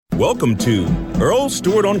Welcome to Earl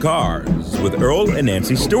Stewart on Cars with Earl and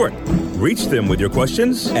Nancy Stewart. Reach them with your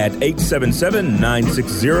questions at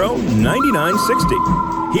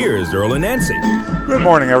 877-960-9960. Here's Earl and Nancy. Good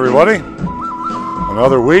morning, everybody.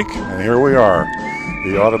 Another week, and here we are.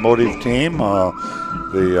 The automotive team,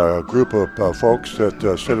 the group of folks that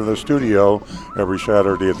sit in the studio every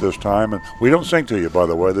Saturday at this time. And we don't sing to you, by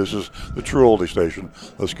the way. This is the true oldie station.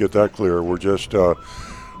 Let's get that clear. We're just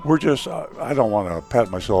I don't want to pat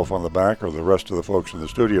myself on the back or the rest of the folks in the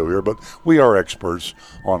studio here, but we are experts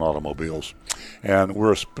on automobiles. And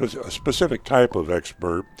we're a specific type of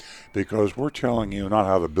expert because we're telling you not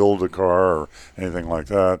how to build a car or anything like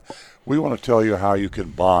that. We want to tell you how you can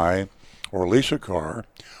buy or lease a car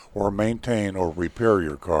or maintain or repair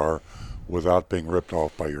your car without being ripped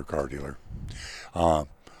off by your car dealer.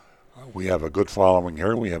 We have a good following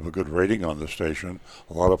here. We have a good rating on the station.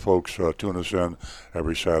 A lot of folks tune us in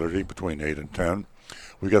every Saturday between 8 and 10.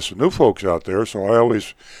 We got some new folks out there, so I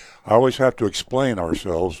always have to explain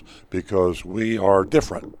ourselves because we are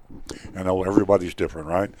different. I know everybody's different,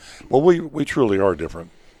 right? Well, we truly are different.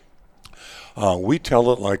 We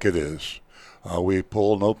tell it like it is. We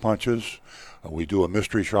pull no punches. We do a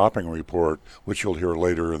mystery shopping report, which you'll hear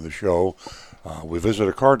later in the show. We visit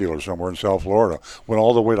a car dealer somewhere in South Florida. Went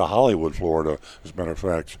all the way to Hollywood, Florida, as a matter of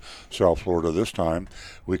fact, South Florida this time.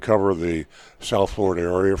 We cover the South Florida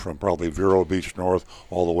area from probably Vero Beach north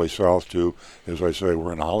all the way south to, as I say,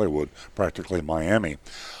 we're in Hollywood, practically Miami.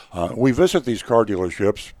 We visit these car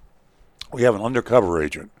dealerships. We have an undercover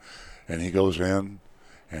agent, and he goes in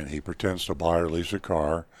and he pretends to buy or lease a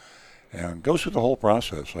car and goes through the whole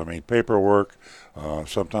process. I mean, paperwork,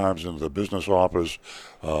 sometimes in the business office,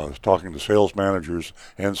 talking to sales managers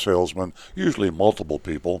and salesmen, usually multiple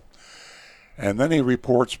people. And then he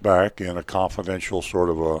reports back in a confidential sort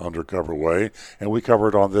of a undercover way, and we cover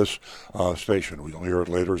it on this station. We'll hear it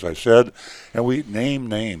later, as I said, and we name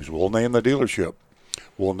names. We'll name the dealership.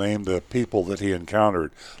 We'll name the people that he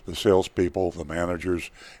encountered, the salespeople, the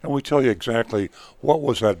managers, and we tell you exactly what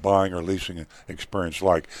was that buying or leasing experience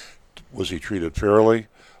like. Was he treated fairly,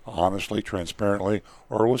 honestly, transparently,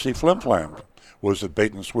 or was he flim-flammed? Was it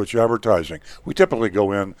bait-and-switch advertising? We typically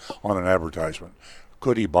go in on an advertisement.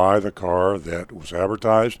 Could he buy the car that was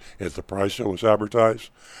advertised at the price that was advertised?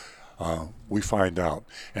 We find out.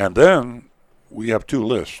 And then we have two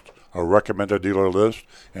lists, a recommended dealer list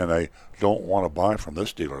and a don't want to buy from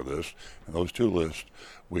this dealer list. And those two lists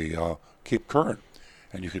we keep current.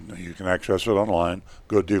 And you can access it online,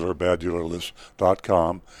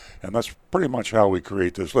 gooddealerbaddealerlist.com, and that's pretty much how we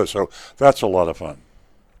create this list. So that's a lot of fun.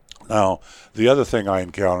 Now, the other thing I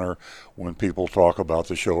encounter when people talk about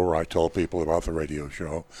the show, or I tell people about the radio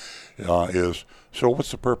show, is, so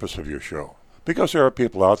what's the purpose of your show? Because there are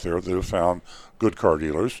people out there that have found good car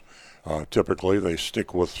dealers. Typically, they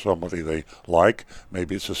stick with somebody they like.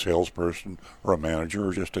 Maybe it's a salesperson or a manager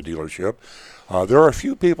or just a dealership. There are a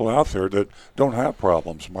few people out there that don't have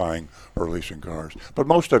problems buying or leasing cars, but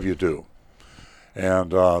most of you do.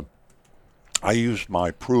 And I used my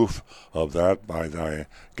proof of that by the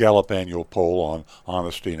Gallup annual poll on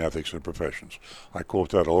honesty and ethics in professions. I quote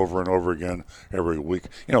that over and over again every week.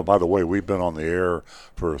 You know, by the way, we've been on the air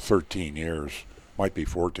for 13 years. Might be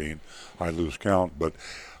 14. I lose count, but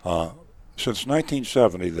since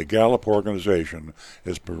 1970, the Gallup organization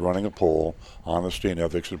has been running a poll, Honesty and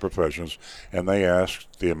Ethics in Professions, and they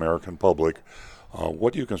asked the American public,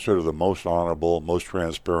 what do you consider the most honorable, most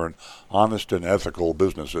transparent, honest and ethical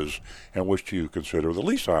businesses, and which do you consider the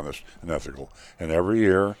least honest and ethical? And every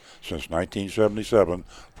year, since 1977,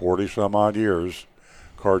 40-some-odd years,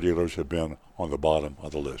 car dealers have been on the bottom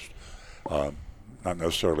of the list. Not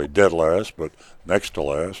necessarily dead last, but next to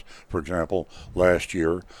last. For example, last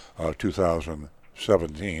year,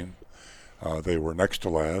 2017, they were next to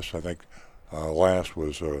last. I think last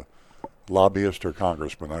was a lobbyist or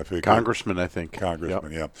congressman, I think. Congressman, I think.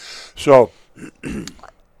 Congressman, yep. Yeah. So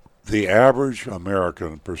the average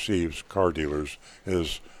American perceives car dealers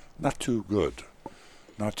as not too good,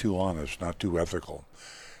 not too honest, not too ethical.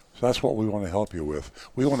 So that's what we want to help you with.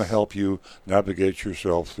 We want to help you navigate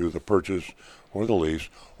yourself through the purchase or the lease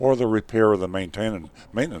or the repair or the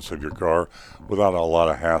maintenance of your car without a lot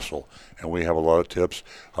of hassle. And we have a lot of tips.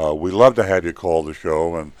 We love to have you call the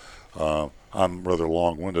show, and I'm rather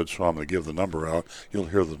long-winded, so I'm going to give the number out. You'll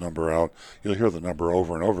hear the number out. You'll hear the number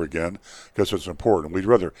over and over again because it's important. We'd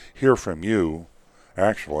rather hear from you,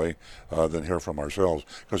 actually, than hear from ourselves.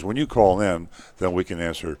 Because when you call in, then we can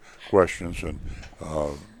answer questions and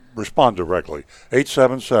respond directly.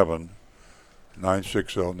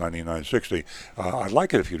 877-960-9960. I'd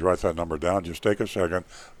like it if you'd write that number down. Just take a second,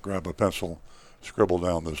 grab a pencil, scribble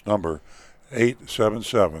down this number,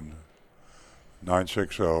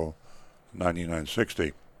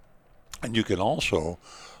 877-960-9960. And you can also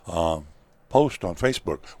post on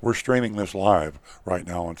Facebook. We're streaming this live right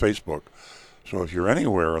now on Facebook. So if you're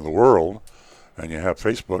anywhere in the world and you have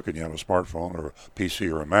Facebook and you have a smartphone or a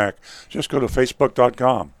PC or a Mac, just go to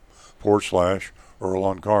facebook.com/Earl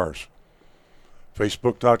on Cars.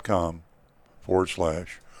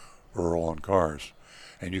 Facebook.com/Earl on Cars.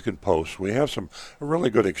 And you can post. We have a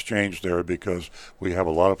really good exchange there because we have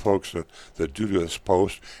a lot of folks that do this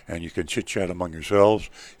post, and you can chit-chat among yourselves.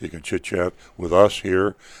 You can chit-chat with us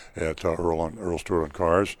here at Earl Stewart on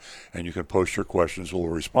Cars, and you can post your questions. We'll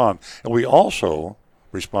respond. And we also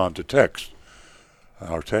respond to text.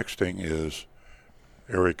 Our texting is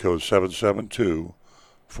area code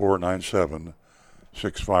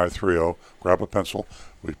 772-497-6530. Grab a pencil.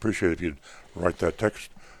 We'd appreciate it if you'd write that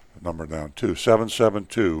text number down too,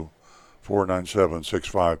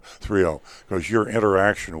 772-497-6530, because your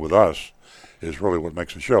interaction with us is really what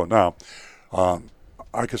makes the show. Now,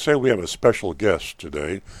 I could say we have a special guest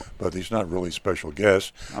today, but he's not really special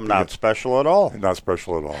guest. I'm not special at all. Not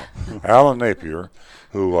special at all. Alan Napier,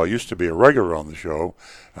 who used to be a regular on the show,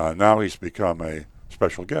 now he's become a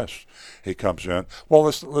special guest. He comes in. Well,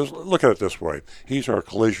 let's look at it this way. He's our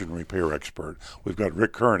collision repair expert. We've got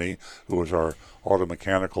Rick Kearney, who is our auto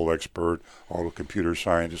mechanical expert, auto computer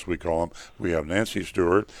scientist, we call him. We have Nancy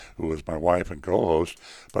Stewart, who is my wife and co-host.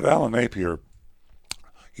 But Alan Napier,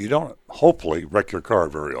 you don't hopefully wreck your car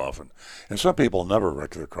very often. And some people never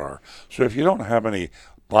wreck their car. So if you don't have any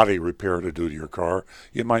body repair to do to your car,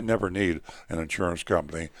 you might never need an insurance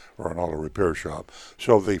company or an auto repair shop.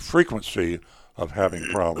 So the frequency of having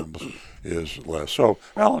problems is less. So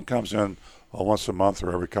Alan comes in once a month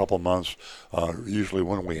or every couple of months, usually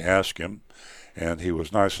when we ask him, and he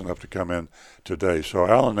was nice enough to come in today. So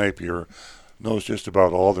Alan Napier knows just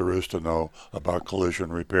about all there is to know about collision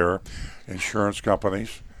repair, insurance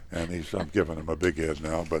companies, and I'm giving him a big head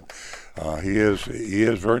now, but he is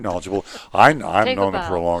very knowledgeable. I've known him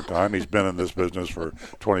for a long time. He's been in this business for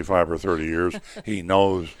 25 or 30 years. He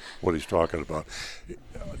knows what he's talking about.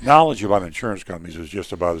 Knowledge about insurance companies is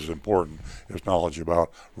just about as important as knowledge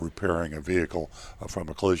about repairing a vehicle from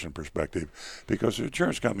a collision perspective, because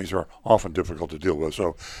insurance companies are often difficult to deal with.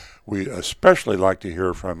 So we especially like to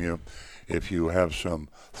hear from you if you have some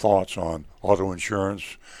thoughts on auto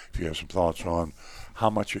insurance, if you have some thoughts on how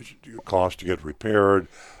much it costs to get repaired,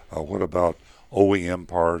 what about OEM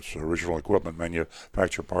parts, original equipment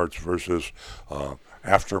manufacturer parts versus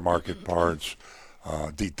aftermarket parts,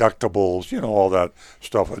 deductibles, all that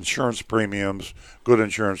stuff, insurance premiums, good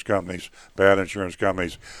insurance companies, bad insurance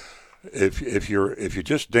companies. If you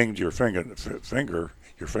just dinged your finger,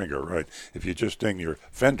 right? If you just dinged your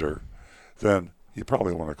fender, then you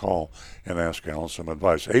probably want to call and ask Alan some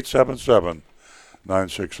advice.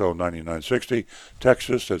 877-960-9960. Text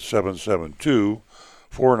us at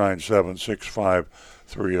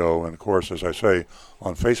 772-497-6530. And, of course, as I say,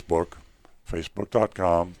 on Facebook,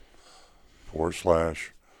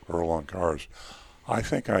 facebook.com/Earl on Cars. I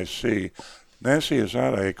think I see. Nancy, is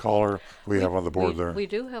that a caller we have on the board there? We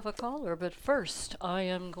do have a caller, but first I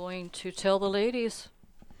am going to tell the ladies,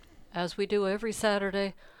 as we do every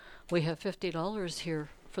Saturday, we have $50 here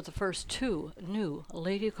for the first 2 new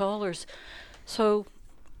lady callers. So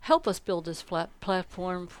help us build this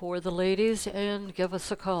platform for the ladies and give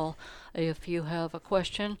us a call if you have a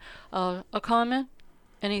question, a comment,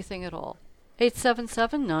 anything at all.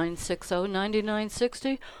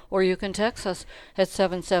 877-960-9960, or you can text us at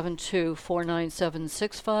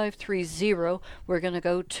 772-497-6530. We're going to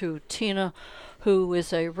go to Tina, who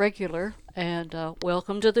is a regular, and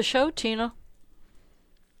welcome to the show, Tina.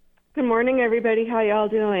 Good morning, everybody. How y'all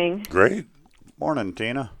doing? Great. Morning,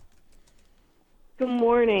 Tina. Good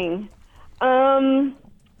morning. Earl,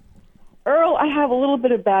 I have a little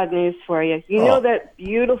bit of bad news for you. You know that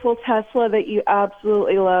beautiful Tesla that you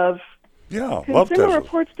absolutely love? Yeah, love Tesla. Consumer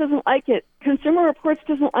Reports doesn't like it. Consumer Reports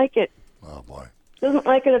doesn't like it. Oh, boy. Doesn't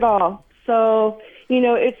like it at all. So,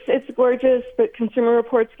 it's gorgeous, but Consumer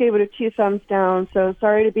Reports gave it a 2 thumbs down, so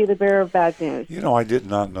sorry to be the bearer of bad news. I did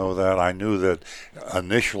not know that. I knew that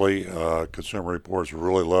initially Consumer Reports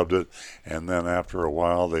really loved it, and then after a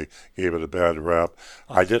while they gave it a bad rap.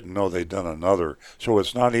 I didn't know they'd done another. So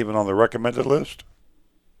it's not even on the recommended list?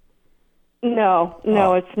 No,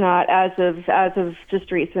 it's not, as of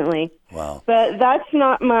just recently. Wow. But that's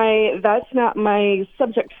not my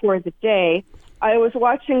subject for the day. I was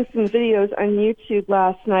watching some videos on YouTube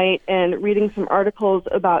last night and reading some articles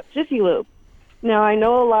about Jiffy Lube. Now, I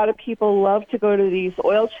know a lot of people love to go to these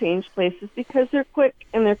oil change places because they're quick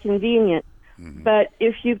and they're convenient. But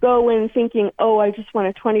if you go in thinking, oh, I just want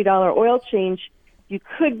a $20 oil change, you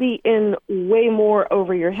could be in way more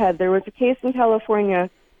over your head. There was a case in California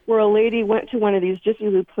where a lady went to one of these Jiffy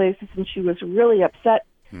Lube places, and she was really upset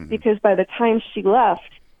because by the time she left,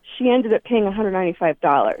 she ended up paying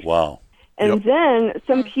 $195. Wow. And then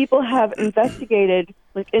some people have investigated,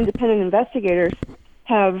 like independent investigators,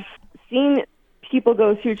 have seen people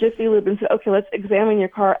go through Jiffy Lube and say, okay, let's examine your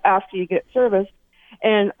car after you get serviced.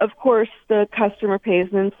 And, of course, the customer pays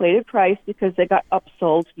an inflated price because they got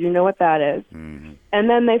upsold. You know what that is. And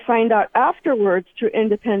then they find out afterwards through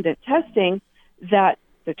independent testing that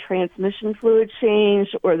the transmission fluid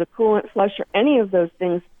change or the coolant flush or any of those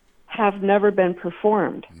things have never been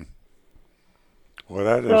performed. Well,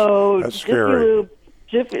 that's Jiffy scary. Lube,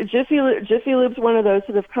 Jiffy Lube's one of those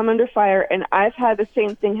that have come under fire, and I've had the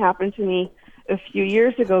same thing happen to me a few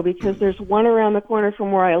years ago because there's one around the corner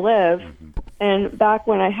from where I live. And back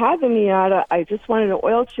when I had the Miata, I just wanted an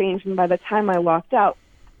oil change, and by the time I walked out,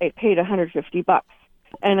 I paid $150.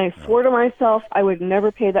 And I swore to myself I would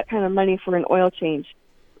never pay that kind of money for an oil change.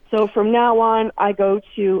 So from now on, I go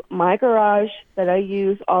to my garage that I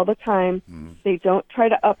use all the time. They don't try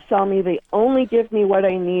to upsell me. They only give me what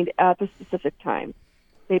I need at the specific time.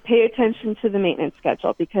 They pay attention to the maintenance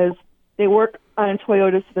schedule because they work on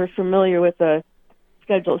Toyota, so they're familiar with the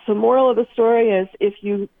schedule. So moral of the story is if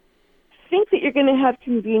you think that you're going to have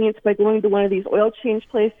convenience by going to one of these oil change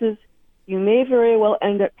places, you may very well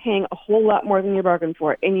end up paying a whole lot more than you bargained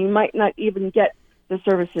for, and you might not even get the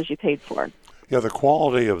services you paid for. Yeah, the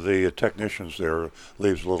quality of the technicians there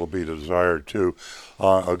leaves a little bit desired too.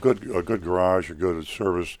 A good garage, a good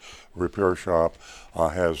service repair shop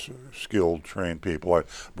has skilled, trained people. I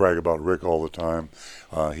brag about Rick all the time.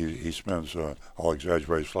 He spends, I'll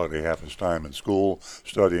exaggerate slightly, half his time in school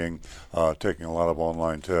studying, taking a lot of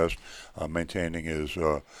online tests, maintaining his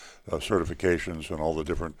certifications and all the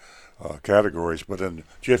different categories. But in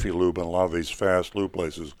Jiffy Lube and a lot of these fast lube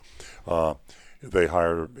places, they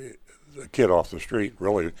hire a kid off the street,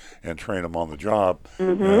 really, and train them on the job.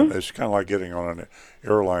 It's kind of like getting on an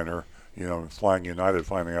airliner, flying United,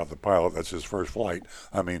 finding out the pilot, that's his first flight.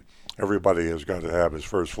 I mean, everybody has got to have his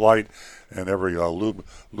first flight, and every lube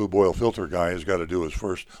oil filter guy has got to do his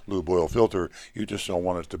first lube oil filter. You just don't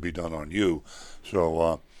want it to be done on you.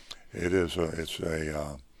 So it's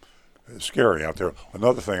scary out there.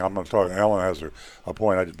 Another thing, I'm going to talk, Alan has a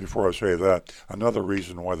point. Before I say that, another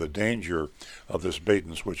reason why the danger of this bait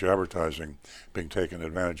and switch advertising being taken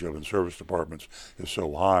advantage of in service departments is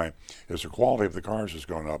so high is the quality of the cars has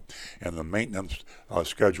gone up, and the maintenance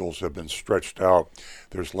schedules have been stretched out.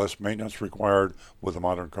 There's less maintenance required with the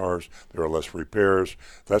modern cars. There are less repairs.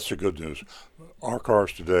 That's the good news. Our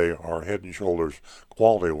cars today are head and shoulders,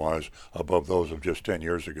 quality-wise, above those of just 10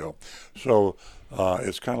 years ago. So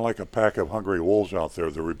it's kind of like a pack of hungry wolves out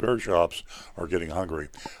there. The repair shops are getting hungry.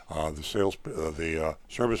 The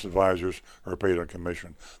service advisors are paid on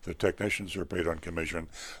commission. The technicians are paid on commission.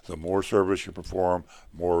 The more service you perform,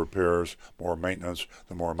 more repairs, more maintenance,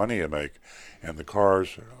 the more money you make. And the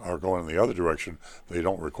cars are going in the other direction. They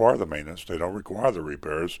don't require the maintenance. They don't require the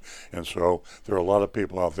repairs. And so there are a lot of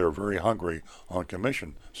people out there very hungry on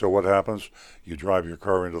commission. So what happens? You drive your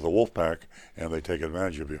car into the wolf pack, and they take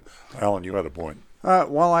advantage of you. Alan, you had a point.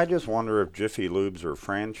 Well, I just wonder if Jiffy Lubes are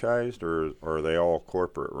franchised or are they all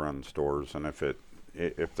corporate-run stores? And if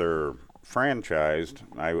they're franchised,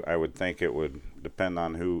 I would think it would depend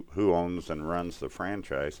on who owns and runs the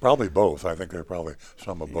franchise. Probably both. I think they're probably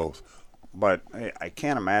some of both. But I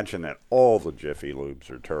can't imagine that all the Jiffy Lubes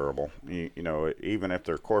are terrible. Even if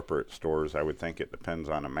they're corporate stores, I would think it depends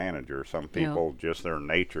on a manager. Some people, just their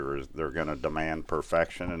nature is they're going to demand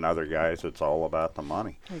perfection, and other guys, it's all about the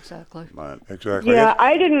money. Exactly. Exactly. Yeah,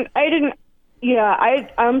 I didn't. Yeah,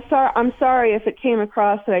 I'm sorry if it came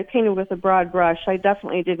across that I painted with a broad brush. I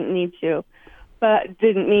definitely didn't need to, but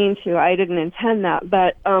didn't mean to. I didn't intend that.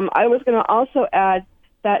 But I was going to also add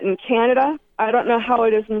that in Canada, I don't know how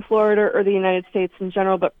it is in Florida or the United States in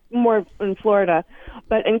general, but more in Florida.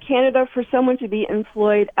 But in Canada, for someone to be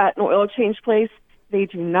employed at an oil change place, they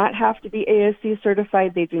do not have to be ASC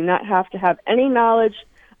certified. They do not have to have any knowledge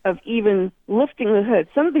of even lifting the hood.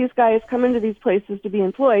 Some of these guys come into these places to be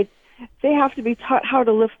employed. They have to be taught how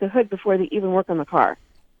to lift the hood before they even work on the car.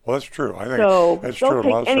 Well, that's true. I think that's true in a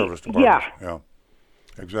lot of service departments. Yeah.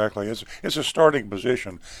 Exactly. It's a starting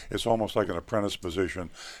position. It's almost like an apprentice position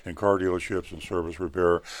in car dealerships and service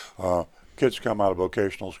repair. Kids come out of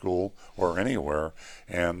vocational school or anywhere,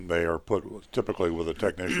 and they are put typically with a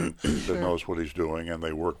technician that knows what he's doing, and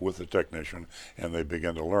they work with the technician, and they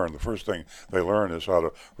begin to learn. The first thing they learn is how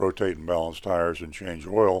to rotate and balance tires and change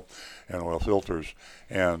oil and oil filters.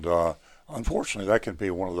 And Unfortunately, that can be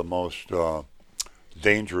one of the most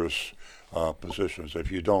dangerous positions.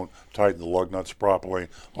 If you don't tighten the lug nuts properly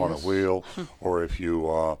on a wheel, or if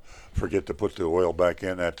you forget to put the oil back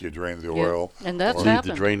in after you drain the oil. And that's leave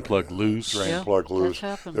happened. the drain plug loose. Plug loose.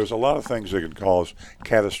 That's happened. There's a lot of things that can cause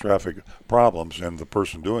catastrophic problems, and the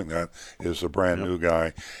person doing that is a brand new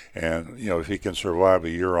guy. And if he can survive a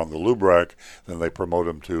year on the lube rack, then they promote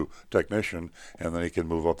him to technician, and then he can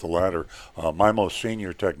move up the ladder. My most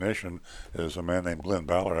senior technician is a man named Glenn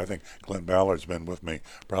Ballard. I think Glenn Ballard's been with me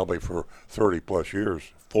probably for 30 plus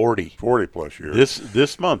years. 40 plus years.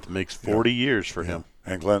 This month makes 40 years for him.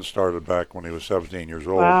 And Glenn started back when he was 17 years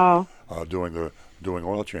old. Wow. Doing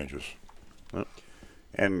oil changes.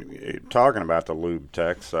 And talking about the lube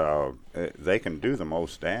techs, they can do the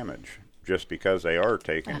most damage just because they are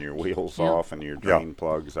taking your wheels off and your drain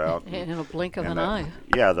plugs out. In a blink of an eye.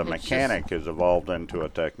 Yeah, the mechanic has evolved into a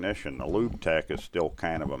technician. The lube tech is still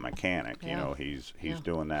kind of a mechanic. Yeah. He's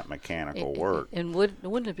doing that mechanical work. And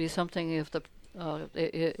wouldn't it be something if the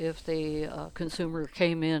consumer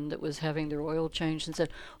came in that was having their oil changed and said,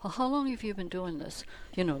 well, how long have you been doing this?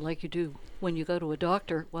 Like you do when you go to a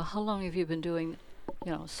doctor. Well, how long have you been doing,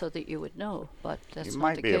 so that you would know? But that's You not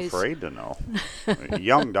might the be case. afraid to know.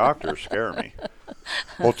 Young doctors scare me.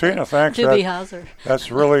 Well, Tina, thanks. Doogie Howser. That's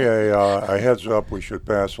really a heads up we should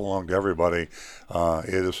pass along to everybody.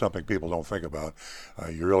 It is something people don't think about.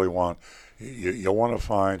 You really want... You want to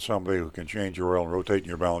find somebody who can change your oil and rotate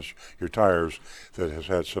your balance, your tires, that has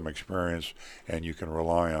had some experience and you can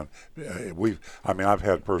rely on. I've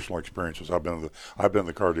had personal experiences. I've been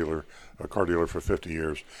the car dealer for 50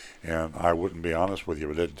 years, and I wouldn't be honest with you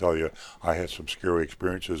if I didn't tell you I had some scary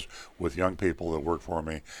experiences with young people that worked for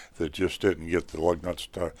me that just didn't get the lug nuts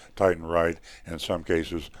tightened right. In some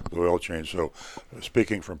cases, the oil change. So,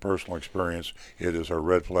 speaking from personal experience, it is a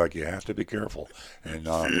red flag. You have to be careful, and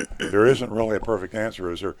there isn't really a perfect answer,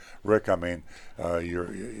 is there, Rick? I mean,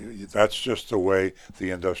 that's just the way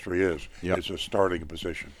the industry is. Yep. It's a starting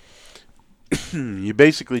position. You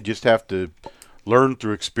basically just have to learn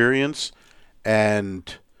through experience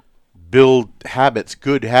and build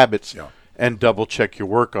good habits, and double check your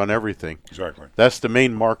work on everything. Exactly. That's the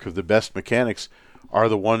main mark of the best mechanics, are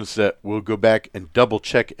the ones that will go back and double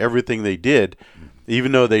check everything they did,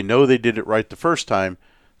 even though they know they did it right the first time.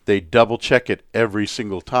 They double check it every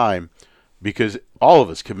single time, because all of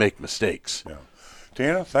us can make mistakes. Yeah.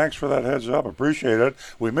 Tina, thanks for that heads up. Appreciate it.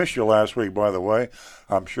 We missed you last week, by the way.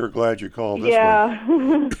 I'm sure glad you called this week.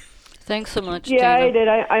 Yeah. Thanks so much, Yeah,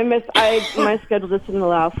 Tina. I did. My schedule just didn't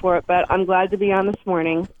allow for it, but I'm glad to be on this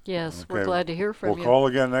morning. Yes, Okay. we're glad to hear from you. We'll call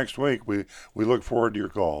again next week. We look forward to your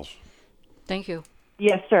calls. Thank you.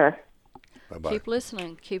 Yes, sir. Bye-bye. Keep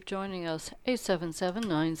listening. Keep joining us.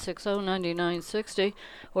 877-960-9960.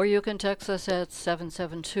 Or you can text us at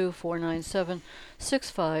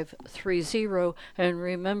 772-497-6530. And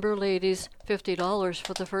remember, ladies, $50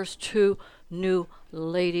 for the first 2 new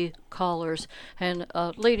lady callers. And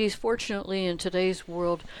ladies, fortunately, in today's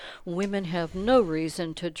world, women have no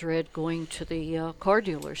reason to dread going to the car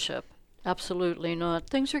dealership. Absolutely not.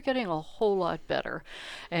 Things are getting a whole lot better.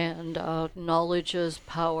 And knowledge is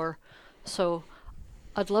power. So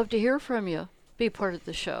I'd love to hear from you. Be part of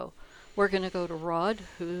the show. We're going to go to Rod,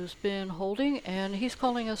 who's been holding, and he's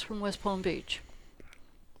calling us from West Palm Beach.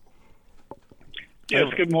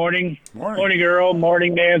 Yes, good morning. Morning. Earl.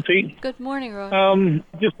 Morning, Nancy. Good morning, Rod.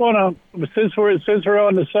 Just want to, since we're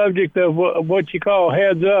on the subject of what you call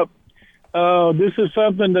heads up, this is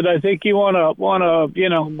something that I think you want to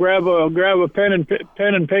grab a pen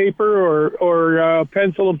and paper or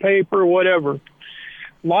pencil and paper or whatever.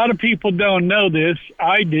 A lot of people don't know this.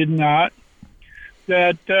 I did not.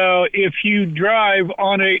 That if you drive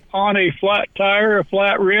on a flat tire, a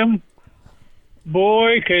flat rim,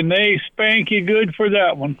 boy, can they spank you good for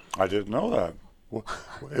that one. I didn't know that.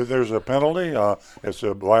 If there's a penalty, it's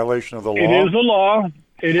a violation of the law. It is a law.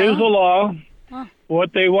 It is a law. Huh.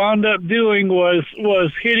 What they wound up doing was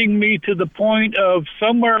hitting me to the point of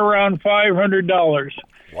somewhere around $500.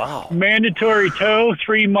 Wow. Mandatory tow,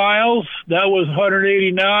 3 miles. That was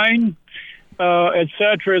 $189, et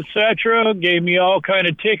cetera, gave me all kind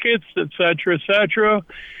of tickets, et cetera.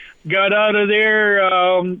 Got out of there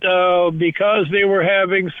because they were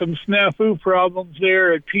having some snafu problems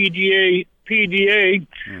there at PDA.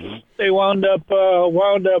 Mm-hmm. They wound up,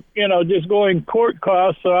 just going court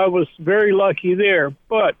costs, so I was very lucky there.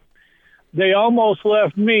 But they almost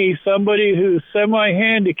left me, somebody who's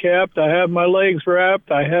semi-handicapped. I have my legs wrapped.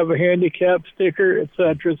 I have a handicap sticker, et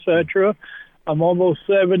cetera. I'm almost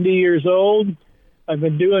 70 years old. I've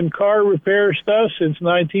been doing car repair stuff since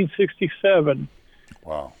 1967.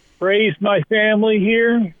 Wow. Raised my family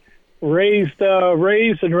here. raised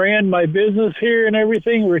and ran my business here and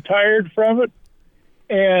everything, retired from it.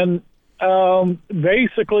 And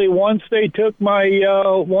basically, once they took my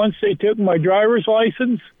driver's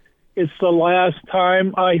license, it's the last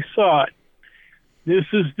time I saw it. This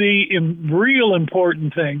is the real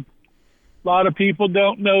important thing. A lot of people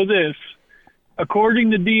don't know this.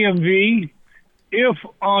 According to DMV, if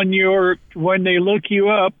when they look you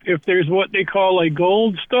up, if there's what they call a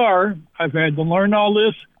gold star, I've had to learn all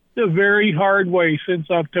this the very hard way since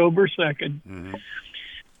October 2nd. Mm-hmm.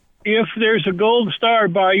 If there's a gold star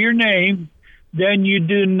by your name, then you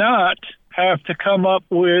do not have to come up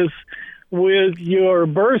with your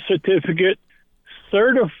birth certificate,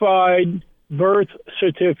 certified birth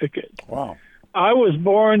certificate. Wow. I was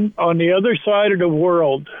born on the other side of the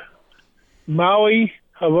world, Maui,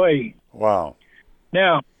 Hawaii. Wow.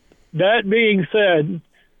 Now, that being said,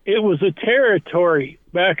 it was a territory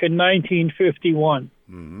back in 1951.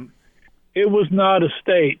 Mm-hmm. It was not a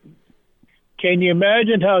state. Can you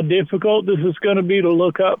imagine how difficult this is going to be to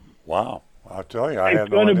look up? Wow. I'll tell you, it's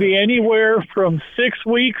going to be anywhere from 6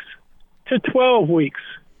 weeks to 12 weeks.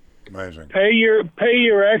 Amazing. Pay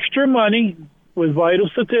your extra money with Vital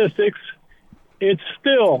Statistics. It's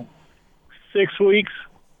still 6 weeks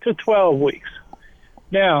to 12 weeks.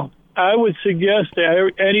 Now, I would suggest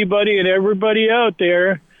to anybody and everybody out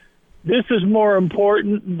there, this is more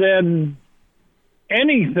important than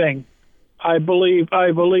anything. I believe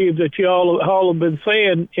that you all have been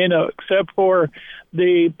saying, except for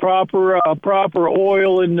the proper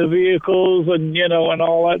oil in the vehicles and and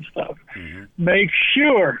all that stuff. Mm-hmm. Make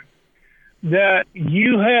sure that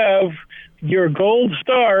you have your gold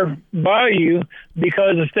star by you,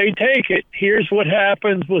 because if they take it, here's what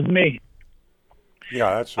happens with me.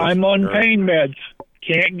 Yeah, I'm on pain meds.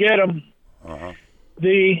 Can't get them. Uh-huh.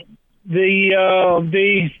 The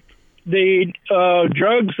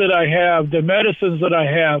drugs that I have, the medicines that I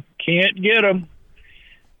have, can't get them.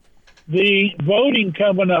 The voting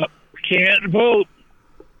coming up, can't vote.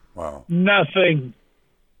 Wow. Nothing.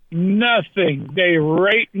 They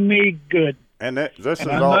rate me good. And I'm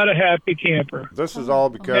not a happy camper. This is all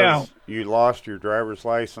because you lost your driver's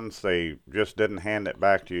license. They just didn't hand it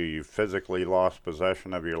back to you. You physically lost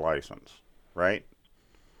possession of your license, right?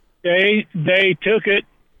 They took it.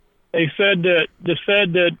 They said that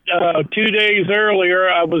 2 days earlier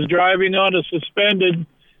I was driving on a suspended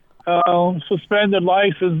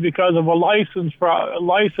license because of a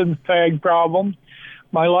license tag problem.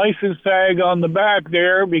 My license tag on the back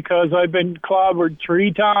there, because I've been clobbered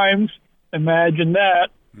 3 times. Imagine that.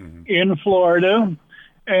 Mm-hmm. In Florida,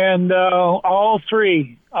 and all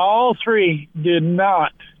three did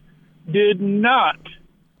not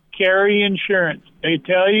carry insurance. They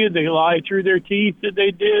tell you, they lie through their teeth that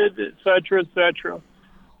they did, et cetera, et cetera.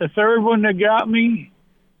 The third one that got me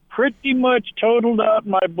pretty much totaled out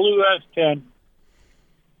my blue S10.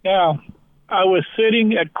 Now, I was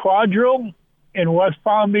sitting at Quadrille in West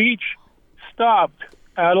Palm Beach, stopped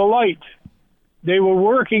at a light. They were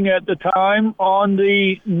working at the time on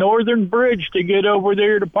the northern bridge to get over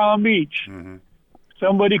there to Palm Beach. Mm-hmm.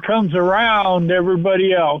 Somebody comes around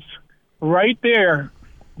everybody else. Right there.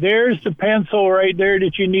 There's the pencil right there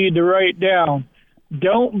that you need to write down.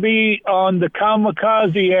 Don't be on the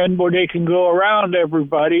kamikaze end where they can go around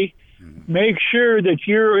everybody. Mm-hmm. Make sure that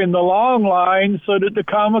you're in the long line so that the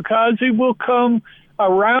kamikaze will come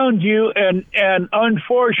around you. And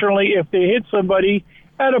unfortunately, if they hit somebody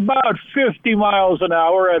at about 50 miles an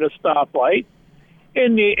hour at a stoplight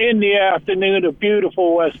in the afternoon of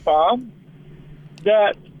beautiful West Palm,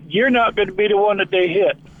 that you're not going to be the one that they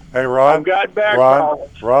hit. Hey, Rod. I've got back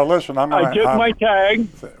Rod, listen, I took my tag.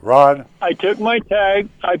 Rod. I took my tag.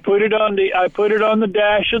 I put it on the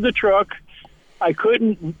dash of the truck. I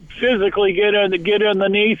couldn't physically get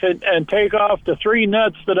underneath and take off the 3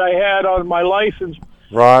 nuts that I had on my license.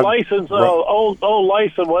 Rod, old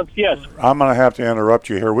license ones. Yes. I'm going to have to interrupt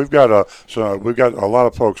you here. We've got a lot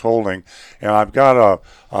of folks holding, and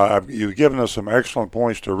you've given us some excellent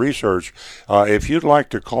points to research. If you'd like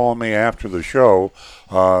to call me after the show,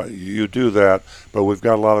 you do that. But we've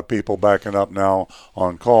got a lot of people backing up now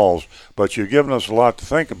on calls. But you've given us a lot to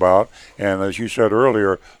think about, and as you said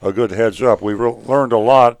earlier, a good heads up. We've learned a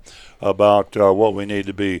lot about what we need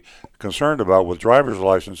to be concerned about with driver's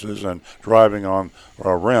licenses and driving on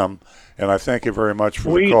rim. And I thank you very much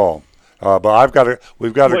for the call. But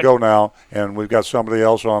we've got to go now, and we've got somebody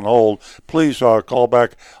else on hold. Please call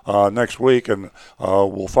back next week, and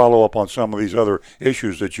we'll follow up on some of these other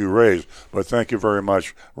issues that you raised. But thank you very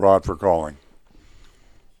much, Rod, for calling.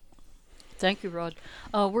 Thank you, Rod.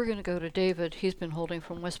 We're going to go to David. He's been holding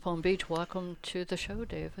from West Palm Beach. Welcome to the show,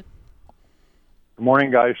 David. Good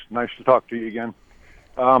morning, guys. Nice to talk to you again.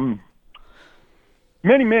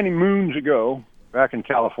 Many, many moons ago, back in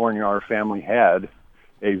California, our family had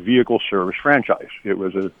a vehicle service franchise. It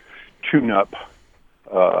was a tune-up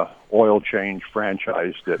oil change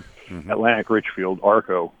franchise that Atlantic Richfield,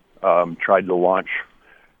 ARCO, tried to launch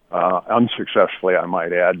unsuccessfully, I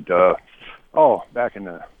might add, back in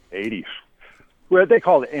the 80s. Well, they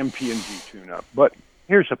called it MP&G tune-up. But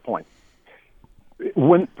here's the point.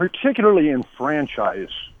 When, particularly in franchise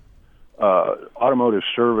automotive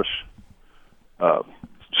service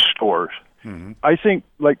stores, I think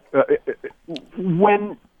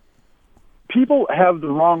when people have the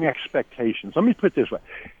wrong expectations, let me put it this way.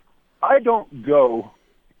 I don't go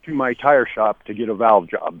to my tire shop to get a valve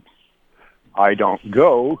job. I don't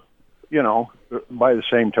go, by the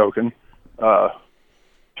same token, to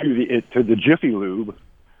the Jiffy Lube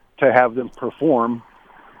to have them perform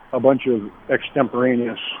a bunch of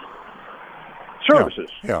extemporaneous services.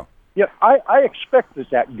 Yeah. I expect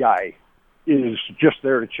that guy is just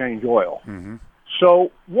there to change oil.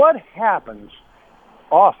 So what happens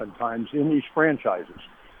oftentimes in these franchises?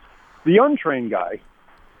 The untrained guy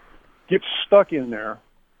gets stuck in there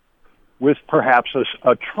with perhaps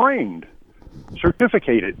a trained,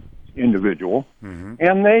 certificated individual, and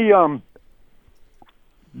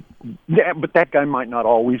but that guy might not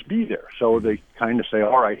always be there. So they kind of say,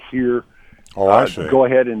 all right, here, I see. Go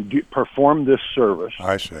ahead and perform this service.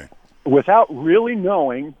 I see. Without really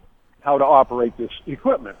knowing how to operate this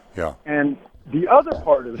equipment. Yeah. And the other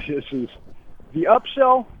part of this is the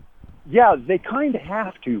upsell. Yeah, they kind of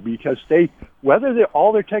have to, because whether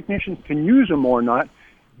all their technicians can use them or not,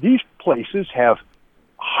 these places have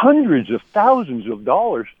hundreds of thousands of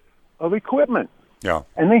dollars of equipment. Yeah.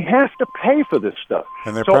 And they have to pay for this stuff.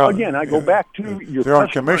 And they're so again, I go back to your they're on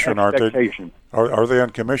commission, aren't they? Are Are they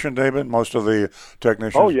on commission, David? Most of the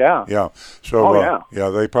technicians? Oh, yeah. Yeah. So, yeah,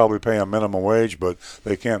 they probably pay a minimum wage, but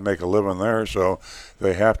they can't make a living there, so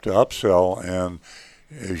they have to upsell. And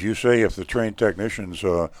as you say, if the trained technician's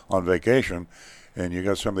on vacation and you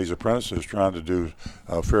got some of these apprentices trying to do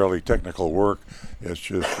fairly technical work, it's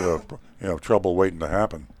just trouble waiting to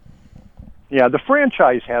happen. Yeah, the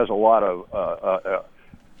franchise has a lot of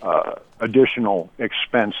additional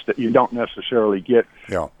expense that you don't necessarily get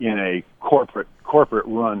in a corporate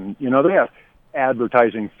run. They have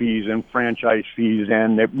advertising fees and franchise fees,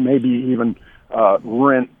 and maybe even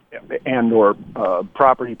rent and or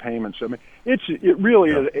property payments. I mean, it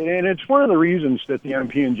really is, and it's one of the reasons that the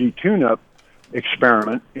MP&G tune-up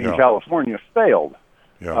experiment in California failed.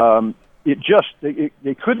 Yeah.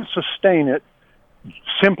 They couldn't sustain it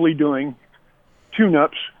simply doing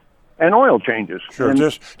tune-ups and oil changes. Sure. And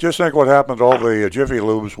just think what happened to all the Jiffy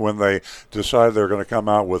Lubes when they decided they're going to come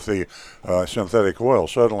out with the synthetic oil.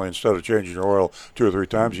 Suddenly, instead of changing your oil 2 or 3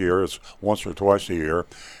 times a year, it's once or twice a year.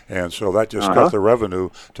 And so that just cut the revenue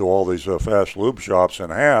to all these fast lube shops in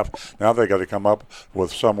half. Now they got to come up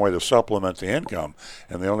with some way to supplement the income.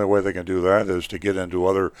 And the only way they can do that is to get into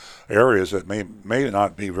other areas that may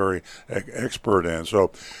not be very expert in.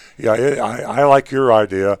 So, yeah, I like your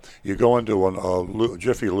idea. You go into a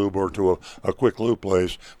Jiffy Lube or to a quick lube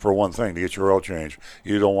place for one thing, to get your oil change.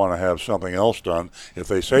 You don't want to have something else done. If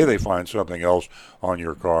they say they find something else on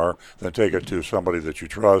your car, then take it to somebody that you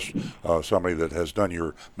trust, somebody that has done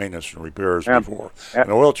your maintenance and repairs before.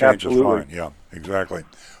 An oil change is fine. Yeah, exactly.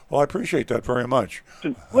 Well, I appreciate that very much.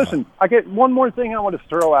 Listen, I get one more thing I want to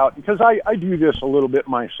throw out, because I do this a little bit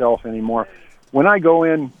myself anymore. When I go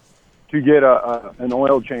in to get an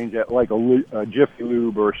oil change at like a Jiffy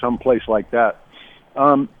Lube or someplace like that,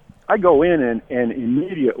 I go in and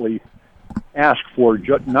immediately ask for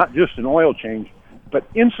not just an oil change, but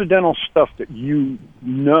incidental stuff that you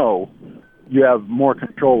have more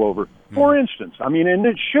control over. For instance, and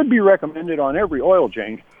it should be recommended on every oil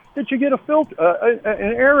change that you get an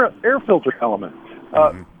air filter element,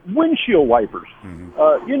 windshield wipers.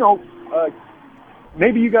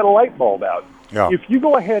 Maybe you got a light bulb out. Yeah. If you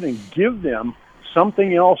go ahead and give them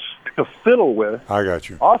something else to fiddle with, I got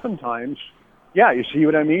you. Oftentimes, you see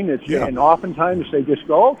what I mean? And oftentimes they just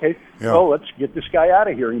go, okay, well, let's get this guy out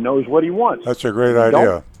of here. He knows what he wants. That's a great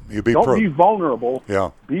idea. Don't be vulnerable.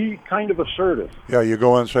 Yeah. Be kind of assertive. Yeah, you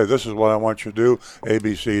go in and say, this is what I want you to do, A,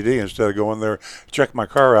 B, C, D, instead of going there, check my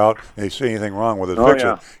car out, and you see anything wrong with it, fix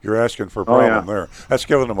it. You're asking for a problem there. That's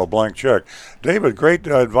giving them a blank check. David, great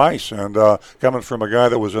advice, and coming from a guy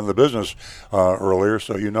that was in the business earlier,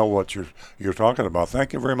 so you know what you're talking about.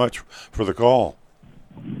 Thank you very much for the call.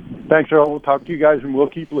 Thanks, Earl. We'll talk to you guys, and we'll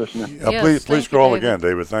keep listening. Yes, please call again,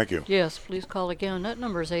 David. Thank you. Yes, please call again. That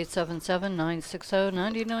number is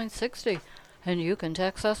 877-960-9960. And you can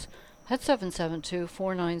text us at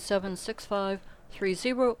 772-497-6537.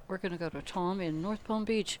 830. We're going to go to Tom in North Palm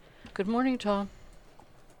Beach. Good morning, Tom.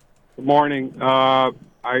 Good morning.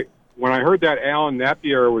 When I heard that Alan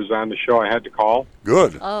Napier was on the show, I had to call.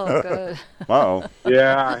 Good. Oh, good. Uh-oh.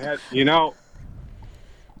 Yeah, I had.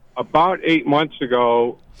 About 8 months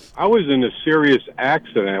ago, I was in a serious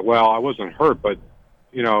accident. Well, I wasn't hurt, but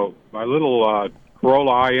my little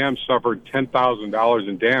Corolla IM suffered $10,000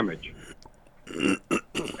 in damage. And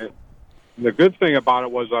the good thing about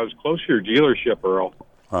it was I was close to your dealership, Earl.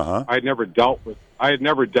 Uh-huh. I had never dealt with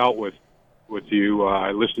you.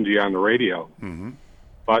 I listened to you on the radio. Mm-hmm.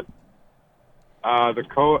 But the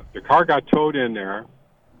car got towed in there.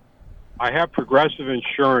 I have Progressive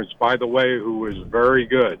Insurance, by the way, who was very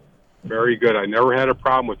good. Very good. I never had a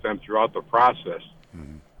problem with them throughout the process.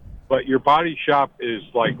 Mm-hmm. But your body shop is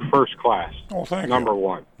like first class. Oh, thank you. Number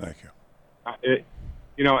one. Thank you.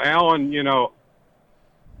 Alan,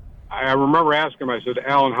 I remember asking him, I said,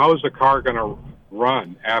 Alan, how is the car going to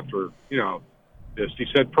run after, this? He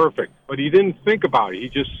said, perfect. But he didn't think about it. He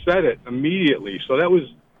just said it immediately. So that was,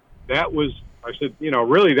 I said,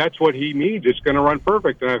 really, that's what he needs. It's going to run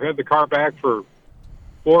perfect. And I've had the car back for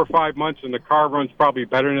 4 or 5 months, and the car runs probably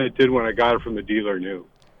better than it did when I got it from the dealer new.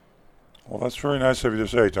 Well, that's very nice of you to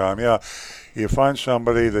say, Tom. Yeah, you find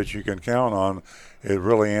somebody that you can count on. It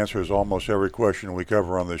really answers almost every question we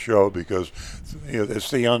cover on the show because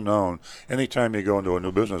it's the unknown. Anytime you go into a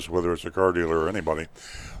new business, whether it's a car dealer or anybody,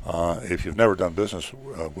 if you've never done business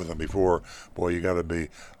with them before, boy, you got to be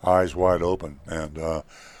eyes wide open. And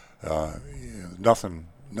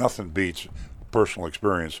nothing beats personal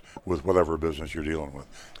experience with whatever business you're dealing with.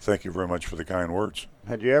 Thank you very much for the kind words.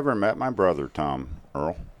 Had you ever met my brother, Tom,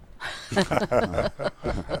 Earl?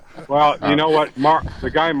 Well, you know what?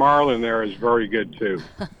 The guy Marlon there is very good too.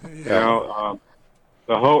 The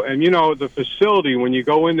facility, when you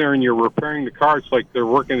go in there and you're repairing the car, it's like they're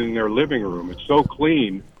working in their living room. It's so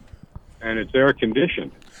clean, and it's air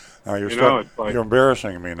conditioned. Now you're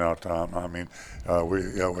embarrassing me now, Tom. I mean,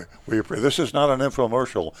 this is not an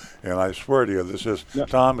infomercial, and I swear to you,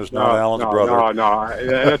 Tom is not Alan's brother. No,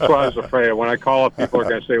 that's what I was afraid of. When I call up, people are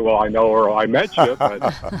going to say, "Well, I know Earl, I met you,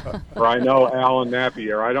 or I know Alan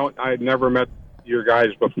Napier." I'd never met your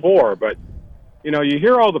guys before, but you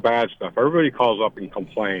hear all the bad stuff. Everybody calls up and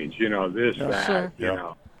complains. This, that,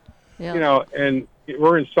 Sure. Yeah. And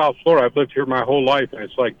we're in South Florida. I've lived here my whole life, and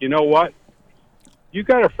it's like, you know what? You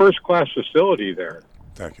got a first-class facility there.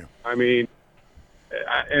 Thank you. I mean,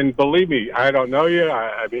 and believe me, I don't know you,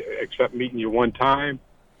 except meeting you one time.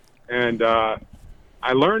 And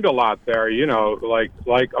I learned a lot there,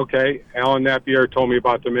 okay, Alan Napier told me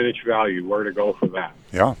about diminished value, where to go for that.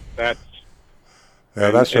 Yeah. That's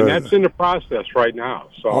that's in the process right now.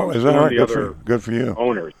 So is that right? Good for you.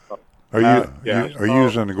 Owners. Are you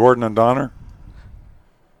using Gordon and Donner?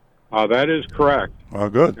 That is correct. Oh,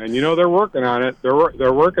 good. And they're working on it.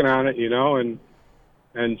 They're working on it.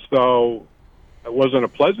 And so it wasn't a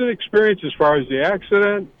pleasant experience as far as the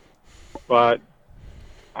accident, but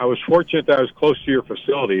I was fortunate that I was close to your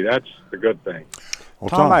facility. That's the good thing. Well,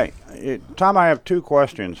 Tom, I have 2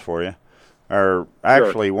 questions for you. Or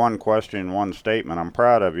actually, sure. 1 question, 1 statement. I'm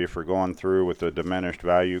proud of you for going through with the diminished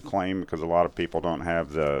value claim because a lot of people don't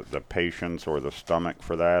have the patience or the stomach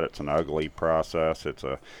for that. It's an ugly process. It's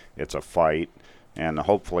a fight, and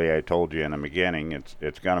hopefully, I told you in the beginning,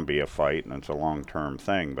 it's going to be a fight and it's a long-term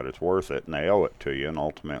thing, but it's worth it, and they owe it to you, and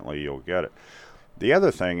ultimately, you'll get it. The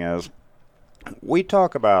other thing is, we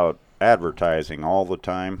talk about advertising all the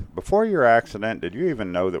time. Before your accident, did you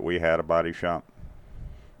even know that we had a body shop?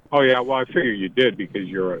 Oh yeah, well I figure you did because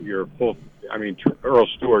you're full. I mean, Earl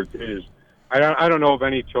Stewart is. I don't know of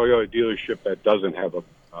any Toyota dealership that doesn't have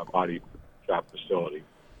a body shop facility.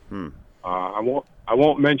 I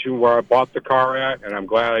won't mention where I bought the car at, and I'm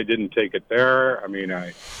glad I didn't take it there. I mean,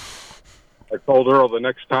 I told Earl the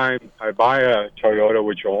next time I buy a Toyota,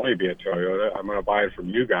 which will only be a Toyota, I'm going to buy it from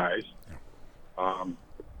you guys.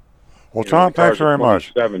 Well, Tom, thanks very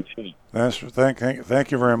much. 17.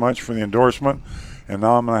 Thank you very much for the endorsement. And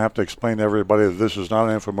now I'm going to have to explain to everybody that this is not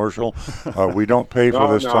an infomercial. We don't pay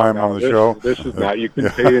for this time on the show. This is not. You can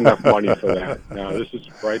pay enough money for that. No, this is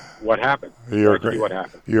right. What happened? You're a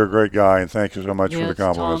great guy, and thank you so much for the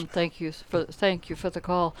compliments. Tom, thank you for the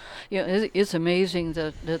call. It's amazing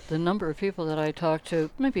that the number of people that I talk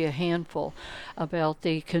to, maybe a handful, about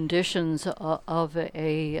the conditions of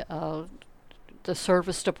the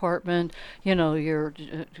service department,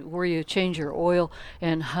 where you change your oil,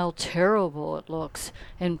 and how terrible it looks.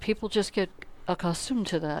 And people just get accustomed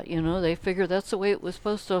to that. They figure that's the way it was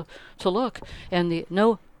supposed to look. And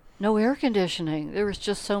no no air conditioning. There was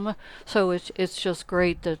just so much. So it's just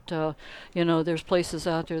great that there's places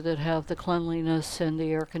out there that have the cleanliness and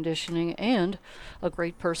the air conditioning and a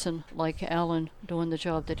great person like Alan doing the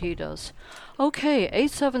job that he does. Okay,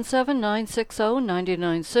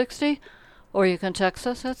 877-960-9960, or you can text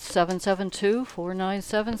us at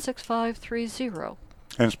 772-497-6530.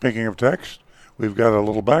 And speaking of text, we've got a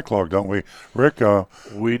little backlog, don't we, Rick?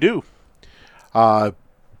 We do.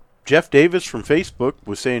 Jeff Davis from Facebook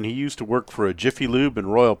was saying he used to work for a Jiffy Lube in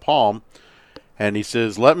Royal Palm, and he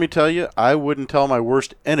says, let me tell you, I wouldn't tell my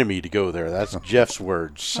worst enemy to go there. That's Jeff's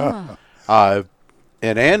words. And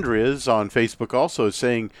Andrea's on Facebook also is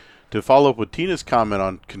saying, to follow up with Tina's comment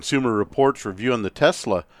on Consumer Reports review on the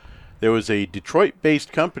Tesla, there was a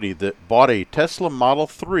Detroit-based company that bought a Tesla Model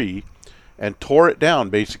 3 and tore it down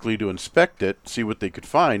basically to inspect it, see what they could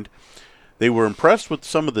find. They were impressed with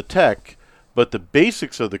some of the tech, but the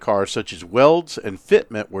basics of the car, such as welds and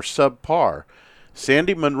fitment, were subpar.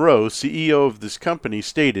 Sandy Monroe, CEO of this company,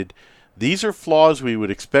 stated, these are flaws we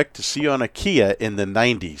would expect to see on a Kia in the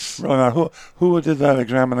 90s. Well, now, who did that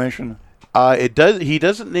examination? He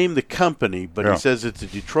doesn't name the company, but he says it's a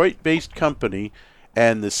Detroit-based company,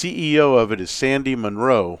 and the CEO of it is Sandy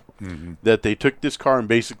Monroe, that they took this car and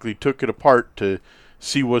basically took it apart to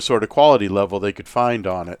see what sort of quality level they could find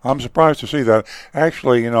on it. I'm surprised to see that.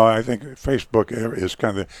 Actually, I think Facebook is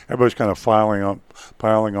everybody's kind of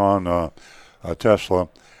piling on Tesla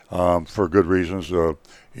for good reasons.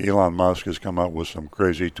 Elon Musk has come out with some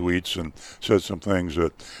crazy tweets and said some things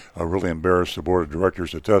that really embarrassed the board of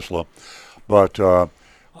directors of Tesla. But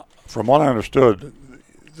from what I understood,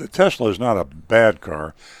 the Tesla is not a bad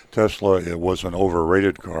car. Tesla, it was an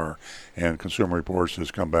overrated car, and Consumer Reports has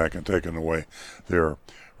come back and taken away their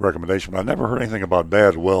recommendation. But I never heard anything about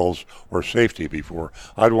bad wells or safety before.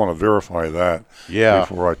 I'd want to verify that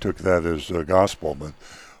before I took that as gospel. But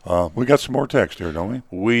we got some more text here, don't we?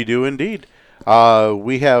 We do indeed.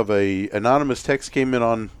 We have a anonymous text came in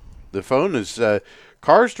on the phone. Is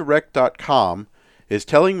CarsDirect.com is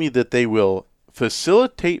telling me that they will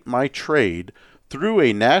facilitate my trade through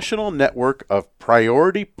a national network of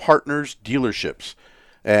priority partners dealerships.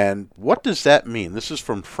 And what does that mean? This is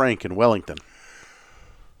from Frank in Wellington.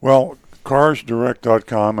 Well,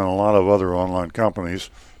 CarsDirect.com and a lot of other online companies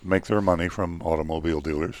make their money from automobile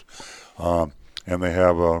dealers, and they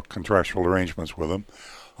have contractual arrangements with them.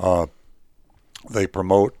 They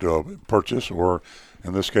promote purchase, or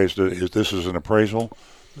in this case, this is an appraisal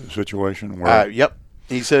situation? Yep.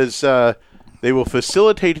 He says they will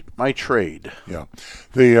facilitate my trade. Yeah.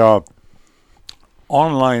 The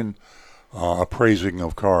online appraising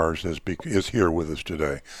of cars is here with us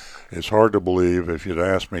today. It's hard to believe. If you'd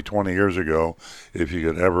asked me 20 years ago if you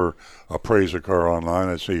could ever appraise a car online,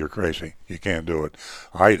 I'd say you're crazy. You can't do it.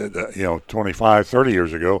 25, 30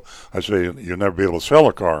 years ago, I'd say you'll never be able to sell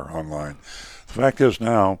a car online. The fact is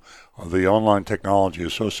now the online technology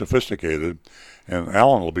is so sophisticated, and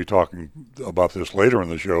Alan will be talking about this later in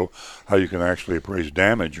the show, how you can actually appraise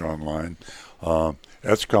damage online.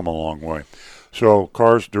 That's come a long way. So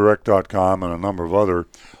CarsDirect.com and a number of other,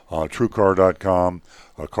 TrueCar.com,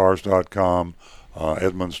 Cars.com,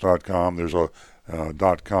 Edmunds.com. There's a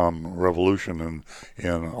 .com revolution in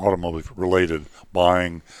automotive-related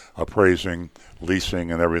buying, appraising, leasing,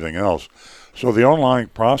 and everything else. So the online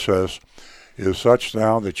process is such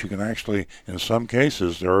now that you can actually, in some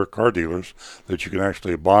cases, there are car dealers that you can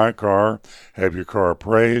actually buy a car, have your car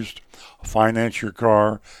appraised, finance your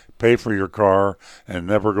car, pay for your car, and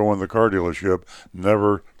never go in the car dealership,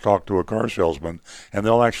 never talk to a car salesman, and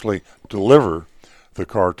they'll actually deliver the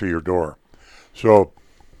car to your door. So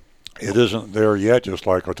it isn't there yet, just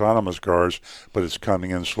like autonomous cars, but it's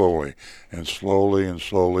coming in slowly. And slowly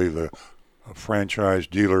the franchise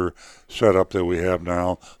dealer setup that we have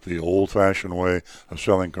now, the old-fashioned way of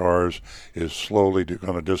selling cars, is slowly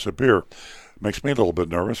going to disappear. Makes me a little bit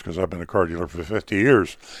nervous because I've been a car dealer for 50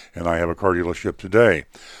 years, and I have a car dealership today.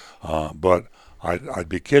 But I'd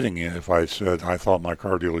be kidding you if I said I thought my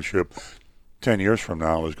car dealership 10 years from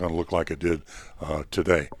now is going to look like it did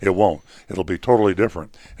today. It won't. It'll be totally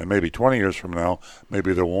different. And maybe 20 years from now,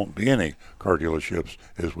 maybe there won't be any car dealerships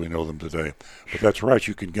as we know them today. But that's right.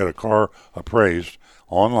 You can get a car appraised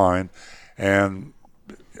online, and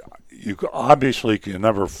you obviously can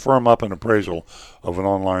never firm up an appraisal of an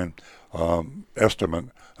online estimate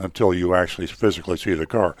until you actually physically see the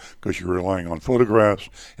car, because you're relying on photographs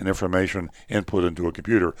and information input into a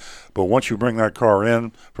computer. But once you bring that car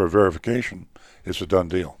in for verification, it's a done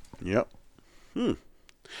deal. Yep.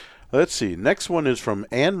 Let's see. Next one is from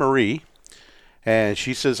Anne Marie, and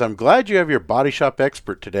she says, I'm glad you have your body shop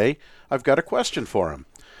expert today. I've got a question for him.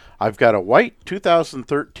 I've got a white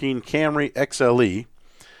 2013 Camry XLE,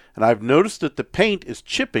 and I've noticed that the paint is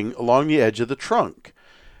chipping along the edge of the trunk.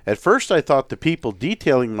 At first I thought the people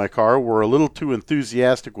detailing my car were a little too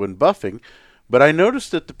enthusiastic when buffing, but I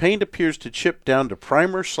noticed that the paint appears to chip down to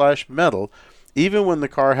primer/metal even when the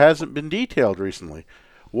car hasn't been detailed recently.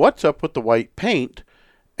 What's up with the white paint?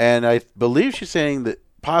 And I believe she's saying that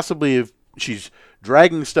possibly if she's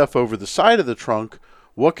dragging stuff over the side of the trunk,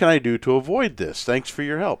 what can I do to avoid this? Thanks for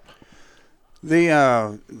your help.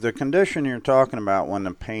 The condition you're talking about when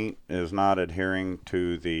the paint is not adhering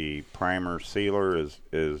to the primer sealer is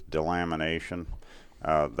delamination.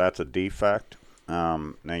 That's a defect.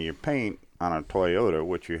 Now your paint on a Toyota,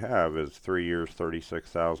 which you have, is 3 years,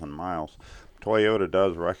 36,000 miles. Toyota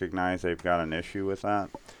does recognize they've got an issue with that.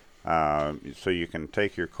 So you can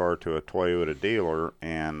take your car to a Toyota dealer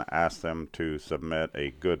and ask them to submit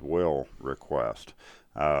a goodwill request.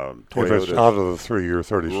 If it's out of the 3 year,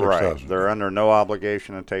 36,000. Right. They're under no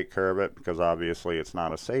obligation to take care of it because obviously it's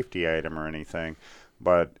not a safety item or anything.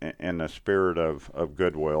 But in the spirit of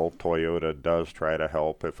goodwill, Toyota does try to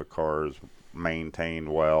help if a car is maintained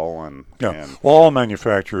well. And all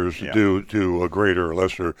manufacturers do to a greater or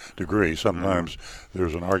lesser degree. Sometimes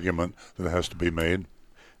there's an argument that has to be made.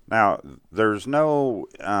 Now, there's no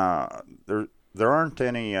there aren't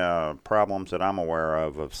any problems that I'm aware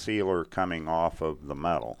of sealer coming off of the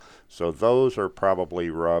metal. So those are probably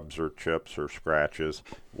rubs or chips or scratches,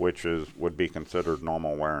 which would be considered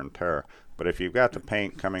normal wear and tear. But if you've got the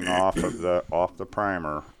paint coming off the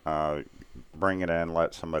primer, bring it in,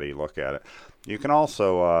 let somebody look at it. You can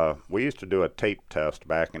also, we used to do a tape test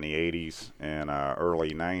back in the 80s and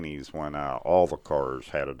early 90s when all the cars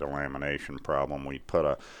had a delamination problem. We'd put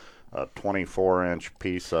a 24-inch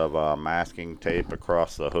piece of masking tape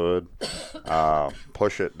across the hood,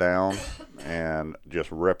 push it down, and just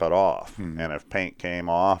rip it off. And if paint came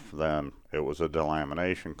off, then it was a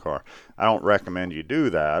delamination car. I don't recommend you do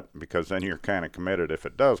that because then you're kind of committed if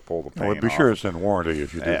it does pull the paint off. Be sure it's in warranty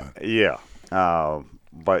if you do that. Yeah.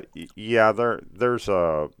 But yeah, there is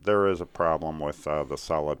a problem with the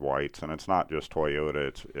solid whites, and it's not just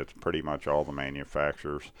Toyota. It's pretty much all the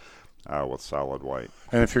manufacturers with solid white.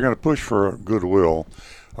 And if you're going to push for goodwill,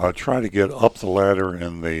 try to get up the ladder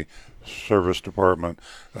in the service department,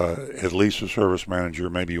 at least a service manager.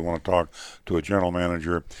 Maybe you want to talk to a general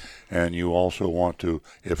manager, and you also want to,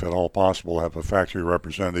 if at all possible, have a factory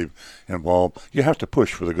representative involved. You have to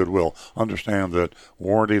push for the goodwill. Understand that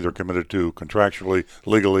warranty they're committed to contractually,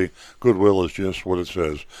 legally. Goodwill is just what it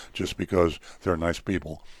says, just because they're nice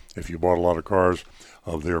people. If you bought a lot of cars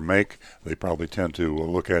of their make, they probably tend to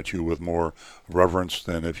look at you with more reverence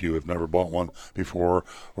than if you have never bought one before,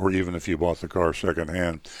 or even if you bought the car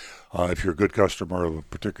secondhand. If you're a good customer of a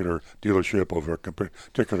particular dealership of a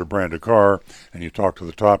particular brand of car, and you talk to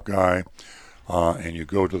the top guy, and you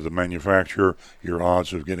go to the manufacturer, your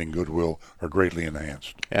odds of getting goodwill are greatly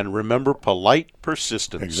enhanced. And remember, polite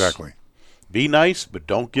persistence. Exactly. Be nice, but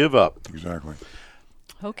don't give up. Exactly.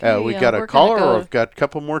 Okay. We got a caller, or I've got a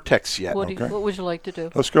couple more texts yet. What would you like to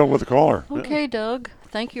do? Let's go with the caller. Okay, Doug.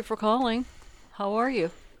 Thank you for calling. How are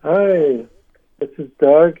you? Hi. This is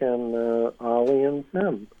Doug and Ollie and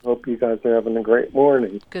Tim. Hope you guys are having a great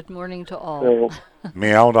morning. Good morning to all.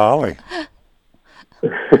 Meow, Ollie.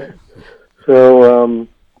 So,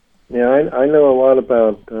 I know a lot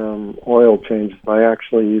about oil changes. I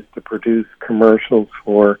actually used to produce commercials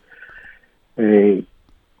for a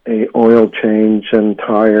oil change and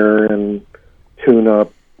tire and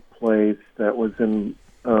tune-up place that was in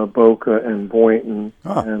Boca and Boynton,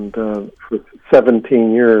 and for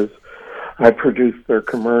 17 years I produced their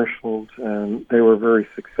commercials, and they were very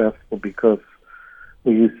successful because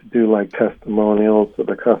we used to do like testimonials, so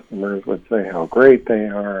the customers would say how great they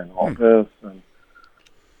are and all this.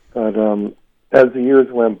 But as the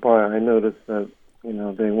years went by, I noticed that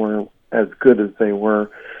they weren't as good as they were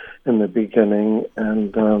in the beginning,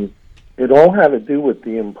 and it all had to do with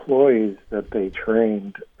the employees that they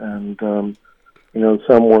trained, and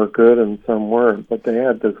some were good and some weren't. But they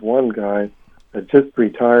had this one guy that just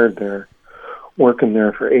retired there, working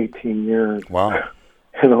there for 18 years. Wow.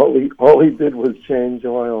 And all he did was change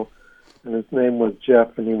oil, and his name was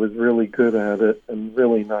Jeff, and he was really good at it and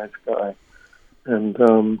really nice guy. And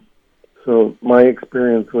so my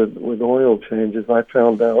experience with oil changes, I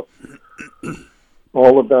found out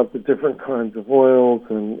all about the different kinds of oils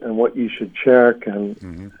and what you should check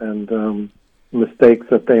and mistakes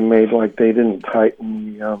that they made, like they didn't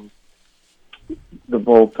tighten the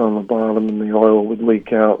bolts on the bottom, and the oil would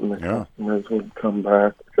leak out, and the customers would come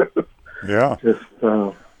back. Yeah. Just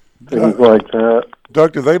things like that.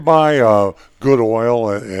 Doug, do they buy good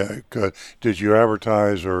oil? Did you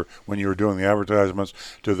advertise, or when you were doing the advertisements,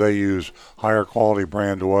 do they use higher quality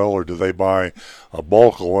brand oil, or do they buy a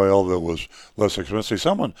bulk oil that was less expensive?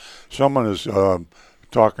 Someone is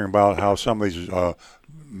talking about how some of these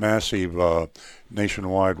massive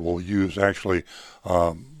nationwide will use actually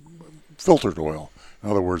filtered oil. In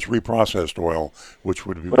other words, reprocessed oil, which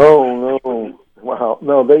would be... Oh, no. Wow.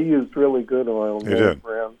 No, they used really good oil. They did.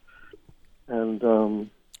 Brand. And,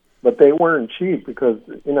 but they weren't cheap because,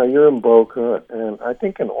 you're in Boca, and I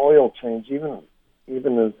think an oil change, even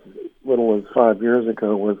as little as 5 years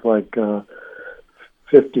ago, was like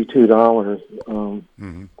 $52,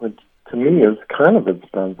 which to me is kind of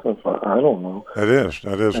expensive. I don't know. It is.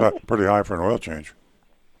 That is pretty high for an oil change.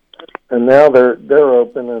 And now they're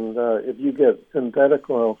open, and if you get synthetic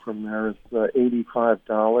oil from there, it's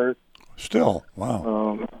 $85. Still,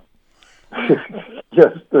 wow.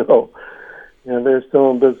 Yes, still. Yeah, they're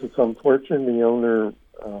still in business. Unfortunately, the owner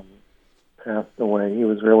passed away. He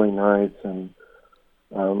was really nice, and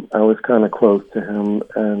I was kind of close to him.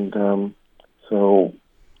 And so,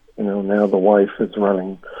 now the wife is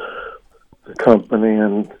running the company,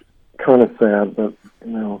 and kind of sad, but,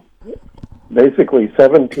 basically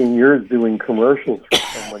 17 years doing commercials for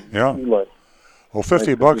someone. Yeah. Well,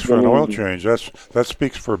 $50 for an oil change, that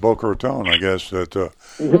speaks for Boca Raton, I guess, that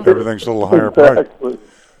everything's a little higher price.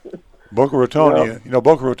 Boca Raton,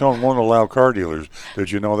 Boca Raton won't allow car dealers.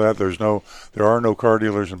 Did you know that? There are no car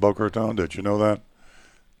dealers in Boca Raton. Did you know that?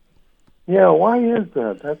 Yeah, why is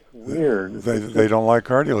that? That's weird. They don't like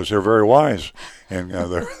car dealers. They're very wise, and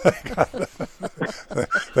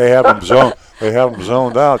they have them zoned. They have them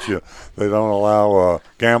zoned out. They don't allow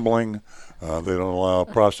gambling. They don't allow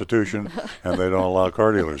prostitution, and they don't allow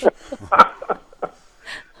car dealers.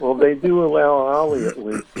 Well, they do allow Ollie at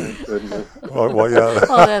least, thank goodness. Well, yeah.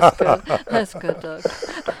 Oh, that's good. That's good, Doug.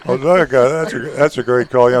 Well, Doug, that's a great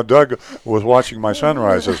call. Doug was watching my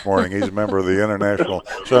sunrise this morning. He's a member of the International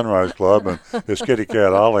Sunrise Club, and his kitty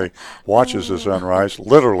cat, Ollie, watches the sunrise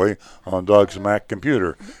literally on Doug's Mac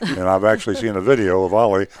computer. And I've actually seen a video of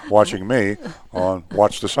Ollie watching me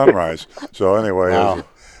watch the sunrise. So anyway, wow.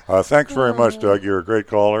 Thanks very much, Doug. You're a great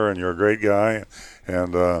caller, and you're a great guy,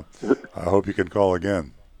 and I hope you can call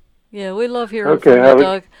again. Yeah, we love hearing from you,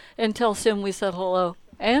 Doug. And tell Sim we said hello.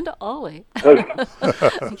 And Ollie.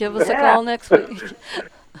 Give us a call next week.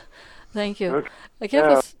 Thank you.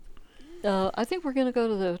 I think we're going to go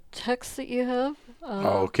to the text that you have.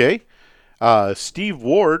 Okay. Steve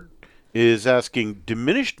Ward is asking,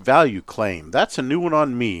 diminished value claim. That's a new one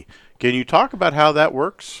on me. Can you talk about how that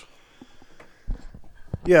works?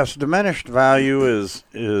 Yes, diminished value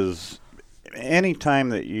is any time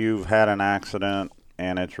that you've had an accident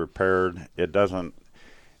and it's repaired, it doesn't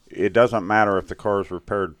matter if the car is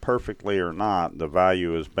repaired perfectly or not. The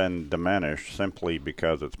value has been diminished simply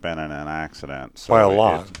because it's been in an accident. So by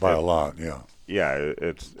a lot, yeah. Yeah,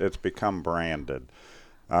 it's become branded.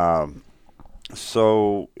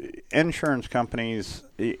 So insurance companies,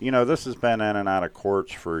 this has been in and out of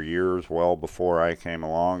courts for years, well before I came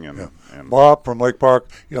along. And Bob from Lake Park,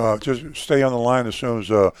 just stay on the line as soon as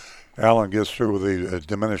Alan gets through with the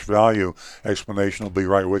diminished value explanation. He'll be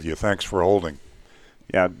right with you. Thanks for holding.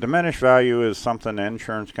 Yeah, diminished value is something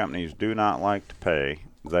insurance companies do not like to pay.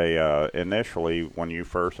 They initially, when you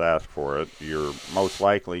first ask for it, you're most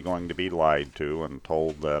likely going to be lied to and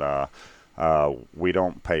told that we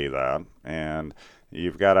don't pay that. And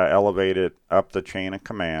you've got to elevate it up the chain of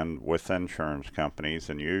command with insurance companies,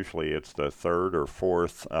 and usually it's the third or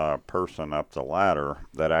fourth person up the ladder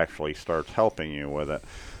that actually starts helping you with it.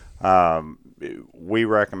 We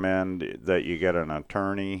recommend that you get an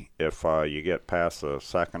attorney if you get past the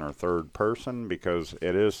second or third person, because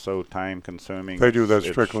it is so time consuming. They do that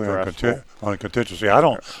strictly on contingency. I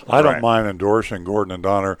don't mind endorsing Gordon and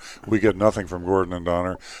Donner. We get nothing from Gordon and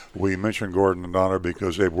Donner. We mention Gordon and Donner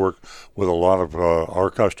because they've worked with a lot of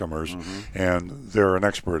our customers, and they're an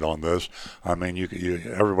expert on this. I mean,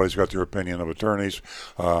 everybody's got their opinion of attorneys.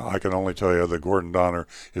 I can only tell you that Gordon Donner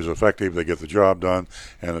is effective. They get the job done,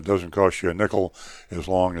 and it doesn't cost you a nickel as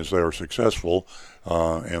long as they're successful,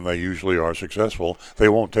 and they usually are successful. They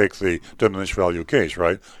won't take the diminished value case,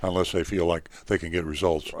 right, unless they feel like they can get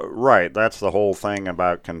results. Right. That's the whole thing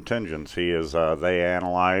about contingency is they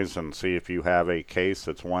analyze and see if you have a case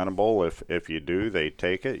that's winnable. If you do, they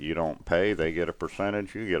take it. You don't pay. They get a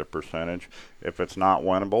percentage. You get a percentage. If it's not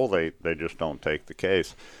winnable, they just don't take the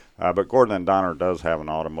case. But Gordon and Donner does have an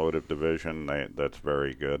automotive division that's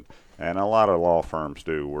very good. And a lot of law firms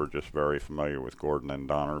do. We're just very familiar with Gordon and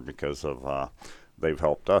Donner because of they've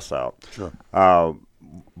helped us out. Sure.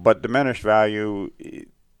 But diminished value,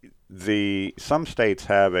 some states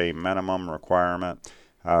have a minimum requirement.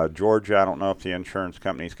 Georgia, I don't know if the insurance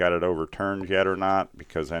company's got it overturned yet or not,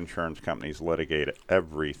 because insurance companies litigate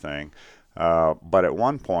everything. But at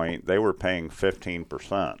one point, they were paying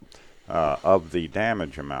 15% of the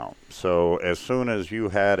damage amount. So as soon as you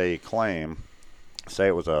had a claim, say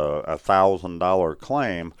it was a $1,000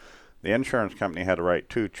 claim, the insurance company had to write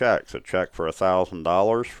two checks, a check for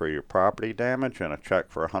 $1,000 for your property damage and a check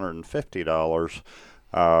for $150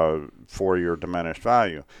 for your diminished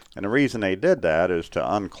value. And the reason they did that is to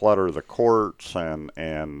unclutter the courts, and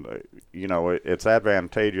it's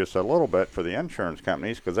advantageous a little bit for the insurance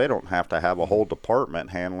companies because they don't have to have a whole department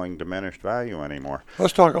handling diminished value anymore.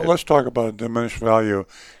 Let's talk about diminished value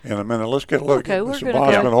in a minute. Let's get Bob's been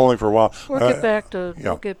holding for a while. We'll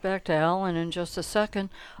get back to Alan in just a second.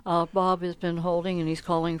 Bob has been holding, and he's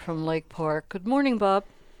calling from Lake Park. Good morning, Bob.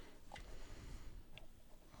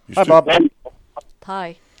 Hi, Bob.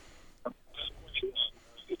 Hi.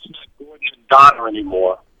 It's not Gordon and Donna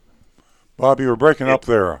anymore. Bob, you were breaking up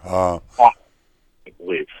there. I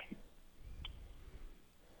believe.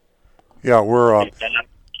 Yeah, we're.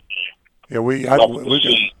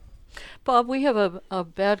 Bob, we have a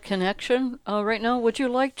bad connection right now. Would you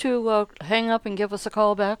like to hang up and give us a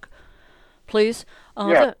call back, please?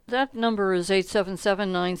 Yeah. That number is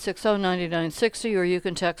 877-960-9960, or you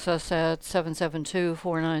can text us at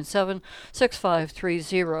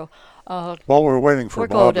 772-497-6530. While we're waiting for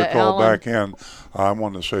Bob to call Alan back in, I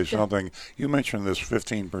wanted to say something. You mentioned this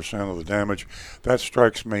 15% of the damage. That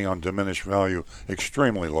strikes me on diminished value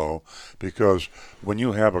extremely low, because when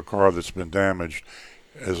you have a car that's been damaged,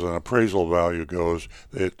 as an appraisal value goes,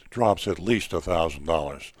 it drops at least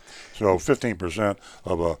 $1,000. So 15%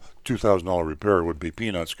 of a $2,000 repair would be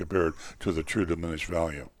peanuts compared to the true diminished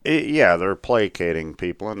value. They're placating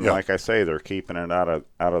people, and like I say, they're keeping it out of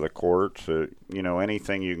the courts.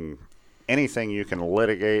 Anything you can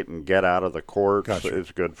litigate and get out of the courts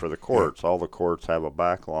is good for the courts. All the courts have a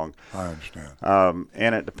backlog. I understand.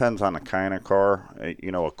 And it depends on the kind of car. A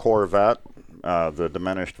Corvette. The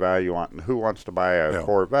diminished value on who wants to buy a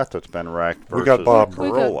Corvette that's been wrecked versus we got Bob, a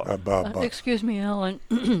Corolla. Bob. Excuse me, Alan.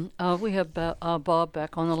 We have Bob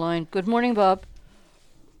back on the line. Good morning, Bob.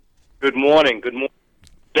 Good morning. Good morning.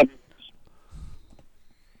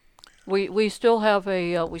 We still have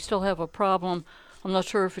a problem. I'm not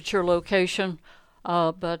sure if it's your location,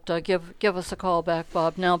 but give us a call back,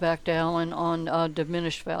 Bob. Now back to Alan on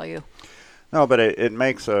diminished value. No, but it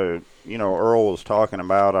makes Earl was talking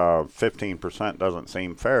about 15% doesn't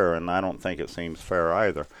seem fair, and I don't think it seems fair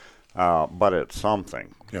either. But it's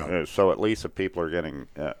something. Yeah. So at least the people are getting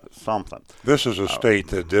something. This is a state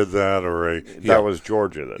that did that, that was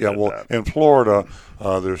Georgia that did that. In Florida,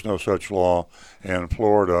 there's no such law. In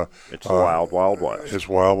Florida, it's wild, wild west. It's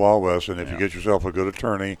wild, wild west. And if you get yourself a good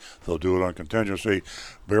attorney, they'll do it on contingency.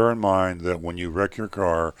 Bear in mind that when you wreck your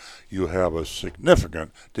car, you have a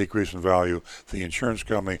significant decrease in value. The insurance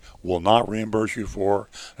company will not reimburse you for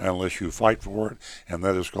unless you fight for it, and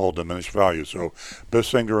that is called diminished value. So,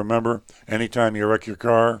 best thing to remember: anytime you wreck your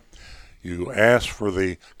car, you ask for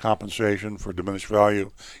the compensation for diminished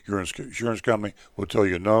value. Your insurance company will tell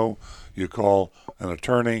you no. You call an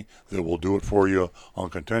attorney that will do it for you on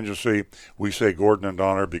contingency. We say Gordon and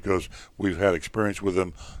Donner because we've had experience with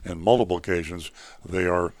them in multiple occasions. They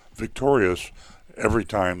are victorious every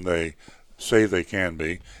time they say they can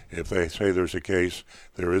be. If they say there's a case,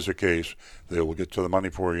 there is a case. They will get to the money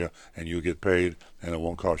for you, and you get paid, and it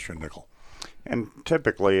won't cost you a nickel. And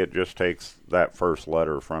typically it just takes that first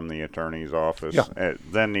letter from the attorney's office. Yeah.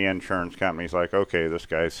 Then the insurance company's like, okay, this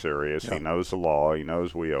guy's serious. Yeah. He knows the law. He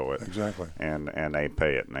knows we owe it. Exactly. And they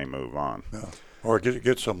pay it and they move on. Yeah. Or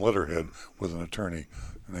get some letterhead with an attorney.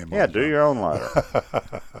 Do your own letter.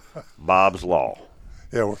 Bob's Law.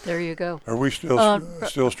 Yeah. There you go. Are we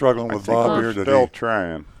still struggling with Bob here? Still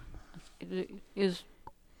trying. Is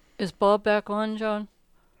Bob back on, John?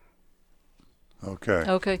 Okay.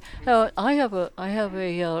 Okay. I have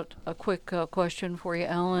a quick question for you,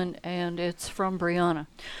 Alan, and it's from Brianna.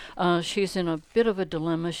 She's in a bit of a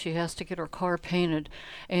dilemma. She has to get her car painted,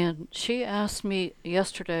 and she asked me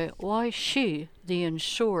yesterday why she, the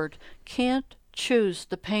insured, can't choose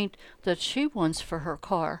the paint that she wants for her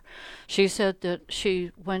car. She said that she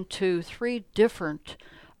went to 3 different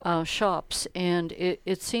shops, and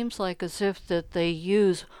it seems like as if that they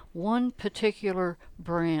use one particular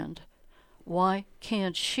brand. Why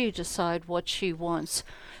can't she decide what she wants?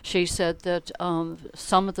 She said that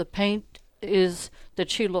some of the paint that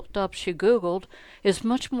she looked up, she Googled, is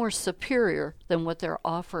much more superior than what they're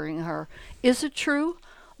offering her. Is it true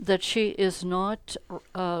that she is not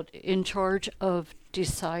in charge of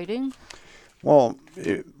deciding? Well,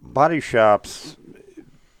 body shops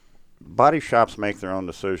make their own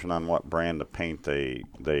decision on what brand of paint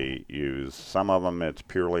they use. Some of them it's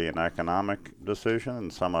purely an economic decision,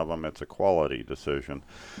 and some of them it's a quality decision.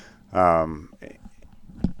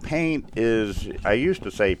 Paint is, I used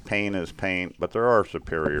to say paint is paint, but there are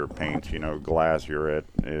superior paints. You know, Glasurit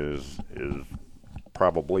is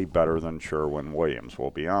probably better than Sherwin-Williams,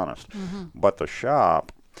 we'll be honest. But the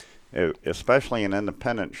shop, especially an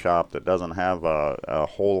independent shop that doesn't have a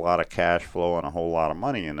whole lot of cash flow and a whole lot of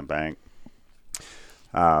money in the bank,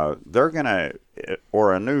 they're going to,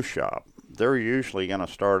 or a new shop, they're usually going to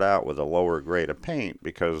start out with a lower grade of paint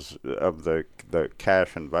because of the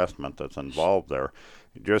cash investment that's involved there.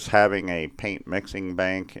 Just having a paint mixing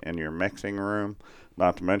bank in your mixing room,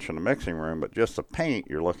 not to mention the mixing room, but just the paint,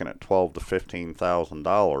 you're looking at $12,000 to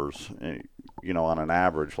 $15,000, you know, on an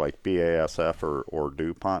average, like BASF or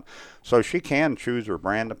DuPont. So she can choose her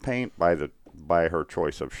brand of paint by her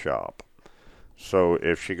choice of shop. So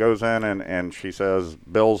if she goes in and she says,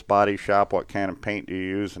 Bill's Body Shop, what kind of paint do you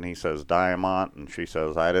use? And he says Diamant, and she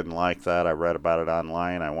says, I didn't like that. I read about it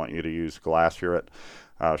online. I want you to use Glasurit.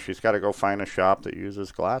 She's got to go find a shop that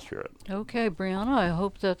uses Glasurit. Okay, Brianna, I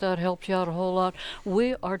hope that helped you out a whole lot.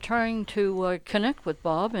 We are trying to connect with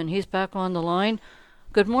Bob, and he's back on the line.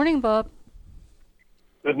 Good morning, Bob.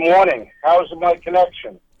 Good morning. How's my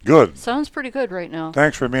connection? Good. Sounds pretty good right now.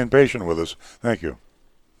 Thanks for being patient with us. Thank you.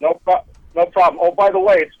 No problem. Oh, by the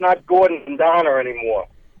way, it's not Gordon and Donna anymore.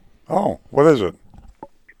 Oh, what is it?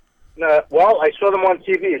 Well, I saw them on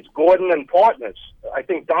TV. It's Gordon and Partners. I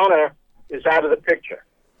think Donna is out of the picture.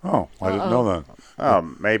 Oh, I didn't know that.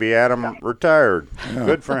 Maybe Adam retired. Yeah.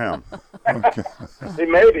 Good for him. Okay.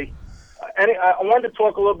 Maybe. I wanted to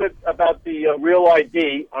talk a little bit about the real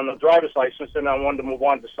ID on the driver's license, and I wanted to move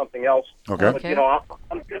on to something else. Okay. But, you know,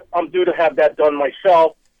 I'm due to have that done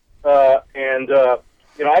myself, and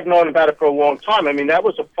you know, I've known about it for a long time. I mean, that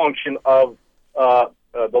was a function of the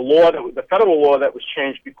law, the federal law that was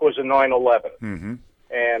changed because of 9/11,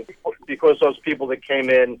 and because those people that came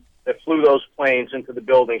in, that flew those planes into the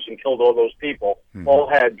buildings and killed all those people, all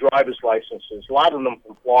had driver's licenses. A lot of them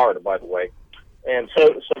from Florida, by the way. And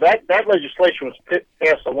so that legislation was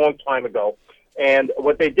passed a long time ago. And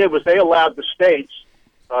what they did was they allowed the states,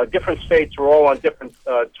 different states are all on different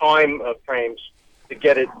time frames to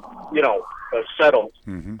get it, you know, settled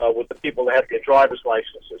with the people that have their driver's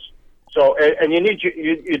licenses. So, and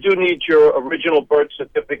you do need your original birth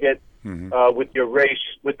certificate with your race,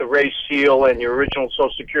 with the race seal, and your original Social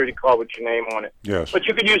Security card with your name on it. Yes. But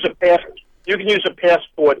you can use a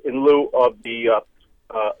passport in lieu of the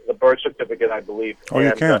birth certificate, I believe. Oh,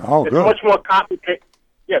 you can. Oh, it's good. Much more complicated.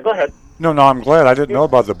 Yeah, go ahead. No, I'm glad. I didn't know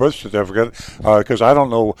about the birth certificate because I don't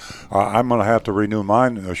know. I'm going to have to renew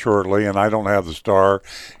mine shortly, and I don't have the star.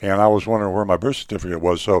 And I was wondering where my birth certificate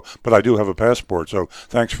was. So, but I do have a passport. So,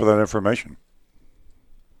 thanks for that information.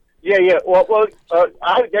 Yeah. Well,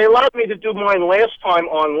 they allowed me to do mine last time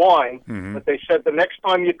online, but they said the next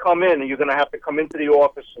time you come in, you're going to have to come into the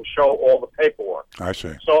office and show all the paperwork. I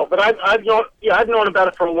see. So, but I've known about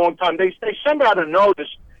it for a long time. They send out a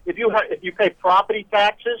notice if you pay property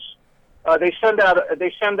taxes. They send out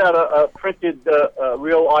a printed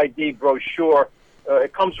real ID brochure.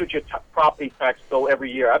 It comes with your property tax bill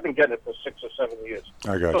every year. I've been getting it for 6 or 7 years.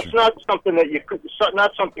 I got so you. It's not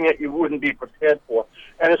something that you wouldn't be prepared for.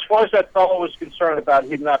 And as far as that fellow was concerned about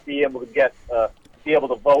him not be able to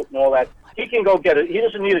vote and all that, he can go get it. He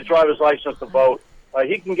doesn't need a driver's license to vote.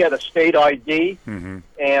 He can get a state ID, and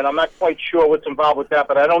I'm not quite sure what's involved with that,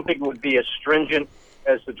 but I don't think it would be as stringent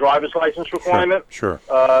as the driver's license requirement. Sure.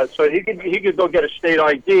 So he could go get a state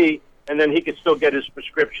ID, and then he could still get his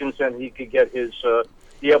prescriptions, and he could get his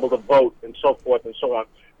be able to vote and so forth and so on.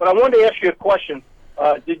 But I wanted to ask you a question.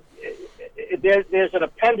 There's an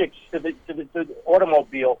appendix to the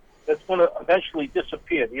automobile that's going to eventually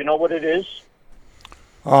disappear. Do you know what it is?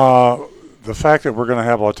 The fact that we're going to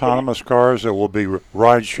have autonomous cars that will be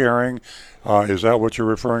ride sharing, is that what you're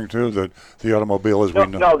referring to? That the automobile is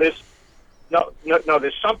No,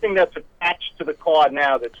 there's something that's attached to the car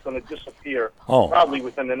now that's going to disappear probably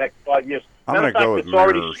within the next 5 years. I'm going to go with it's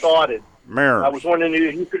already started. Mirrors. I was wondering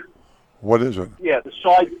if you could... What is it? Yeah, the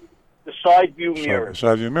side view mirrors.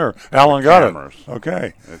 Side view mirror. Alan got Cameras. it.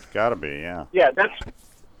 Okay. It's got to be, yeah. Yeah,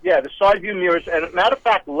 the side view mirrors. And as a matter of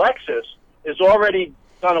fact, Lexus has already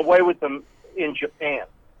done away with them in Japan.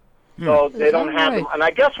 So they don't have them. And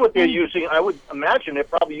I guess what they're using, I would imagine they're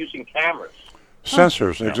probably using cameras.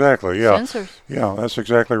 Sensors, exactly. Yeah. Sensors. Yeah, that's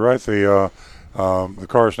exactly right. The The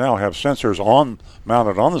cars now have sensors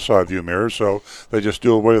mounted on the side view mirrors, so they just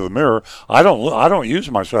do away with the mirror. I don't use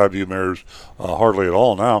my side view mirrors hardly at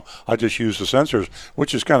all now. I just use the sensors,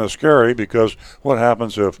 which is kind of scary because what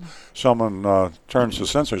happens if someone turns the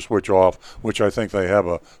sensor switch off, which I think they have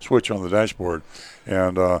a switch on the dashboard,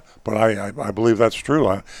 and but I believe that's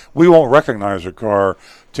true. We won't recognize a car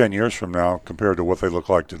 10 years from now compared to what they look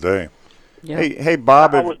like today. Yeah. Hey,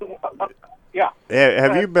 Bob. Yeah.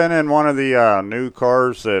 Have you been in one of the new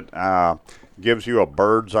cars that gives you a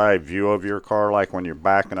bird's eye view of your car, like when you're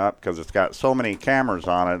backing up, because it's got so many cameras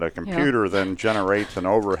on it? A computer then generates an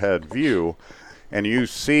overhead view, and you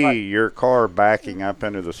see your car backing up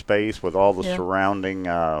into the space with all the surrounding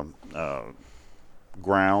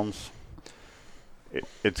grounds.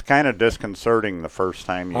 It's kind of disconcerting the first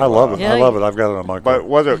time you I love it. Yeah, I love it. I've got it on my car. But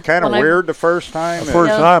was it kind of weird the first time? The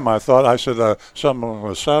first time I thought, I said someone on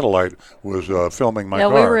a satellite was filming my car.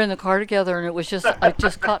 Yeah, we were in the car together, and it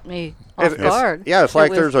just caught me off guard. It's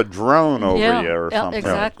like there's a drone over you or something.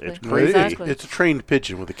 Exactly. It's crazy. Exactly. It's a trained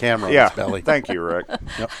pigeon with a camera on Yeah, its belly. thank you, Rick.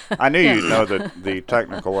 I knew you'd know the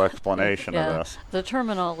technical explanation of this. The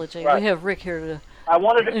terminology. Right. We have Rick here to I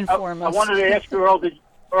wanted to inform I us. wanted to ask you,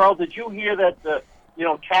 Earl, did you hear that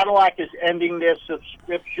Cadillac is ending their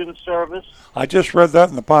subscription service? I just read that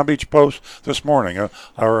in the Palm Beach Post this morning,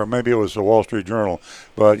 or maybe it was the Wall Street Journal.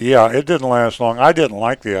 But yeah, it didn't last long. I didn't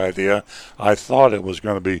like the idea. I thought it was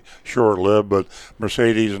going to be short-lived, but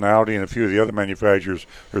Mercedes and Audi and a few of the other manufacturers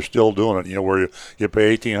are still doing it. Where you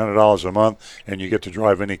pay $1,800 a month and you get to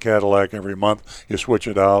drive any Cadillac every month. You switch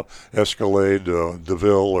it out, Escalade,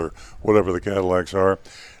 DeVille, or whatever the Cadillacs are.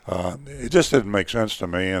 It just didn't make sense to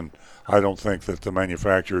me, and I don't think that the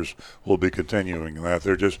manufacturers will be continuing that.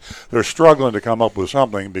 They're struggling to come up with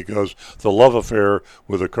something because the love affair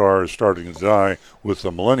with the car is starting to die with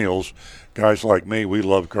the millennials. Guys like me, we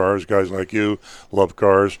love cars. Guys like you love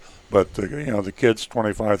cars. But the kids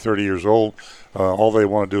 25, 30 years old, all they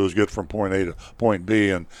want to do is get from point A to point B,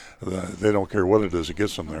 and they don't care what it is that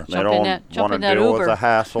gets them there. They don't want to deal with the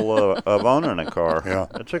hassle of owning a car. Yeah.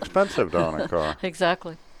 It's expensive to own a car.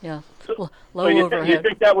 Exactly. Yeah. Low So you overhead.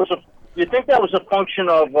 think that was a function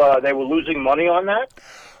of they were losing money on that?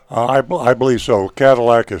 I believe so.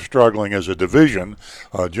 Cadillac is struggling as a division.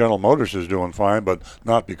 General Motors is doing fine, but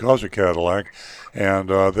not because of Cadillac. And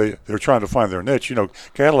they're trying to find their niche.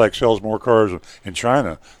 Cadillac sells more cars in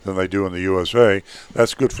China than they do in the USA.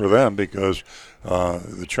 That's good for them because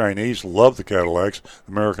the Chinese love the Cadillacs.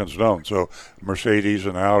 Americans don't. So Mercedes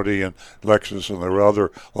and Audi and Lexus and the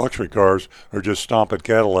other luxury cars are just stomping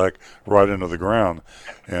Cadillac right into the ground.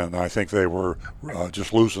 And I think they were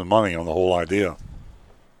just losing money on the whole idea.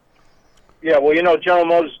 Yeah, well, General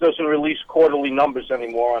Motors doesn't release quarterly numbers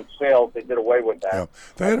anymore on sales. They did away with that. Yeah,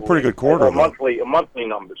 they had a pretty good quarter. Or monthly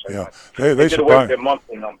numbers. Yeah, they they did away with their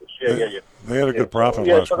monthly numbers. Yeah. They had a good profit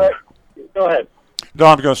last so quarter. go ahead. No,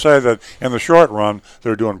 I'm going to say that in the short run,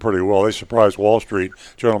 they're doing pretty well. They surprised Wall Street.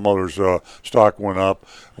 General Motors stock went up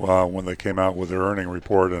when they came out with their earning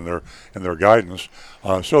report and their guidance.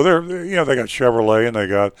 So they got Chevrolet and they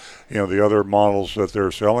got the other models that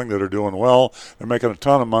they're selling that are doing well. They're making a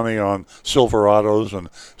ton of money on Silverados and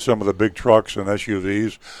some of the big trucks and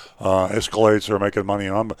SUVs. Escalades they're making money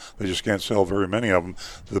on, but they just can't sell very many of them.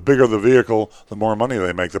 The bigger the vehicle, the more money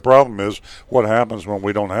they make. The problem is what happens when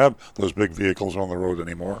we don't have those big vehicles on the road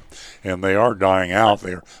anymore, and they are dying out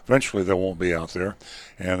there. Eventually, they won't be out there.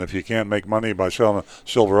 And if you can't make money by selling a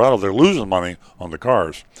Silverado, they're losing money on the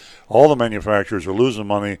cars. All the manufacturers are losing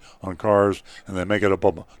money on cars, and they make it up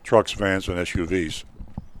on trucks, vans, and SUVs.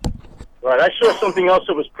 Right. I saw something else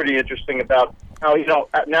that was pretty interesting about how,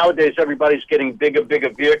 nowadays everybody's getting bigger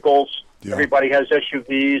vehicles. Yeah. Everybody has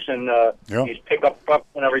SUVs and these pickup trucks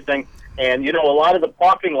and everything. And, a lot of the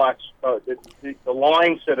parking lots, the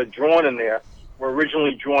lines that are drawn in there were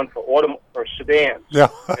originally drawn for sedans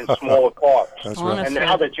and smaller cars. That's right. And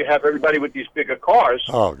now that you have everybody with these bigger cars,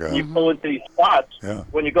 you pull into these spots,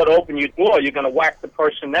 when you go to open your door, you're going to whack the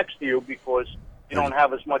person next to you because you don't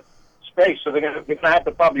have as much space. So they're going to have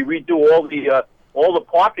to probably redo all the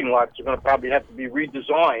parking lots. Are going to probably have to be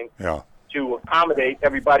redesigned to accommodate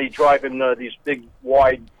everybody driving these big,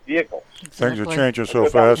 wide vehicles. Things are changing so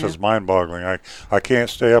fast, it's mind-boggling. I can't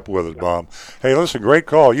stay up with it, Bob. Hey, listen, great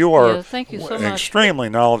call. You are thank you so an much. Extremely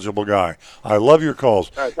knowledgeable guy. I love your calls.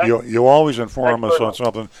 You always inform us on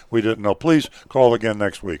something we didn't know. Please call again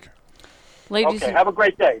next week. Ladies, have a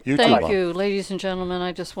great day. Thank you, ladies and gentlemen.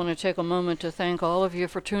 I just want to take a moment to thank all of you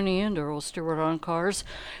for tuning in to Earl Stewart on Cars.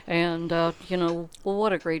 And,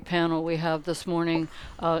 what a great panel we have this morning.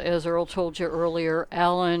 As Earl told you earlier,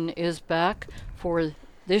 Alan is back for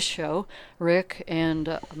this show, Rick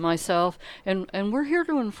and myself, and we're here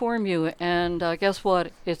to inform you. And guess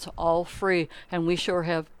what? It's all free, and we sure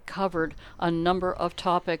have covered a number of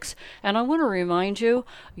topics. And I want to remind you,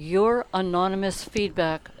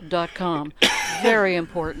 youranonymousfeedback.com. Very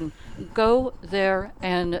important. Go there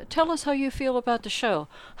and tell us how you feel about the show,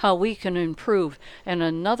 how we can improve. And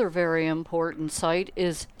another very important site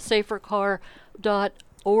is safercar.org.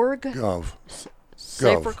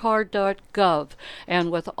 Safercar.gov.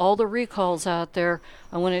 And with all the recalls out there,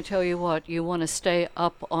 I want to tell you what, you want to stay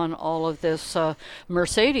up on all of this.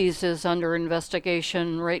 Mercedes is under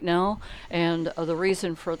investigation right now, and the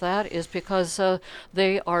reason for that is because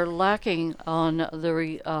they are lacking on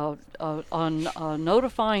the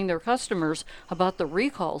notifying their customers about the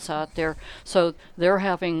recalls out there. So they're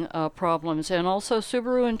having problems. And also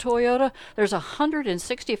Subaru and Toyota, there's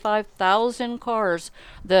 165,000 cars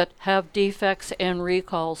that have defects and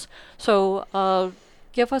recalls. So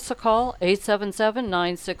give us a call,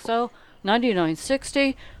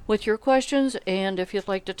 877-960-9960, with your questions. And if you'd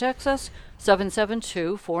like to text us,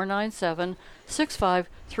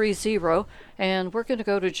 772-497-6530. And we're going to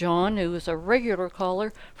go to John, who is a regular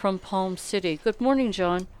caller from Palm City. Good morning,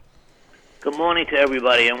 John. Good morning to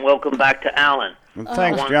everybody, and welcome back to Alan.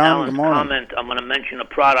 Thanks, John. Alan's Good morning. Comment, I'm going to mention a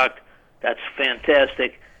product that's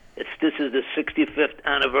fantastic. This is the 65th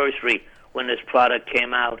anniversary when this product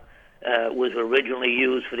came out. Was originally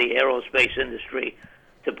used for the aerospace industry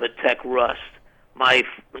to protect rust. My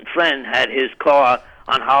friend had his car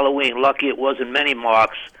on Halloween. Lucky it wasn't many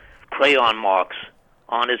marks, crayon marks,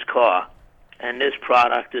 on his car. And this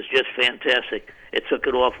product is just fantastic. It took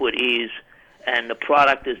it off with ease. And the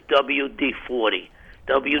product is WD-40.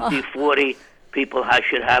 WD-40, people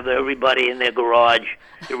should have everybody in their garage.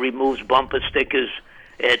 It removes bumper stickers.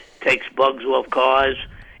 It takes bugs off cars.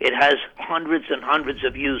 It has hundreds and hundreds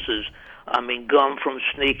of uses. I mean, gum from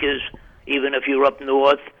sneakers, even if you're up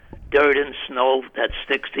north, dirt and snow that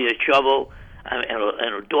sticks to your shovel,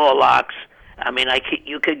 and door locks. I mean,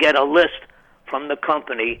 you could get a list from the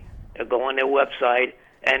company, go on their website,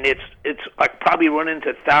 and I probably run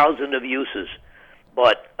into thousands of uses,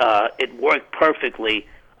 but it worked perfectly,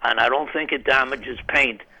 and I don't think it damages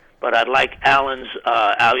paint. But I'd like Alan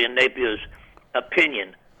Napier's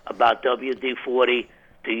opinion about WD-40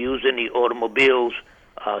 to use in the automobiles,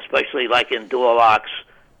 especially like in door locks.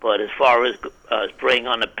 But as far as spraying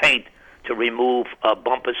on the paint to remove a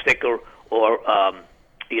bumper sticker or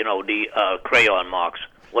the crayon marks,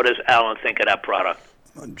 what does Alan think of that product?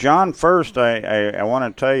 John, first, I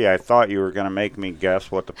want to tell you, I thought you were going to make me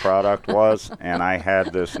guess what the product was, and I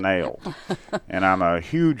had this nailed. And I'm a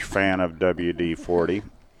huge fan of WD-40.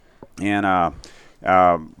 And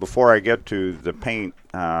before I get to the paint,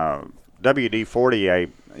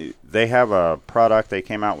 WD-40, they have a product they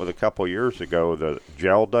came out with a couple years ago, the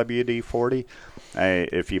gel WD-40.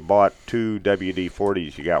 If you bought 2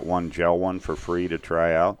 WD-40s, you got 1 gel one for free to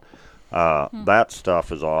try out. That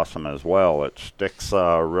stuff is awesome as well. It sticks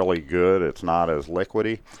really good. It's not as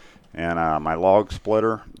liquidy. And my log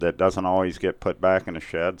splitter that doesn't always get put back in the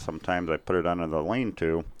shed, sometimes I put it under the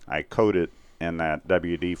lean-to. I coat it in that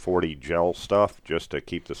WD-40 gel stuff just to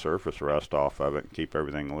keep the surface rust off of it and keep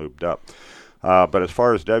everything lubed up. But as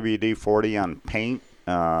far as WD-40 on paint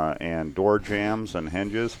and door jambs and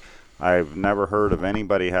hinges, I've never heard of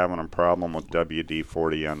anybody having a problem with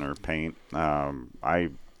WD-40 on their paint.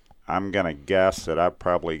 I'm going to guess that I've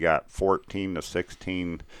probably got 14 to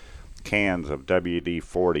 16 cans of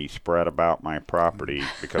WD-40 spread about my property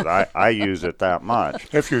because I use it that much.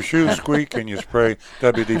 If your shoes squeak, can you spray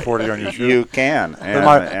WD-40 on your shoes? You can. And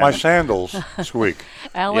my sandals squeak.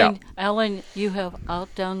 Alan, you have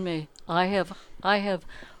outdone me. I have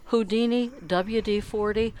Houdini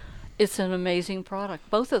WD-40. It's an amazing product,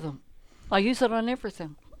 both of them. I use it on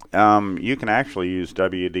everything. You can actually use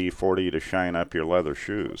WD-40 to shine up your leather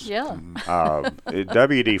shoes. Yeah.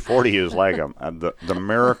 WD-40 is like the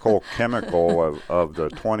miracle chemical of the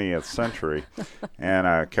 20th century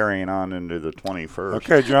and carrying on into the 21st.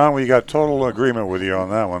 Okay, John, we got total agreement with you on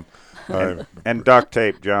that one. And duct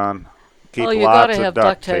tape, John. Keep lots of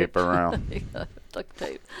duct tape around. Duct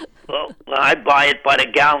tape. Well, I buy it by the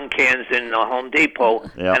gallon cans in Home Depot,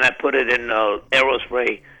 and I put it in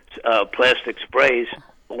aerospray plastic sprays.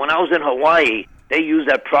 But when I was in Hawaii, they use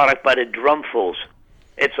that product by the drumfuls.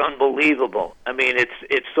 It's unbelievable. I mean,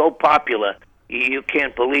 it's so popular, you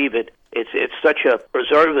can't believe it. It's such a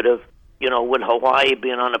preservative. You know, with Hawaii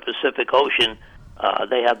being on the Pacific Ocean,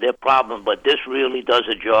 they have their problem, but this really does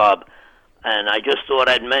a job. And I just thought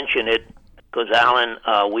I'd mention it because, Alan,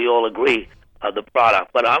 we all agree the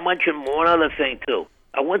product. But I'll mention one other thing, too.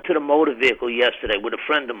 I went to the motor vehicle yesterday with a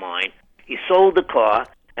friend of mine. he sold the car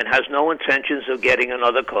and has no intentions of getting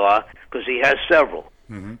another car because he has several.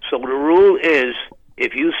 Mm-hmm. So the rule is,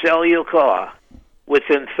 if you sell your car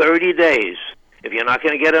within 30 days, if you're not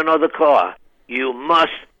going to get another car, you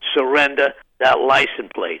must surrender that license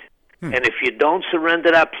plate. And if you don't surrender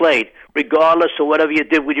that plate, regardless of whatever you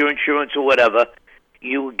did with your insurance or whatever,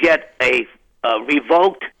 you get a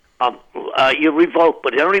revoked. You're revoked,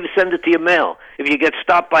 but they don't even send it to your mail. If you get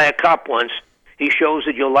stopped by a cop once, he shows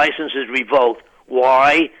that your license is revoked.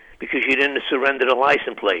 Why? Because you didn't surrender the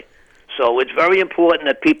license plate. So it's very important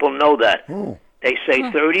that people know that. They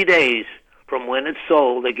say 30 days from when it's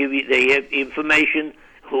sold. They give information,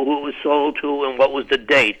 who it was sold to and what was the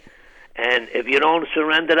date. And if you don't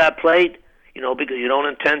surrender that plate, because you don't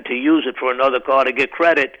intend to use it for another car to get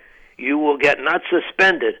credit, you will get not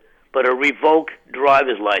suspended, but a revoked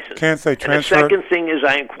driver's license. Can't they transfer? And the second thing is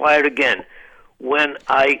I inquired again. When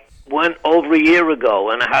I went over a year ago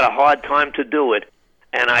and I had a hard time to do it,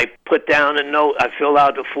 and I put down a note, I filled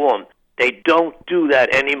out the form. They don't do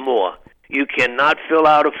that anymore. You cannot fill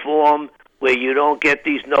out a form where you don't get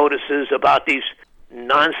these notices about these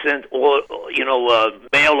nonsense or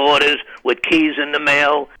mail orders with keys in the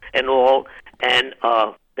mail and all, and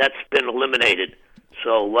that's been eliminated.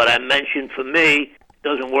 So what I mentioned for me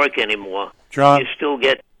doesn't work anymore. John? You still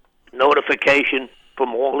get notification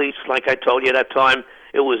from all these, like I told you that time,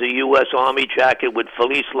 it was a U.S. Army jacket with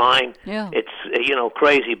police line. Yeah. It's,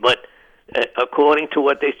 crazy. But according to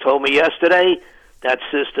what they told me yesterday, that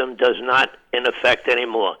system does not in effect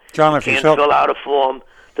anymore. John, you if you can't sell- fill out a form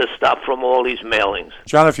to stop from all these mailings.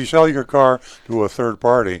 John, if you sell your car to a third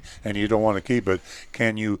party and you don't want to keep it,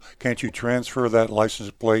 can't you transfer that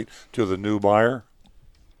license plate to the new buyer?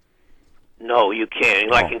 No, you can't.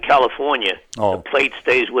 Like in California, the plate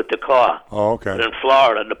stays with the car. Oh, okay. But in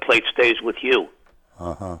Florida, the plate stays with you.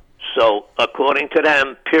 Uh-huh. So according to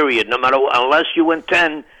them, period, no matter unless you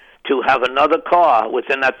intend to have another car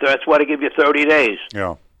within that's why they give you 30 days.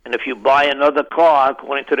 Yeah. And if you buy another car,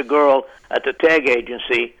 according to the girl at the tag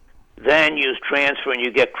agency, then you transfer and you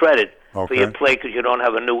get credit for your plate because you don't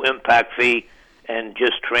have a new impact fee and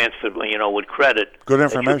just transfer, with credit. Good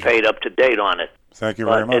information. That you paid up to date on it. Thank you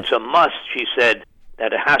very much. It's a must, she said,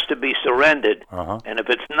 that it has to be surrendered. Uh-huh. And if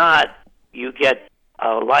it's not, you get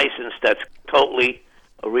a license that's totally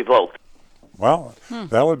revoked. Well,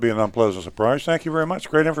 that would be an unpleasant surprise. Thank you very much.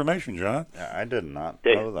 Great information, John. I did not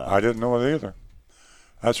know that. I didn't know it either.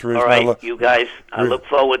 That's the reason All right, you guys, I look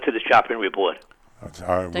forward to the shopping report.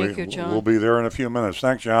 Thank you, John. We'll be there in a few minutes.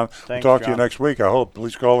 Thanks, John. Thanks, we'll talk to John. you next week, I hope.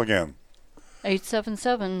 Please call again.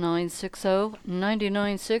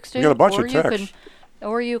 877-960-9960. We got a bunch of texts.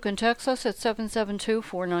 Or you can text us at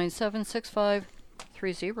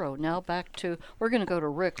 772-497-6530. Now back to, we're going to go to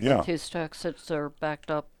Rick with his texts that are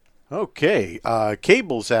backed up. Okay.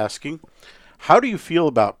 Cable's asking, how do you feel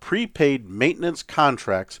about prepaid maintenance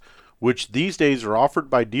contracts, which these days are offered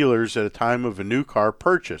by dealers at a time of a new car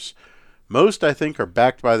purchase? Most, I think, are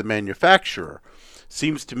backed by the manufacturer.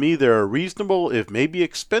 Seems to me they're a reasonable, if maybe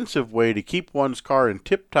expensive, way to keep one's car in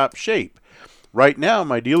tip-top shape. Right now,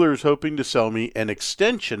 my dealer is hoping to sell me an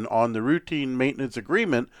extension on the routine maintenance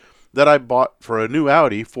agreement that I bought for a new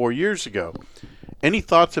Audi 4 years ago. Any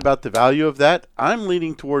thoughts about the value of that? I'm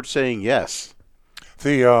leaning towards saying yes.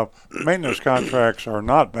 The maintenance contracts are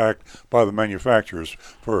not backed by the manufacturers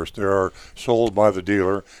first. They are sold by the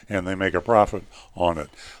dealer, and they make a profit on it.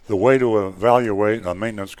 The way to evaluate a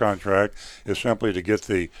maintenance contract is simply to get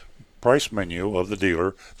the price menu of the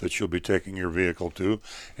dealer that you'll be taking your vehicle to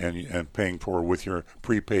and paying for with your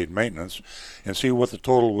prepaid maintenance, and see what the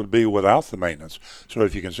total would be without the maintenance. So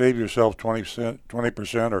if you can save yourself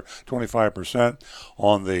 20% or 25%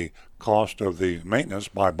 on the cost of the maintenance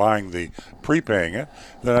by prepaying it,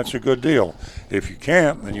 then that's a good deal. If you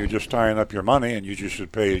can't, then you're just tying up your money and you just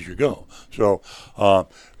should pay as you go. So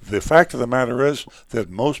the fact of the matter is that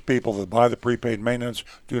most people that buy the prepaid maintenance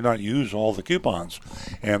do not use all the coupons,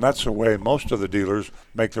 and that's the way most of the dealers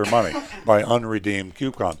make their money, by unredeemed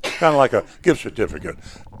coupons, kind of like a gift certificate.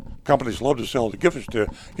 Companies love to sell the gift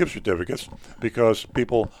certificates because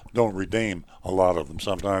people don't redeem a lot of them.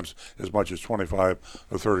 Sometimes as much as 25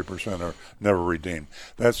 or 30% are never redeemed.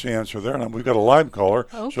 That's the answer there. And we've got a live caller.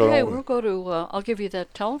 Okay, so we'll go to, I'll give you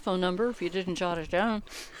that telephone number if you didn't jot it down,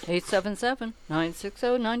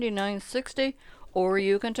 877-960-9960, or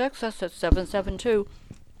you can text us at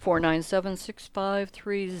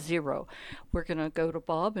 772-497-6530. We're going to go to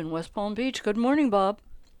Bob in West Palm Beach. Good morning, Bob.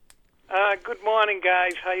 Good morning,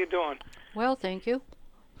 guys. How you doing? Well, thank you.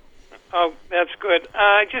 Oh, that's good.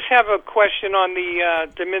 I just have a question on the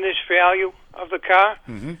diminished value of the car.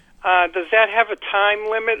 Mm-hmm. Does that have a time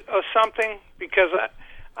limit or something? Because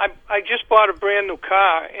I just bought a brand new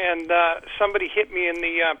car, and somebody hit me in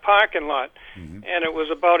the parking lot, and it was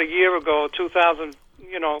about a year ago,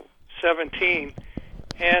 2017,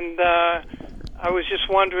 and I was just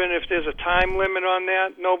wondering if there's a time limit on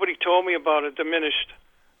that. Nobody told me about a diminished,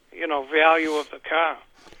 value of the car.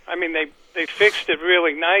 I mean, they fixed it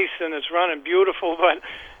really nice and it's running beautiful, but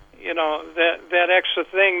that extra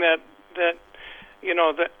thing that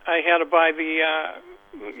I had to buy the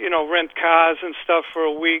rent cars and stuff for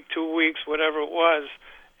a week, 2 weeks, whatever it was,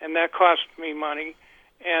 and that cost me money.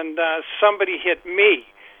 And somebody hit me.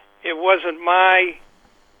 It wasn't my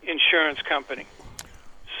insurance company.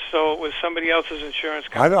 So it was somebody else's insurance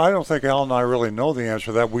company. I don't think Al and I really know the answer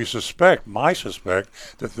to that. We suspect,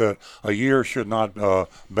 that a year should not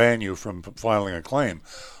ban you from filing a claim.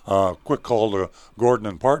 Quick call to Gordon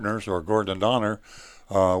and Partners or Gordon and Donner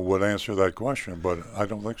would answer that question, but I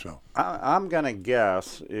don't think so. I'm going to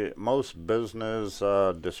guess most business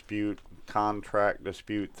contract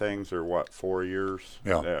dispute things are 4 years?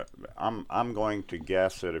 Yeah. I'm going to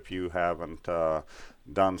guess that if you haven't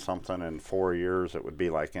done something in 4 years, it would be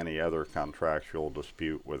like any other contractual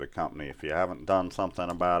dispute with a company. If you haven't done something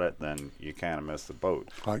about it, then you kind of miss the boat.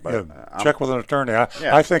 Check with an attorney.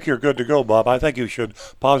 I think you're good to go, Bob. I think you should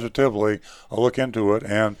positively look into it,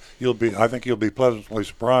 and I think you'll be pleasantly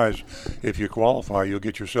surprised if you qualify. You'll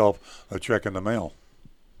get yourself a check in the mail.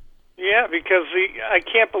 Yeah, because I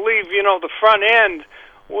can't believe, the front end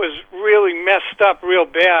was really messed up real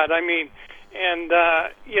bad. I mean, and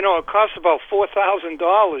it costs about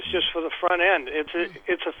 $4,000 just for the front end.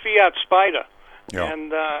 It's a Fiat Spider,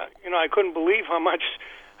 and I couldn't believe how much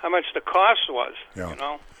the cost was.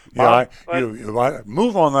 Yeah. Yeah, I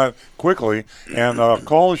move on that quickly and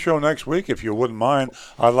call the show next week if you wouldn't mind.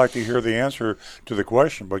 I'd like to hear the answer to the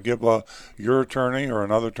question, but give your attorney or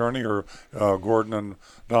another attorney or Gordon and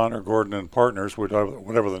Don or Gordon and Partners,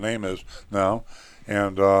 whatever the name is now,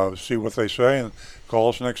 and see what they say and call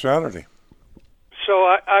us next Saturday.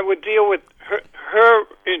 So I would deal with her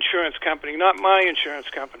insurance company, not my insurance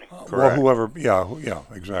company. Well, whoever, yeah,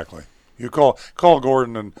 exactly. You call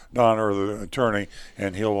Gordon and Don or the attorney,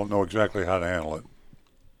 and he'll know exactly how to handle it.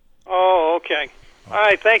 Oh, okay. All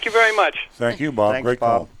right, thank you very much. Thank you, Bob. Thanks, Great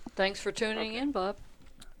Bob. call. Thanks for tuning in, Bob.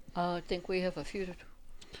 I think we have a few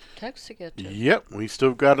texts to get to. Yep, we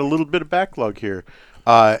still got a little bit of backlog here.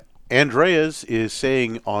 Andreas is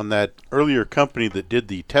saying on that earlier company that did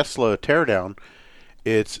the Tesla teardown,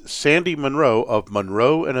 it's Sandy Monroe of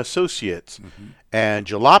Monroe and Associates. And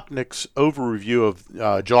Jalopnik's overview of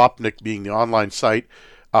Jalopnik being the online site,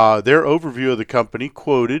 their overview of the company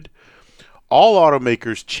quoted, "All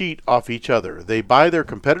automakers cheat off each other. They buy their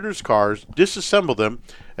competitors' cars, disassemble them,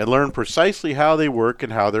 and learn precisely how they work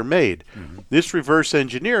and how they're made. This reverse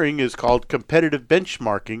engineering is called competitive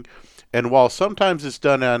benchmarking, and while sometimes it's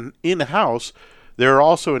done in-house, there are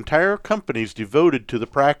also entire companies devoted to the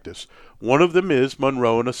practice. One of them is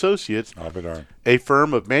Monroe and Associates, a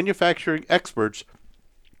firm of manufacturing experts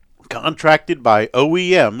contracted by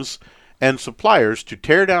OEMs and suppliers to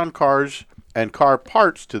tear down cars and car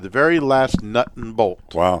parts to the very last nut and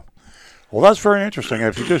bolt." Wow. Well, that's very interesting.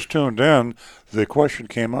 If you just tuned in, the question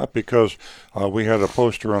came up because we had a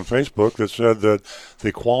poster on Facebook that said that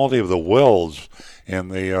the quality of the welds in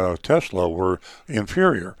the Tesla were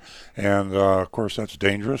inferior. And, of course, that's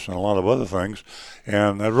dangerous and a lot of other things.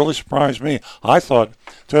 And that really surprised me. I thought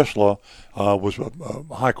Tesla was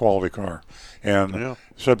a high-quality car. And the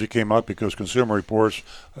subject came up because Consumer Reports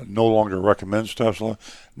no longer recommends Tesla.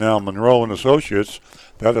 Now, Monroe and Associates,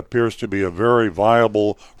 that appears to be a very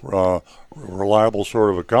viable, reliable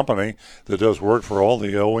sort of a company that does work for all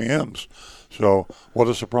the OEMs. So what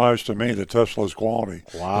a surprise to me that Tesla's quality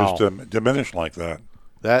is diminished like that.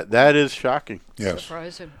 That is shocking. Yes.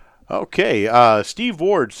 Surprising. Okay, Steve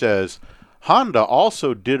Ward says, Honda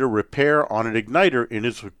also did a repair on an igniter in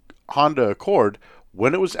his Honda Accord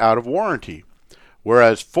when it was out of warranty,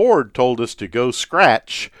 whereas Ford told us to go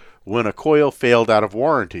scratch when a coil failed out of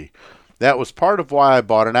warranty. That was part of why I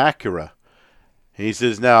bought an Acura. He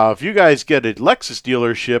says, now, if you guys get a Lexus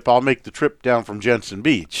dealership, I'll make the trip down from Jensen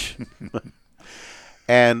Beach.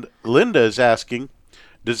 And Linda is asking,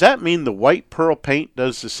 does that mean the white pearl paint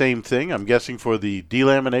does the same thing? I'm guessing for the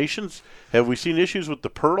delaminations. Have we seen issues with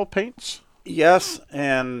the pearl paints? Yes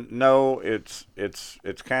and no. It's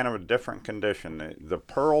kind of a different condition. The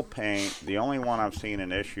pearl paint, the only one I've seen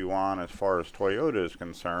an issue on as far as Toyota is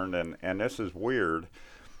concerned, and this is weird,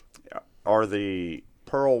 are the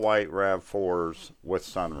pearl white RAV4s with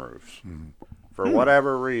sunroofs. For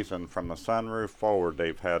whatever reason, from the sunroof forward,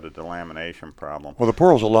 they've had a delamination problem. Well, the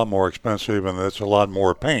Pearl's a lot more expensive, and it's a lot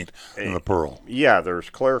more paint than the Pearl. Yeah, there's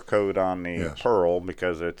clear coat on the Yes. Pearl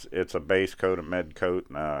because it's a base coat, a mid coat,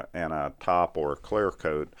 and a top or a clear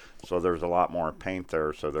coat. So there's a lot more paint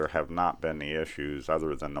there. So there have not been the issues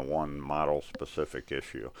other than the one model specific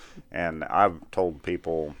issue. And I've told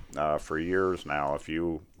people for years now, if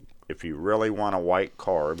you really want a white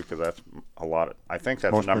car, because that's I think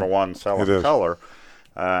that's the number one selling color,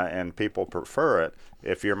 and people prefer it.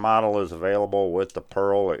 If your model is available with the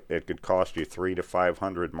Pearl, it could cost you $300 to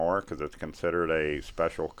 $500 more because it's considered a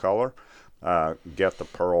special color. Get the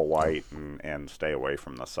Pearl white and stay away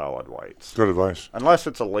from the solid whites. Good advice. Unless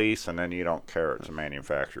it's a lease, and then you don't care. It's a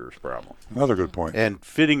manufacturer's problem. Another good point. And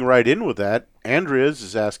fitting right in with that, Andreas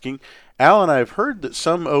is asking, Alan, I've heard that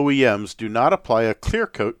some OEMs do not apply a clear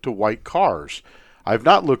coat to white cars. I've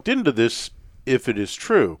not looked into this if it is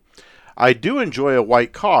true. I do enjoy a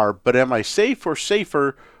white car, but am I safe or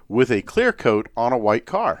safer with a clear coat on a white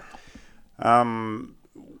car?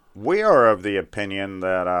 We are of the opinion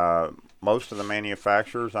that most of the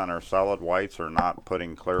manufacturers on our solid whites are not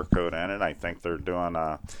putting clear coat in it. I think they're doing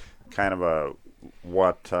a kind of a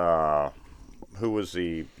who was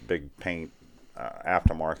the big paint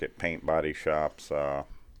aftermarket paint body shops?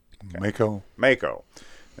 Mako.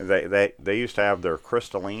 They used to have their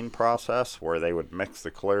crystalline process where they would mix the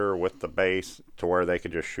clear with the base to where they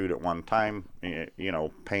could just shoot at one time.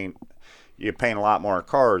 Paint. You paint a lot more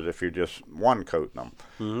cars if you're just one coating them.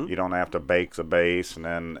 Mm-hmm. You don't have to bake the base and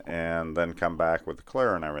then come back with the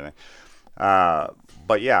clear and everything.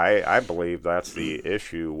 But yeah, I believe that's the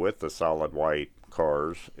issue with the solid white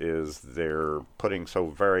cars is they're putting so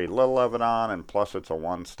very little of it on, and plus it's a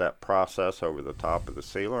one-step process over the top of the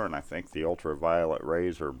sealer, and I think the ultraviolet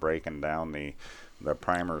rays are breaking down the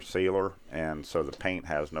primer sealer, and so the paint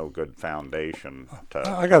has no good foundation to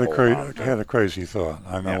I had a crazy thought.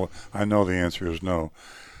 I know the answer is no.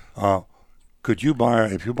 Could you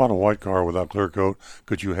if you bought a white car without clear coat,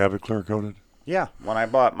 could you have it clear coated? Yeah, when I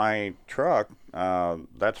bought my truck,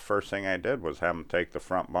 that's the first thing I did was have them take the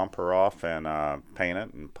front bumper off and paint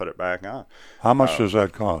it and put it back on. How much does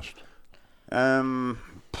that cost?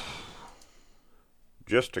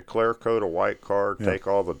 Just to clear coat a white car, take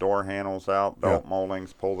all the door handles out, belt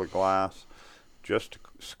moldings, pull the glass, just to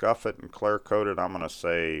scuff it and clear coat it, I'm going to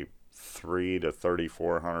say $300 to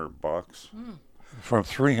 $3,400. From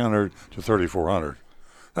 $300 to $3,400.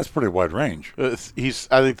 That's pretty wide range. He's,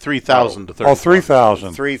 I think, $3,000 to $3,400. Oh,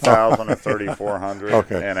 $3,000. $3,000 to $3,400.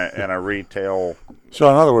 Okay. And a retail. So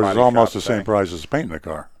in other words, it's almost the same price as painting a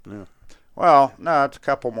car. Yeah. Well, no, it's a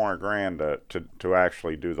couple more grand to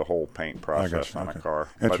actually do the whole paint process on a car.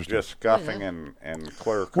 But just scuffing and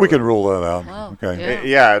clear coat. We can rule that out. Wow. Okay.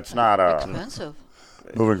 Yeah, it's not expensive.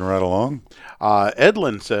 Moving right along.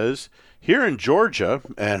 Edlin says, here in Georgia,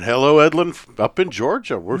 and hello, Edlin, up in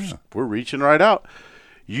Georgia, we're reaching right out.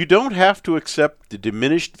 You don't have to accept the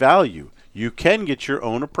diminished value. You can get your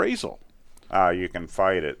own appraisal. You can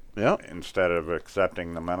fight it instead of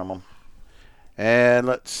accepting the minimum. And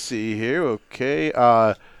let's see here. Okay.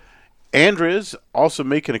 Andrea's also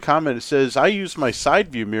making a comment. It says, I use my side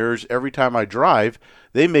view mirrors every time I drive.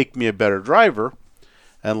 They make me a better driver.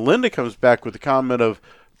 And Linda comes back with a comment of,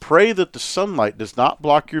 pray that the sunlight does not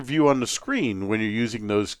block your view on the screen when you're using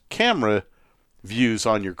those camera views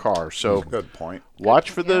on your car. So good point. Watch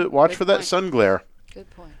for that sun glare. Good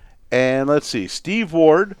point. And let's see. Steve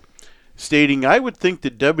Ward stating, I would think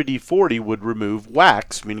that WD-40 would remove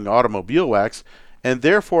wax, meaning automobile wax, and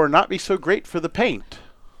therefore not be so great for the paint.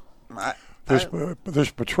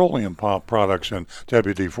 There's petroleum products in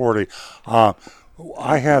WD-40.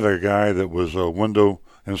 I had a guy that was a window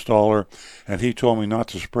installer, and he told me not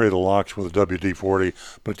to spray the locks with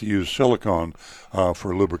WD-40, but to use silicone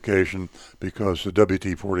for lubrication because the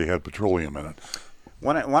WD-40 had petroleum in it.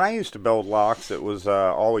 When I used to build locks, it was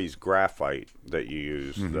always graphite that you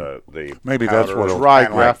used. Mm-hmm. The maybe powder, that's what it was. Dry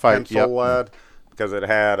graphite, like pencil lead, because it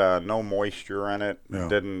had no moisture in it.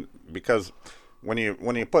 Yeah. Because when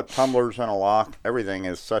you put tumblers in a lock, everything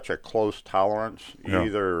is such a close tolerance.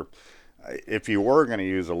 Either if you were going to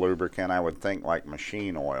use a lubricant, I would think like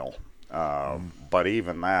machine oil. But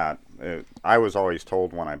even that, I was always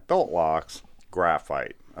told when I built locks,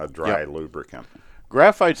 graphite, a dry lubricant.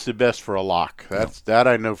 Graphite's the best for a lock. That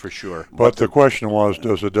I know for sure. But the question was,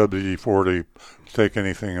 does the WD-40 take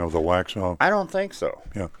anything of the wax off? I don't think so.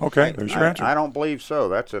 Yeah. Okay. There's your answer. I don't believe so.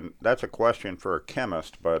 That's a question for a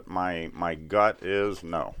chemist, but my gut is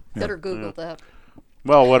no. Better Google that.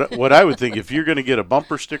 Well, what I would think, if you're going to get a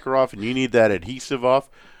bumper sticker off and you need that adhesive off,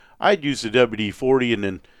 I'd use the WD-40 and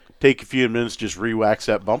then take a few minutes, just re-wax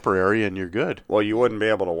that bumper area, and you're good. Well, you wouldn't be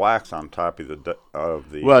able to wax on top of the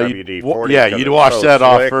Well, WD-40. yeah, you'd wash so that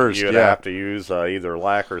off slick, first. You'd yeah. have to use either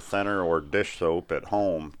lacquer thinner or dish soap at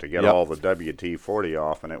home to get all the WD-40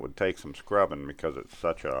 off, and it would take some scrubbing because it's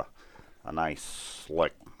such a nice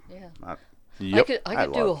slick. Yeah. Yep. I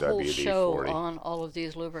could do a whole WD-40. show on all of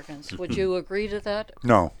these lubricants. Would you agree to that?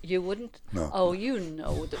 No. You wouldn't? No. Oh, you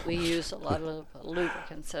know that we use a lot of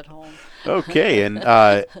lubricants at home. Okay, and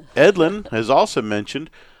Edlin has also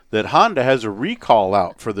mentioned that Honda has a recall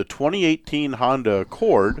out for the 2018 Honda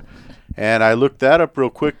Accord, and I looked that up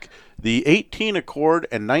real quick. The 18 Accord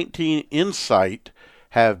and 19 Insight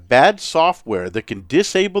have bad software that can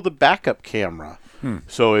disable the backup camera.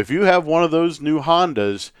 So if you have one of those new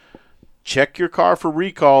Hondas, check your car for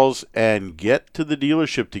recalls and get to the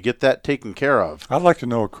dealership to get that taken care of. I'd like to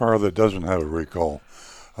know a car that doesn't have a recall.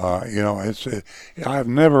 I've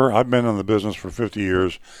been in the business for 50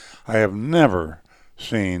 years. I have never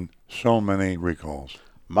seen so many recalls.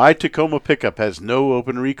 My Tacoma pickup has no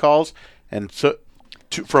open recalls, and so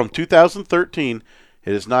from 2013,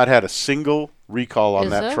 it has not had a single recall on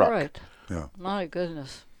that truck. Is that right? Yeah. My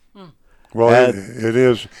goodness. Well,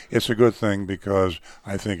 it's a good thing because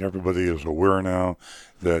I think everybody is aware now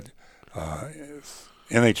that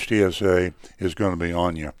NHTSA is going to be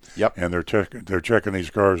on you. Yep. And they're checking these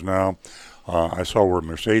cars now. I saw where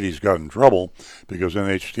Mercedes got in trouble because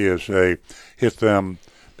NHTSA hit them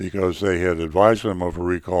because they had advised them of a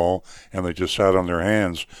recall and they just sat on their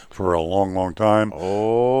hands for a long, long time.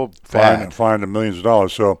 Oh, bad. Fined them millions of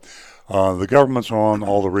dollars. So the government's on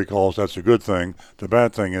all the recalls. That's a good thing. The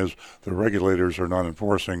bad thing is the regulators are not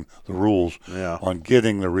enforcing the rules on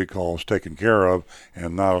getting the recalls taken care of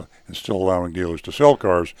and still allowing dealers to sell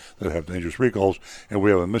cars that have dangerous recalls. And we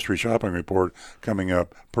have a mystery shopping report coming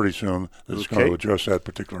up pretty soon that's going to address that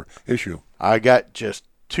particular issue. I got just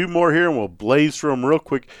two more here, and we'll blaze through them real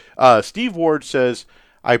quick. Steve Ward says,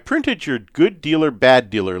 I printed your good dealer, bad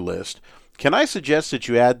dealer list. Can I suggest that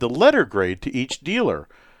you add the letter grade to each dealer?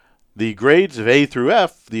 The grades of A through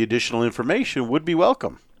F, the additional information would be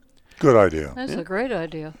welcome. Good idea. That's a great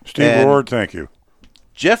idea. Steve Ward, thank you.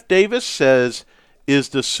 Jeff Davis says, is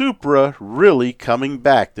the Supra really coming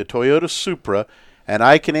back, the Toyota Supra? And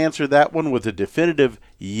I can answer that one with a definitive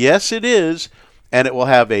yes, it is, and it will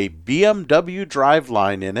have a BMW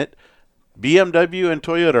driveline in it. BMW and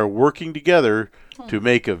Toyota are working together to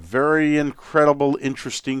make a very incredible,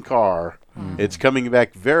 interesting car. It's coming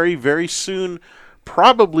back very, very soon.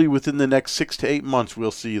 Probably within the next 6 to 8 months,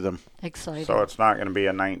 we'll see them. Exciting. So it's not going to be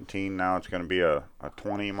a 19 now. It's going to be a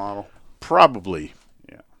 20 model? Probably.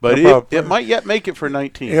 Yeah. But it might yet make it for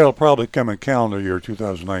 19. It'll probably come in calendar year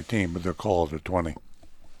 2019, but they'll call it a 20.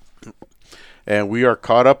 And we are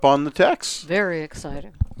caught up on the text. Very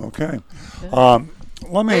exciting. Okay.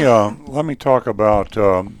 Let me talk about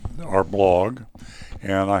our blog.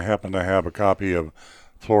 And I happen to have a copy of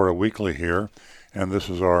Florida Weekly here. And this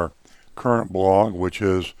is our current blog, which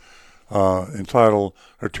is entitled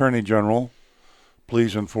Attorney General,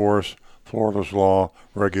 Please Enforce Florida's Law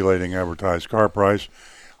Regulating Advertised Car Price.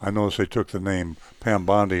 I noticed they took the name Pam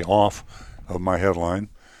Bondi off of my headline,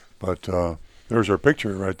 but there's our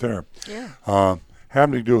picture right there. Yeah.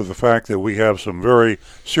 Having to do with the fact that we have some very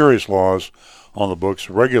serious laws on the books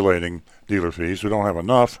regulating dealer fees. We don't have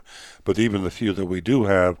enough, but even the few that we do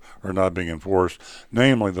have are not being enforced,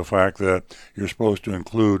 namely the fact that you're supposed to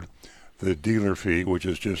include the dealer fee, which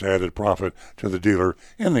is just added profit to the dealer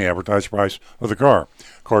in the advertised price of the car.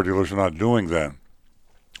 Car dealers are not doing that.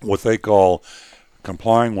 What they call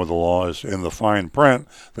complying with the law is in the fine print,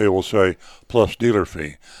 they will say plus dealer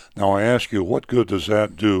fee. Now I ask you, what good does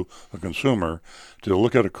that do a consumer to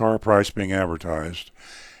look at a car price being advertised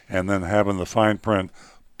and then having the fine print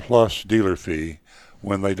plus dealer fee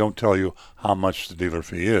when they don't tell you how much the dealer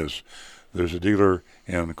fee is? There's a dealer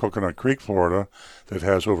in Coconut Creek, Florida, that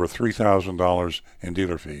has over $3,000 in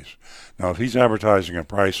dealer fees. Now, if he's advertising a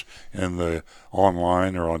price in the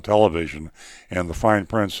online or on television, and the fine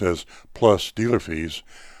print says plus dealer fees,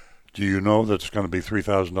 do you know that it's going to be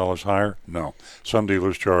 $3,000 higher? No. Some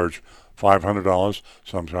dealers charge $500,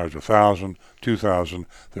 some charge $1,000, $2,000.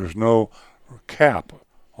 There's no cap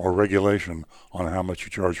or regulation on how much you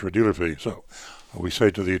charge for a dealer fee. So we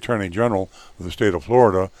say to the Attorney General of the state of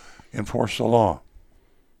Florida, enforce the law.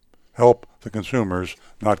 Help the consumers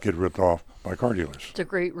not get ripped off by car dealers. It's a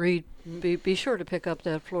great read. Be sure to pick up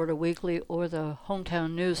that Florida Weekly or the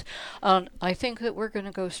Hometown News. I think that we're going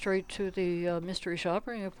to go straight to the mystery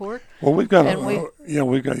shopping report. Well, we've got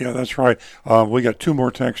that's right. We got two more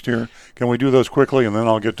texts here. Can we do those quickly and then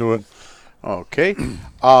I'll get to it? Okay.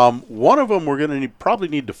 One of them we're going to probably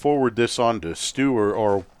need to forward this on to Stu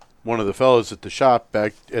or one of the fellows at the shop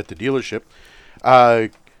back at the dealership.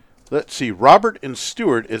 Let's see. Robert and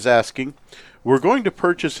Stewart is asking, we're going to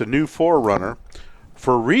purchase a new 4Runner.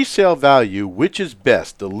 For resale value, which is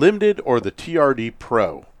best, the Limited or the TRD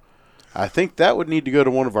Pro? I think that would need to go to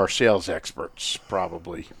one of our sales experts,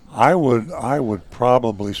 probably. I would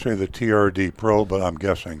probably say the TRD Pro, but I'm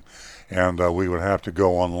guessing. And we would have to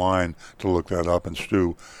go online to look that up. And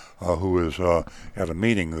Stu, who is at a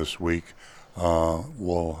meeting this week,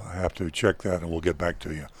 will have to check that, and we'll get back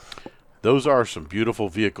to you. Those are some beautiful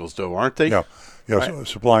vehicles, though, aren't they? Yeah,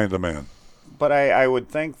 supply and demand. But I would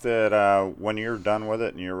think that when you're done with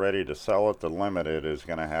it and you're ready to sell it, the Limited is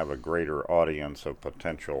going to have a greater audience of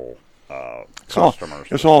potential customers.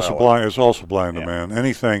 It's all supply and demand.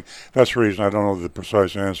 Anything. That's the reason I don't know the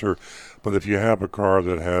precise answer. But if you have a car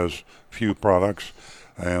that has few products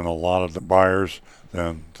and a lot of the buyers,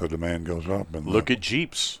 then the demand goes up. And look at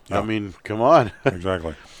Jeeps. Yeah. I mean, come on.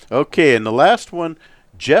 Exactly. Okay, and the last one,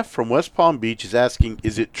 Jeff from West Palm Beach is asking,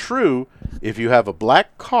 is it true if you have a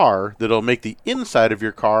black car that'll make the inside of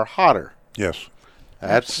your car hotter? Yes.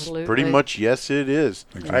 That's Absolutely. pretty much yes, it is.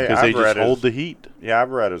 Exactly. Because they just hold the heat. Yeah,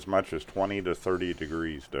 I've read as much as 20 to 30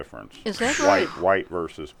 degrees difference. Is that right? White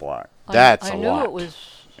versus black. That's I a knew lot. it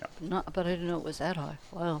was not, but I didn't know it was that high.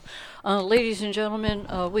 Wow. Ladies and gentlemen,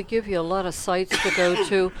 we give you a lot of sites to go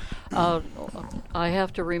to. I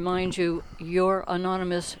have to remind you,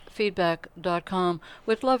 youranonymousfeedback.com.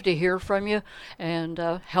 We'd love to hear from you and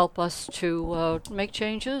help us to make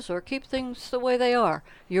changes or keep things the way they are.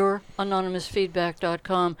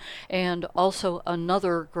 Youranonymousfeedback.com. And also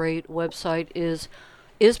another great website is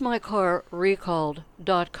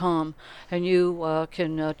ismycarrecalled.com. And you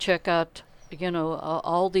can check out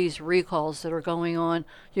all these recalls that are going on.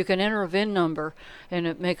 You can enter a VIN number, and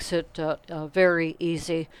it makes it very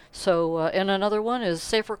easy. So, and another one is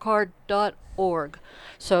safercar.org.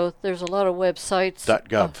 So there's a lot of websites.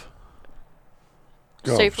 .gov.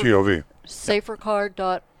 Gov.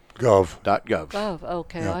 Safercar.gov. Gov.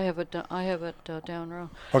 Okay, Yeah. I have it down wrong.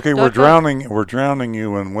 Okay, we're drowning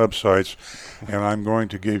you in websites, and I'm going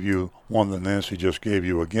to give you one that Nancy just gave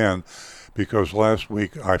you again, because last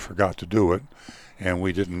week I forgot to do it, and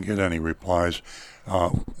we didn't get any replies.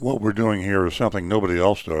 What we're doing here is something nobody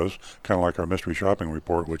else does, kind of like our mystery shopping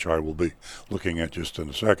report, which I will be looking at just in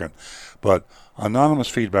a second. But anonymous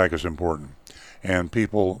feedback is important, and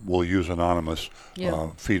people will use anonymous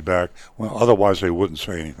feedback. Well, otherwise they wouldn't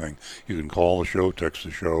say anything. You can call the show, text the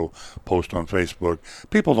show, post on Facebook.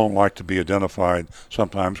 People don't like to be identified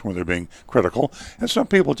sometimes when they're being critical, and some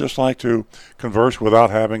people just like to converse without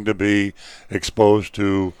having to be exposed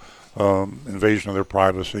to invasion of their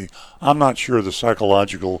privacy. I'm not sure the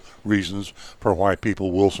psychological reasons for why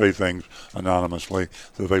people will say things anonymously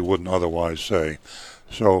that they wouldn't otherwise say.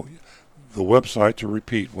 So the website, to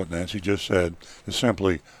repeat what Nancy just said, is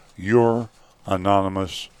simply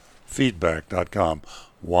youranonymousfeedback.com.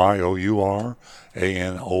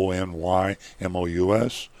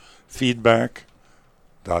 youranonymous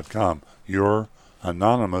feedback.com.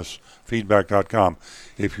 youranonymousfeedback.com.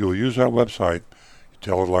 If you'll use that website,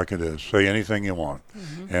 tell it like it is. Say anything you want.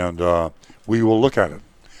 Mm-hmm. And we will look at it.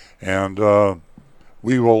 And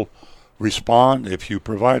we will respond if you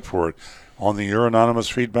provide for it. On the Your Anonymous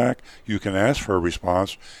feedback, you can ask for a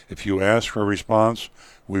response. If you ask for a response,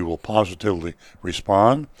 we will positively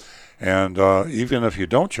respond. And even if you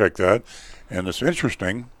don't check that, and it's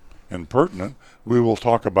interesting and pertinent, we will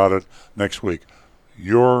talk about it next week.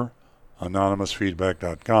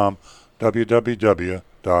 YourAnonymousFeedback.com,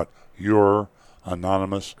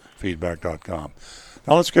 www.YourAnonymousFeedback.com.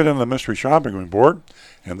 Now let's get into the mystery shopping report,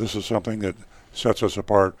 and this is something that sets us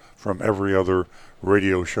apart from every other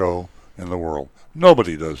radio show in the world.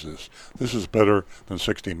 Nobody does this. This is better than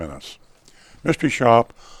 60 Minutes. Mystery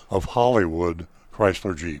shop of Hollywood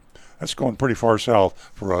Chrysler Jeep. That's going pretty far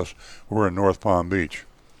south for us. We're in North Palm Beach.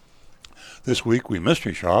 This week we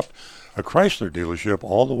mystery shopped a Chrysler dealership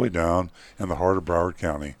all the way down in the heart of Broward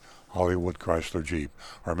County, Hollywood Chrysler Jeep.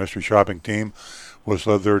 Our mystery shopping team was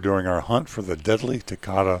led there during our hunt for the deadly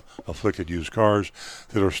Takata afflicted used cars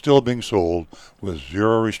that are still being sold with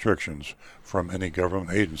zero restrictions from any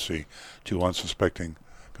government agency to unsuspecting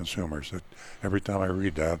consumers. Every time I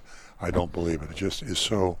read that, I don't believe it. It just is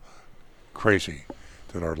so crazy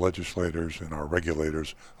that our legislators and our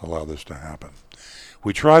regulators allow this to happen.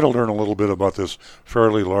 We try to learn a little bit about this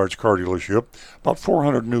fairly large car dealership, about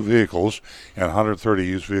 400 new vehicles and 130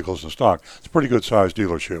 used vehicles in stock. It's a pretty good-sized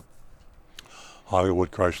dealership.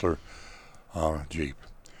 Hollywood Chrysler Jeep.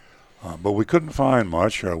 But we couldn't find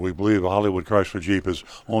much. We believe Hollywood Chrysler Jeep is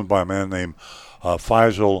owned by a man named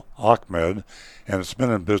Faisal Ahmed, and it's been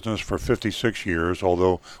in business for 56 years,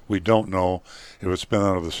 although we don't know if it's been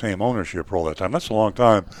under the same ownership for all that time. That's a long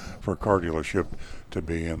time for a car dealership to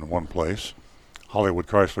be in one place. Hollywood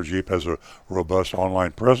Chrysler Jeep has a robust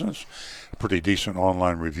online presence, pretty decent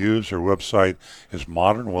online reviews. Their website is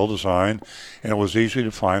modern, well-designed, and it was easy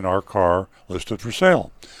to find our car listed for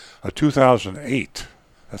sale. A 2008,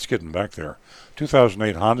 that's getting back there,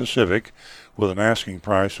 2008 Honda Civic with an asking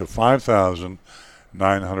price of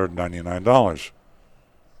 $5,999.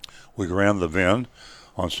 We ran the VIN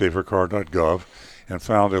on safercar.gov and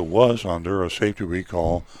found it was under a safety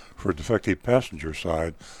recall for defective passenger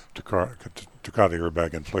side Ducati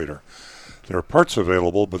airbag inflator. There are parts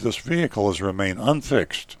available, but this vehicle has remained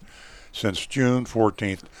unfixed since June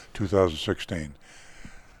 14th, 2016.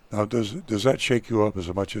 Now, does that shake you up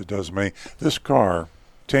as much as it does me? This car,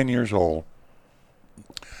 10 years old,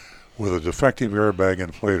 with a defective airbag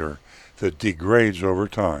inflator that degrades over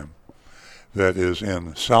time, that is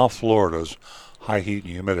in South Florida's high heat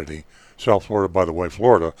and humidity. South Florida, by the way,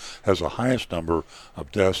 Florida has the highest number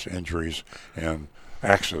of deaths, injuries, and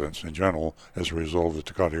accidents in general as a result of the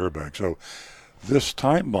Ducati airbag. So this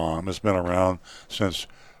time bomb has been around since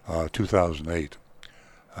 2008.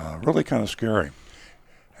 Really kind of scary.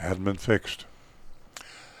 Hadn't been fixed.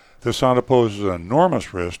 This Honda poses an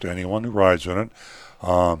enormous risk to anyone who rides in it.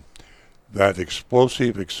 That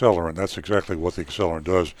explosive accelerant, that's exactly what the accelerant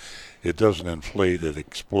does. It doesn't inflate, it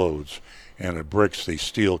explodes. And it breaks the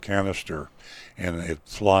steel canister. And it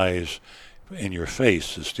flies in your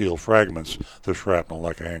face, the steel fragments, the shrapnel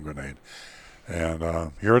like a hand grenade.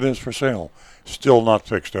 And here it is for sale. Still not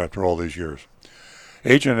fixed after all these years.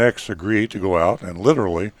 Agent X agreed to go out and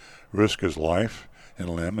literally risk his life and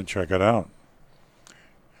limb and check it out.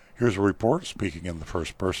 Here's a report, speaking in the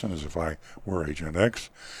first person as if I were Agent X.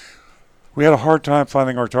 We had a hard time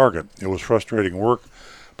finding our target. It was frustrating work,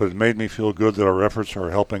 but it made me feel good that our efforts are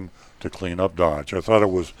helping to clean up Dodge. I thought it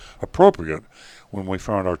was appropriate when we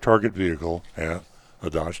found our target vehicle at a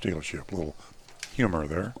Dodge dealership. A little humor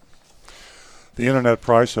there. The internet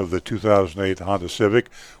price of the 2008 Honda Civic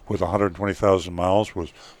with 120,000 miles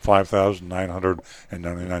was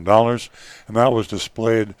 $5,999, and that was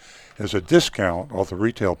displayed as a discount off the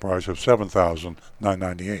retail price of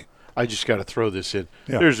 $7,998. I just got to throw this in.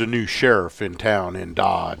 Yeah. There's a new sheriff in town in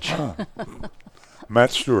Dodge.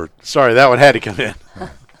 Matt Stewart. Sorry, that one had to come in.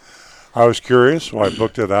 I was curious, so I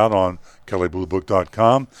booked it out on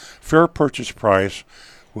kellybluebook.com. Fair purchase price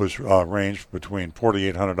was ranged between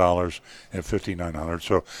 $4,800 and $5,900.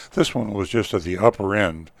 So this one was just at the upper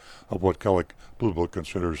end of what Kelley Blue Book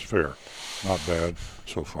considers fair. Not bad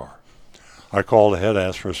so far. I called ahead,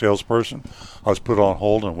 asked for a salesperson. I was put on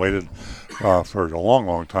hold and waited for a long,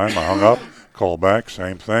 long time. I hung up, called back,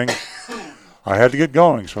 same thing. I had to get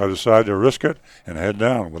going, so I decided to risk it and head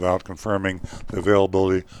down without confirming the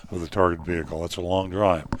availability of the target vehicle. That's a long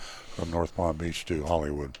drive from North Palm Beach to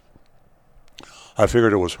Hollywood. I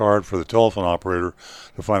figured it was hard for the telephone operator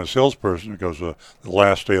to find a salesperson because the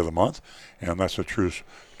last day of the month, and that's a true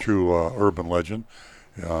urban legend.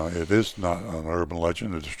 It is not an urban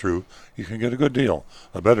legend. It's true. You can get a good deal,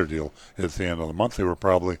 a better deal at the end of the month. They were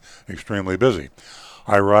probably extremely busy.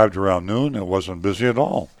 I arrived around noon and wasn't busy at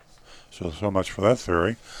all. So much for that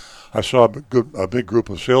theory. I saw a big group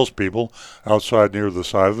of salespeople outside near the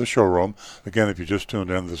side of the showroom. Again, if you just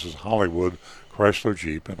tuned in, this is Hollywood Chrysler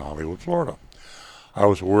Jeep in Hollywood, Florida. I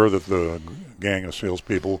was aware that the gang of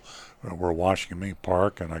salespeople were watching me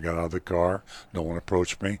park, and I got out of the car. No one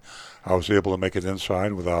approached me. I was able to make it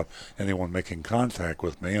inside without anyone making contact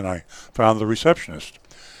with me, and I found the receptionist.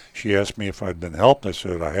 She asked me if I'd been helped. I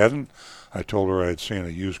said I hadn't. I told her I had seen a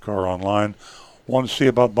used car online, wanted to see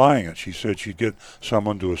about buying it. She said she'd get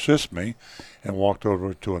someone to assist me, and walked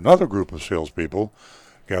over to another group of salespeople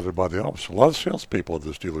gathered by the office. A lot of salespeople at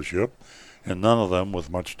this dealership, and none of them with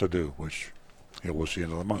much to do, which it was the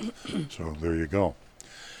end of the month. So there you go.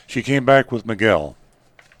 She came back with Miguel.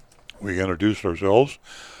 We introduced ourselves.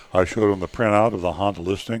 I showed him the printout of the Honda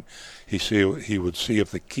listing. He would see if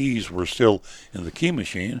the keys were still in the key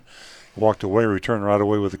machine. Walked away, returned right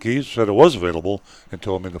away with the keys, said it was available, and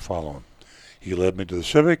told me to follow him. He led me to the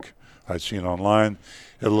Civic I'd seen online.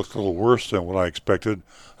 It looked a little worse than what I expected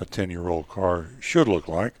a 10-year-old car should look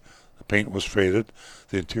like. The paint was faded.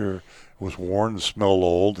 The interior was worn and smelled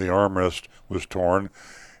old. The armrest was torn.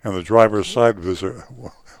 And the driver's side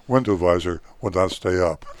window visor would not stay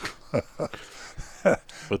up.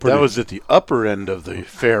 But that was at the upper end of the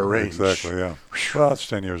fair range. Exactly, yeah. Well, it's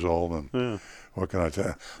 10 years old, and What can I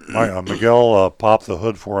tell you? Miguel popped the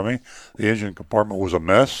hood for me. The engine compartment was a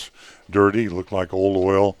mess, dirty, looked like old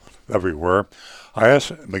oil everywhere. I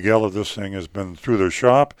asked Miguel if this thing has been through their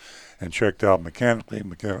shop and checked out mechanically.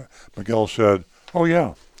 Miguel said, "Oh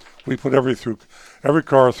yeah, we put every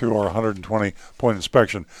car through our 120-point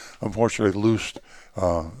inspection. Unfortunately, loosed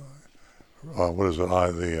the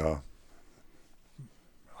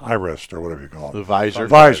eye rest or whatever you call it. The visor.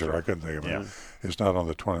 Visor. I couldn't think of it. Yeah. It's not on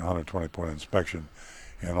the 120-point inspection,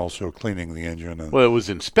 and also cleaning the engine. And Well, it was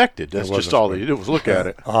inspected. That's just all they did was look at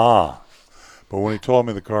it. But when he told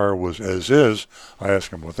me the car was as is, I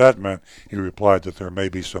asked him what that meant. He replied that there may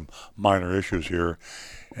be some minor issues here,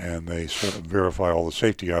 and they sort of verify all the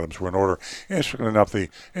safety items were in order. Interestingly enough, the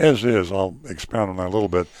as is, I'll expound on that a little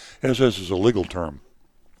bit, as is a legal term.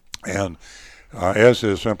 And as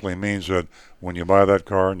is simply means that when you buy that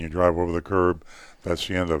car and you drive over the curb, that's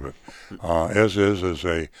the end of it. As is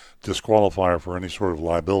a disqualifier for any sort of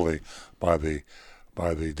liability by the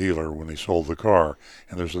dealer when they sold the car.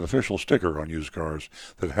 And there's an official sticker on used cars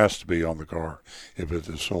that has to be on the car if it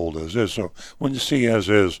is sold as is. So when you see as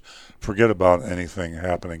is, forget about anything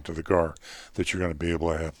happening to the car that you're going to be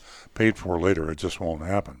able to have paid for later. It just won't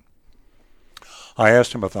happen. I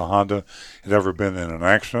asked him if the Honda had ever been in an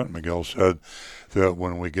accident. Miguel said that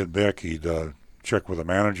when we get back, he'd check with the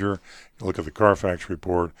manager, look at the Carfax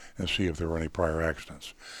report, and see if there were any prior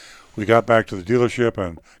accidents. We got back to the dealership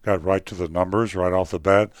and got right to the numbers right off the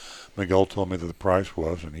bat. Miguel told me that the price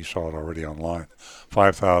was, and he saw it already online,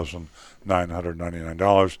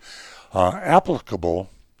 $5,999, applicable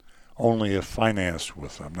only if financed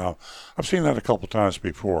with them. Now, I've seen that a couple times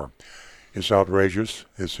before. It's outrageous.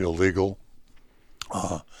 It's illegal.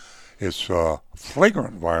 It's a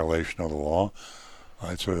flagrant violation of the law.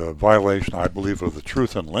 It's a violation, I believe, of the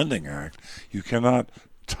Truth in Lending Act. You cannot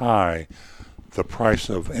tie the price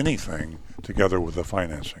of anything together with the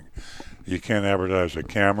financing. You can't advertise a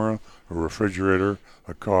camera, a refrigerator,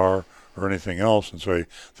 a car, or anything else and say,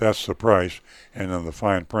 that's the price, and then the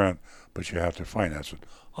fine print, but you have to finance it.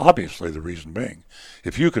 Obviously, the reason being,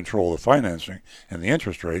 if you control the financing and the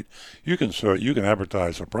interest rate, you can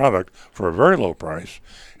advertise a product for a very low price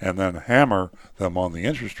and then hammer them on the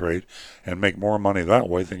interest rate and make more money that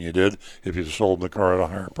way than you did if you sold the car at a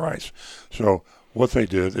higher price. So what they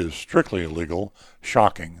did is strictly illegal,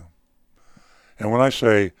 shocking. And when I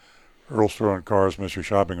say Earl Store on Cars Mystery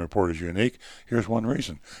Shopping Report is unique, here's one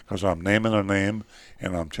reason. Because I'm naming a name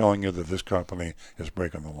and I'm telling you that this company is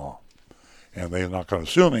breaking the law. And they're not going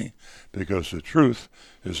to sue me because the truth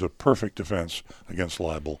is a perfect defense against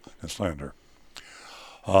libel and slander.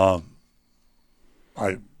 I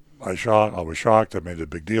was shocked. I made a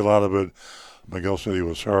big deal out of it. Miguel said he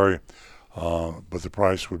was sorry, but the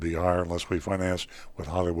price would be higher unless we financed with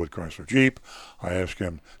Hollywood Chrysler Jeep. I asked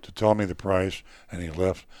him to tell me the price, and he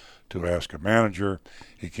left to ask a manager.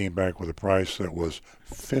 He came back with a price that was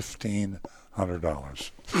 $1,500,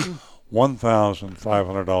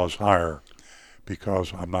 $1,500 higher,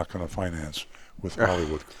 because I'm not going to finance with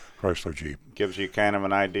Hollywood Chrysler Jeep. Gives you kind of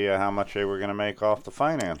an idea how much they were going to make off the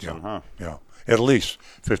financing, huh? Yeah, at least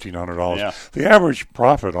 $1,500. Yeah. The average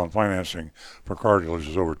profit on financing for car dealers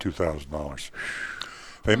is over $2,000.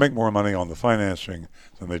 They make more money on the financing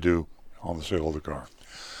than they do on the sale of the car.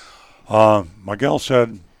 Miguel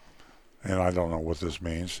said, and I don't know what this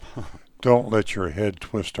means, don't let your head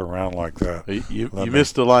twist around like that. You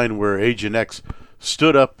missed the line where Agent X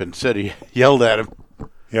stood up and said he yelled at him.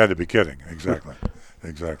 He had to be kidding. Exactly.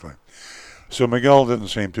 Exactly. So Miguel didn't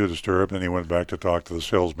seem too disturbed, and he went back to talk to the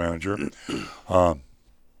sales manager.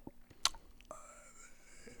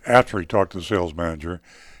 After he talked to the sales manager,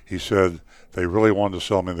 he said they really wanted to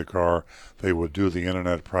sell me the car. They would do the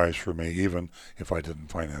internet price for me even if I didn't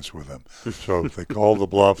finance with them. So they called the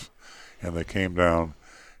bluff, and they came down,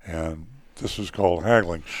 and this is called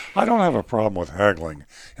haggling. I don't have a problem with haggling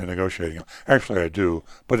and negotiating. Actually, I do,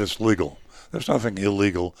 but it's legal. There's nothing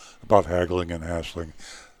illegal about haggling and hassling.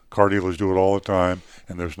 Car dealers do it all the time,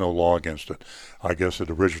 and there's no law against it. I guess it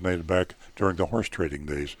originated back during the horse trading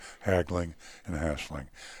days, haggling and hassling.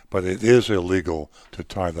 But it is illegal to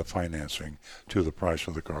tie the financing to the price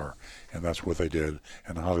of the car, and that's what they did,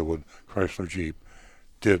 and Hollywood Chrysler Jeep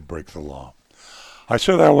did break the law. I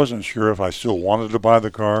said I wasn't sure if I still wanted to buy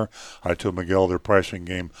the car. I told Miguel their pricing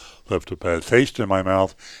game left a bad taste in my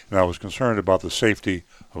mouth, and I was concerned about the safety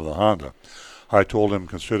of the Honda. I told him,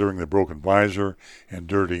 considering the broken visor and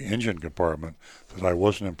dirty engine compartment, that I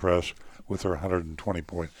wasn't impressed with their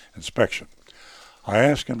 120-point inspection. I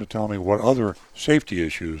asked him to tell me what other safety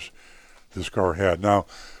issues this car had. Now,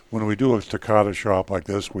 when we do a Takata shop like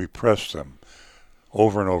this, we press them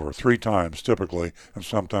over and over, 3 times typically, and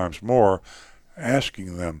sometimes more,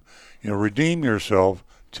 asking them, redeem yourself,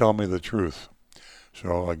 tell me the truth.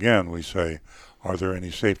 So again, we say, are there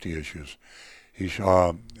any safety issues?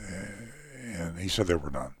 And he said there were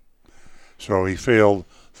none. So he failed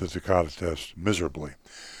the Takata test miserably.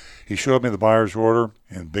 He showed me the buyer's order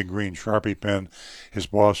in big green Sharpie pen. His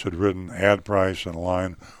boss had written ad price and a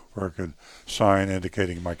line where I could sign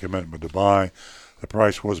indicating my commitment to buy. The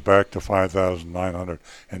price was back to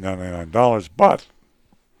 $5,999, but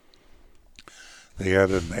they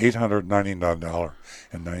added an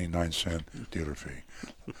 $899.99 dealer fee.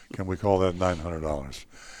 Can we call that $900?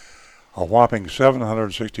 A whopping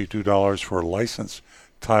 $762 for license,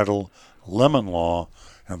 title, lemon law,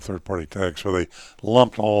 and third-party tag. So they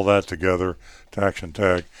lumped all that together, tax and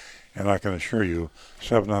tag, and I can assure you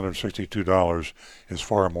 $762 is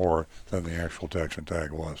far more than the actual tax and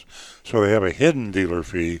tag was. So they have a hidden dealer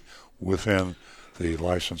fee within the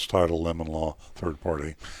license, title, lemon law,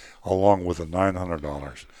 third-party, along with the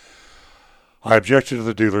 $900. I objected to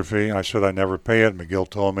the dealer fee. I said I'd never pay it. McGill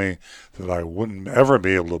told me that I wouldn't ever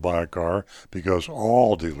be able to buy a car because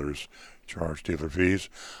all dealers charge dealer fees.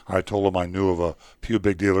 I told him I knew of a few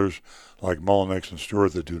big dealers like Mullenix and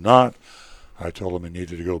Stewart that do not. I told him he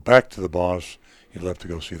needed to go back to the boss. He left to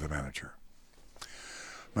go see the manager.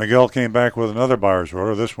 Miguel came back with another buyer's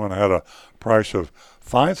order. This one had a price of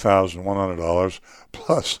 $5,100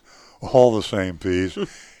 plus all the same fees.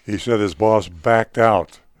 He said his boss backed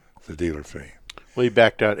out the dealer fee. Well, he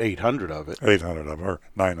backed out 800 of it. 800 of it, or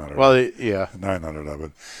 900. Well, yeah. 900 of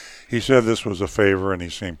it. He said this was a favor, and he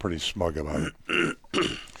seemed pretty smug about it.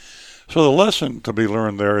 So the lesson to be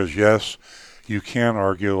learned there is, yes, you can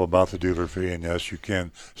argue about the dealer fee, and yes, you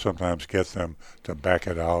can sometimes get them to back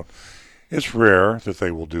it out. It's rare that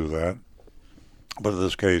they will do that, but in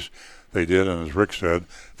this case, they did, and as Rick said,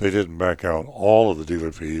 they didn't back out all of the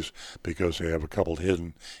dealer fees because they have a couple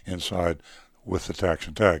hidden inside with the tax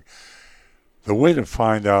and tag. The way to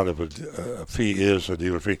find out if a fee is a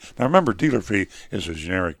dealer fee, now remember, dealer fee is a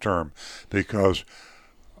generic term because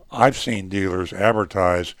I've seen dealers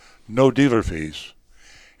advertise no dealer fees,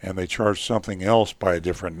 and they charge something else by a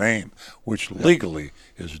different name, which legally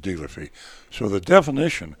is a dealer fee. So the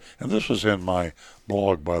definition, and this was in my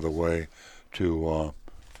blog, by the way, to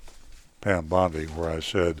Pam Bondi, where I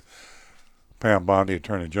said, Pam Bondi,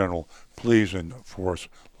 Attorney General, please enforce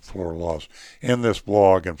Florida laws. In this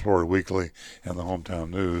blog in Florida Weekly and the Hometown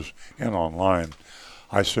News and online,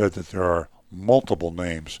 I said that there are multiple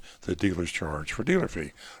names that dealers charge for dealer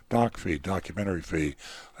fee: doc fee, documentary fee,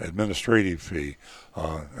 administrative fee,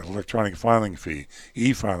 electronic filing fee,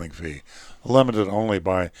 e-filing fee, limited only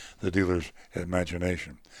by the dealer's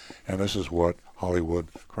imagination. And this is what Hollywood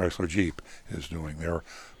Chrysler Jeep is doing. They're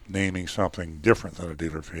naming something different than a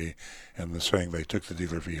dealer fee, and they're saying they took the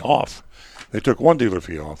dealer fee off. They took one dealer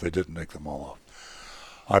fee off. They didn't take them all off.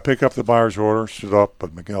 I pick up the buyer's order, stood up,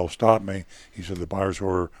 but Miguel stopped me. He said the buyer's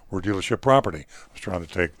order were dealership property. I was trying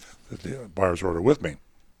to take the buyer's order with me,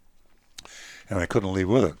 and I couldn't leave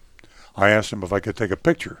with it. I asked him if I could take a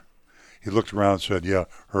picture. He looked around and said, yeah,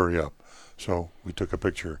 hurry up. So we took a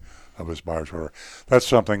picture of his buyer's order. That's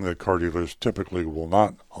something that car dealers typically will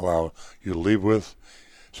not allow you to leave with.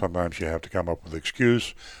 Sometimes you have to come up with an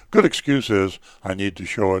excuse. Good excuse is, I need to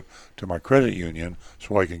show it to my credit union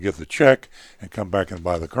so I can get the check and come back and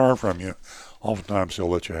buy the car from you. Oftentimes they'll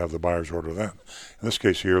let you have the buyer's order then. In this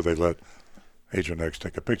case here, they let Agent X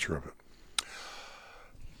take a picture of it.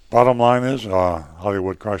 Bottom line is,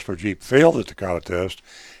 Hollywood Chrysler Jeep failed the Takata test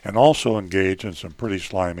and also engaged in some pretty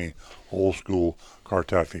slimy, old-school car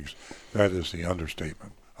tactics. That is the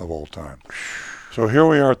understatement of all time. So here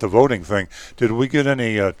we are at the voting thing. Did we get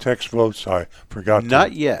any text votes? I forgot.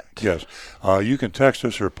 Not yet. Yes. You can text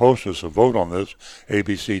us or post us a vote on this. A,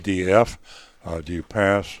 B, C, D, F. Do you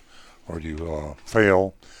pass or do you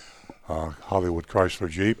fail Hollywood Chrysler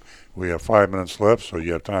Jeep? We have 5 minutes left, so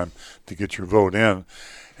you have time to get your vote in.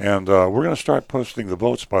 And we're going to start posting the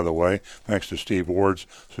votes, by the way, thanks to Steve Ward's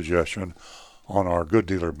suggestion, on our good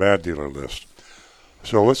dealer, bad dealer list.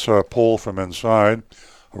 So let's poll from inside.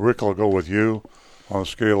 Rick, I'll go with you. On a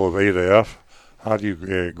scale of A to F, how do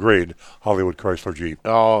you grade Hollywood Chrysler Jeep?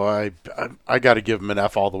 Oh, I got to give them an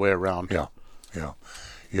F all the way around. Yeah.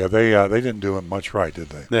 They didn't do it much right, did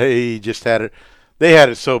they? They just had it. They had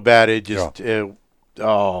it so bad it just.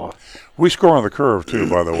 We score on the curve too,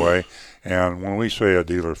 by the way. And when we say a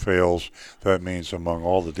dealer fails, that means among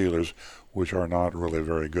all the dealers, which are not really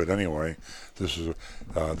very good anyway, this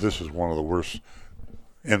is one of the worst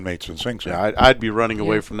inmates in Sing Sing. Yeah, I'd be running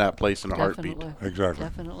away from that place in a heartbeat. Exactly.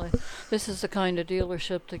 Definitely. This is the kind of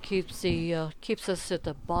dealership that keeps us at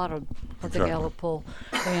the bottom of the Gallup poll,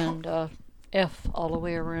 and F all the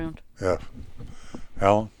way around. F.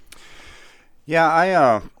 Alan?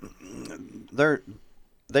 Yeah,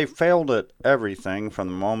 they failed at everything from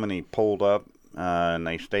the moment he pulled up, and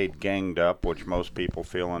they stayed ganged up, which most people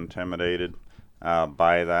feel intimidated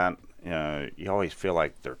by that. You always feel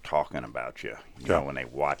like they're talking about you, you know, when they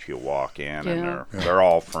watch you walk in, and they're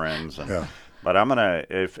all friends. And, but I'm gonna,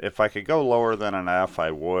 if I could go lower than an F,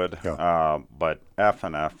 I would. But F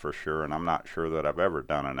and F for sure, and I'm not sure that I've ever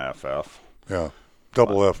done an FF. Yeah,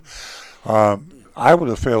 double F. I would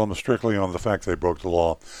have failed them strictly on the fact they broke the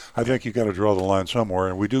law. I think you got to draw the line somewhere,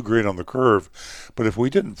 and we do grade on the curve. But if we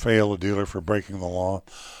didn't fail a dealer for breaking the law,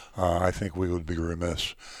 I think we would be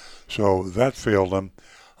remiss. So that failed them.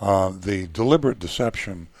 The deliberate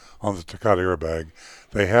deception on the Takata airbag,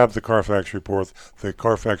 they have the Carfax report. The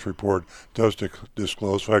Carfax report does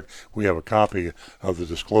disclose. In fact, we have a copy of the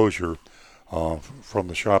disclosure from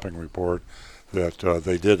the shopping report that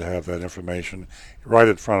they did have that information right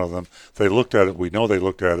in front of them. They looked at it. We know they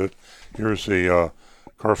looked at it. Here's the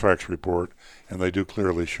Carfax report, and they do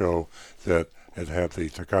clearly show that it had the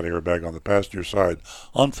Takata airbag on the passenger side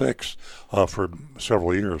unfixed for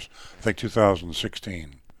several years. I think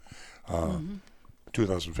 2016,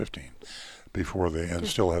 2015, before and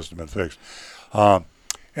still hasn't been fixed. And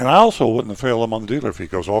I also wouldn't have failed them on the dealer fee,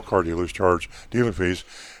 because all car dealers charge dealer fees,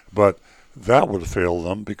 but that would have failed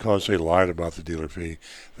them because they lied about the dealer fee.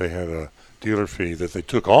 They had a dealer fee that they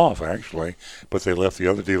took off, actually, but they left the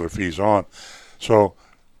other dealer fees on. So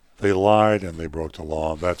they lied and they broke the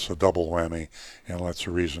law. That's a double whammy, and that's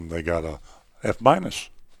the reason they got a F-.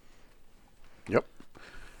 Yep.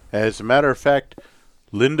 As a matter of fact,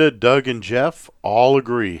 Linda, Doug, and Jeff all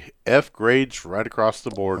agree. F grades right across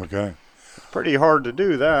the board. Okay. Pretty hard to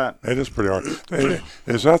do that. It is pretty hard.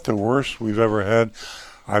 Is that the worst we've ever had?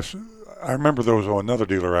 I remember there was another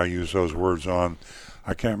dealer I used those words on.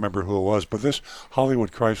 I can't remember who it was, but this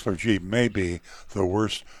Hollywood Chrysler Jeep may be the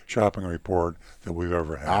worst shopping report that we've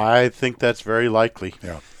ever had. I think that's very likely.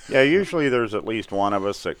 Yeah, usually there's at least one of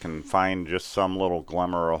us that can find just some little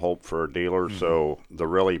glimmer of hope for a dealer. So the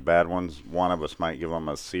really bad ones, one of us might give them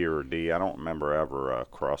a C or a D. I don't remember ever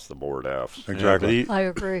across the board Fs. Exactly. I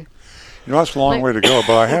agree. You know, that's a long way to go,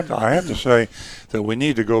 but I have to say that we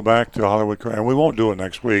need to go back to Hollywood, and we won't do it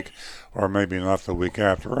next week, or maybe not the week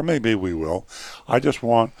after, or maybe we will. I just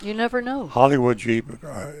want... You never know. Hollywood Jeep,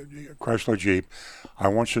 Chrysler Jeep, I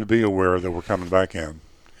want you to be aware that we're coming back in,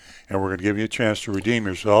 and we're going to give you a chance to redeem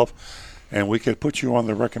yourself, and we could put you on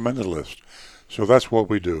the recommended list. So that's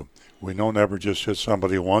what we do. We don't ever just hit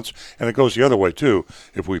somebody once, and it goes the other way, too.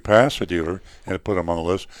 If we pass a dealer and put them on the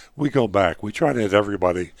list, we go back. We try to hit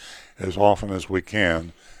everybody as often as we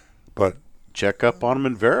can, but check up on them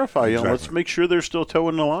and verify. Exactly. Let's make sure they're still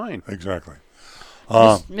towing the line. Exactly.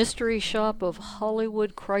 Mystery shop of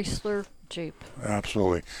Hollywood Chrysler Jeep.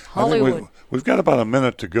 Absolutely. Hollywood. I think we've got about a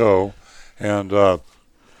minute to go, and I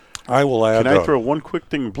will add... Can I throw one quick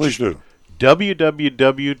thing? Please do.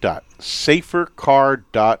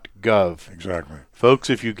 www.safercar.gov. Exactly. Folks,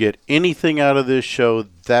 if you get anything out of this show,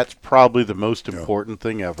 that's probably the most important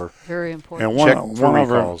thing ever. Very important. And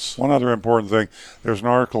one other important thing, there's an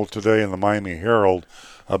article today in the Miami Herald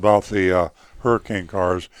about the hurricane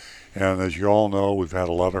cars. And as you all know, we've had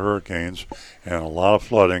a lot of hurricanes and a lot of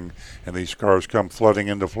flooding, and these cars come flooding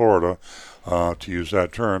into Florida, to use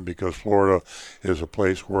that term, because Florida is a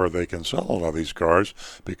place where they can sell a lot of these cars,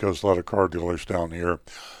 because a lot of car dealers down here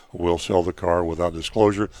will sell the car without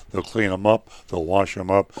disclosure. They'll clean them up, they'll wash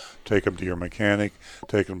them up, take them to your mechanic,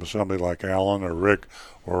 take them to somebody like Alan or Rick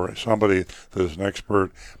or somebody that is an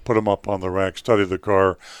expert, put them up on the rack, study the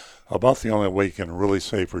car. About the only way you can really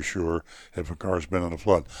say for sure if a car's been in a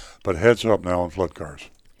flood. But heads up now on flood cars.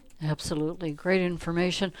 Absolutely. Great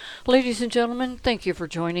information. Ladies and gentlemen, thank you for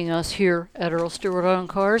joining us here at Earl Stewart on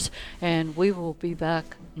Cars, and we will be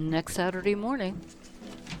back next Saturday morning.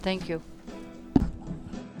 Thank you.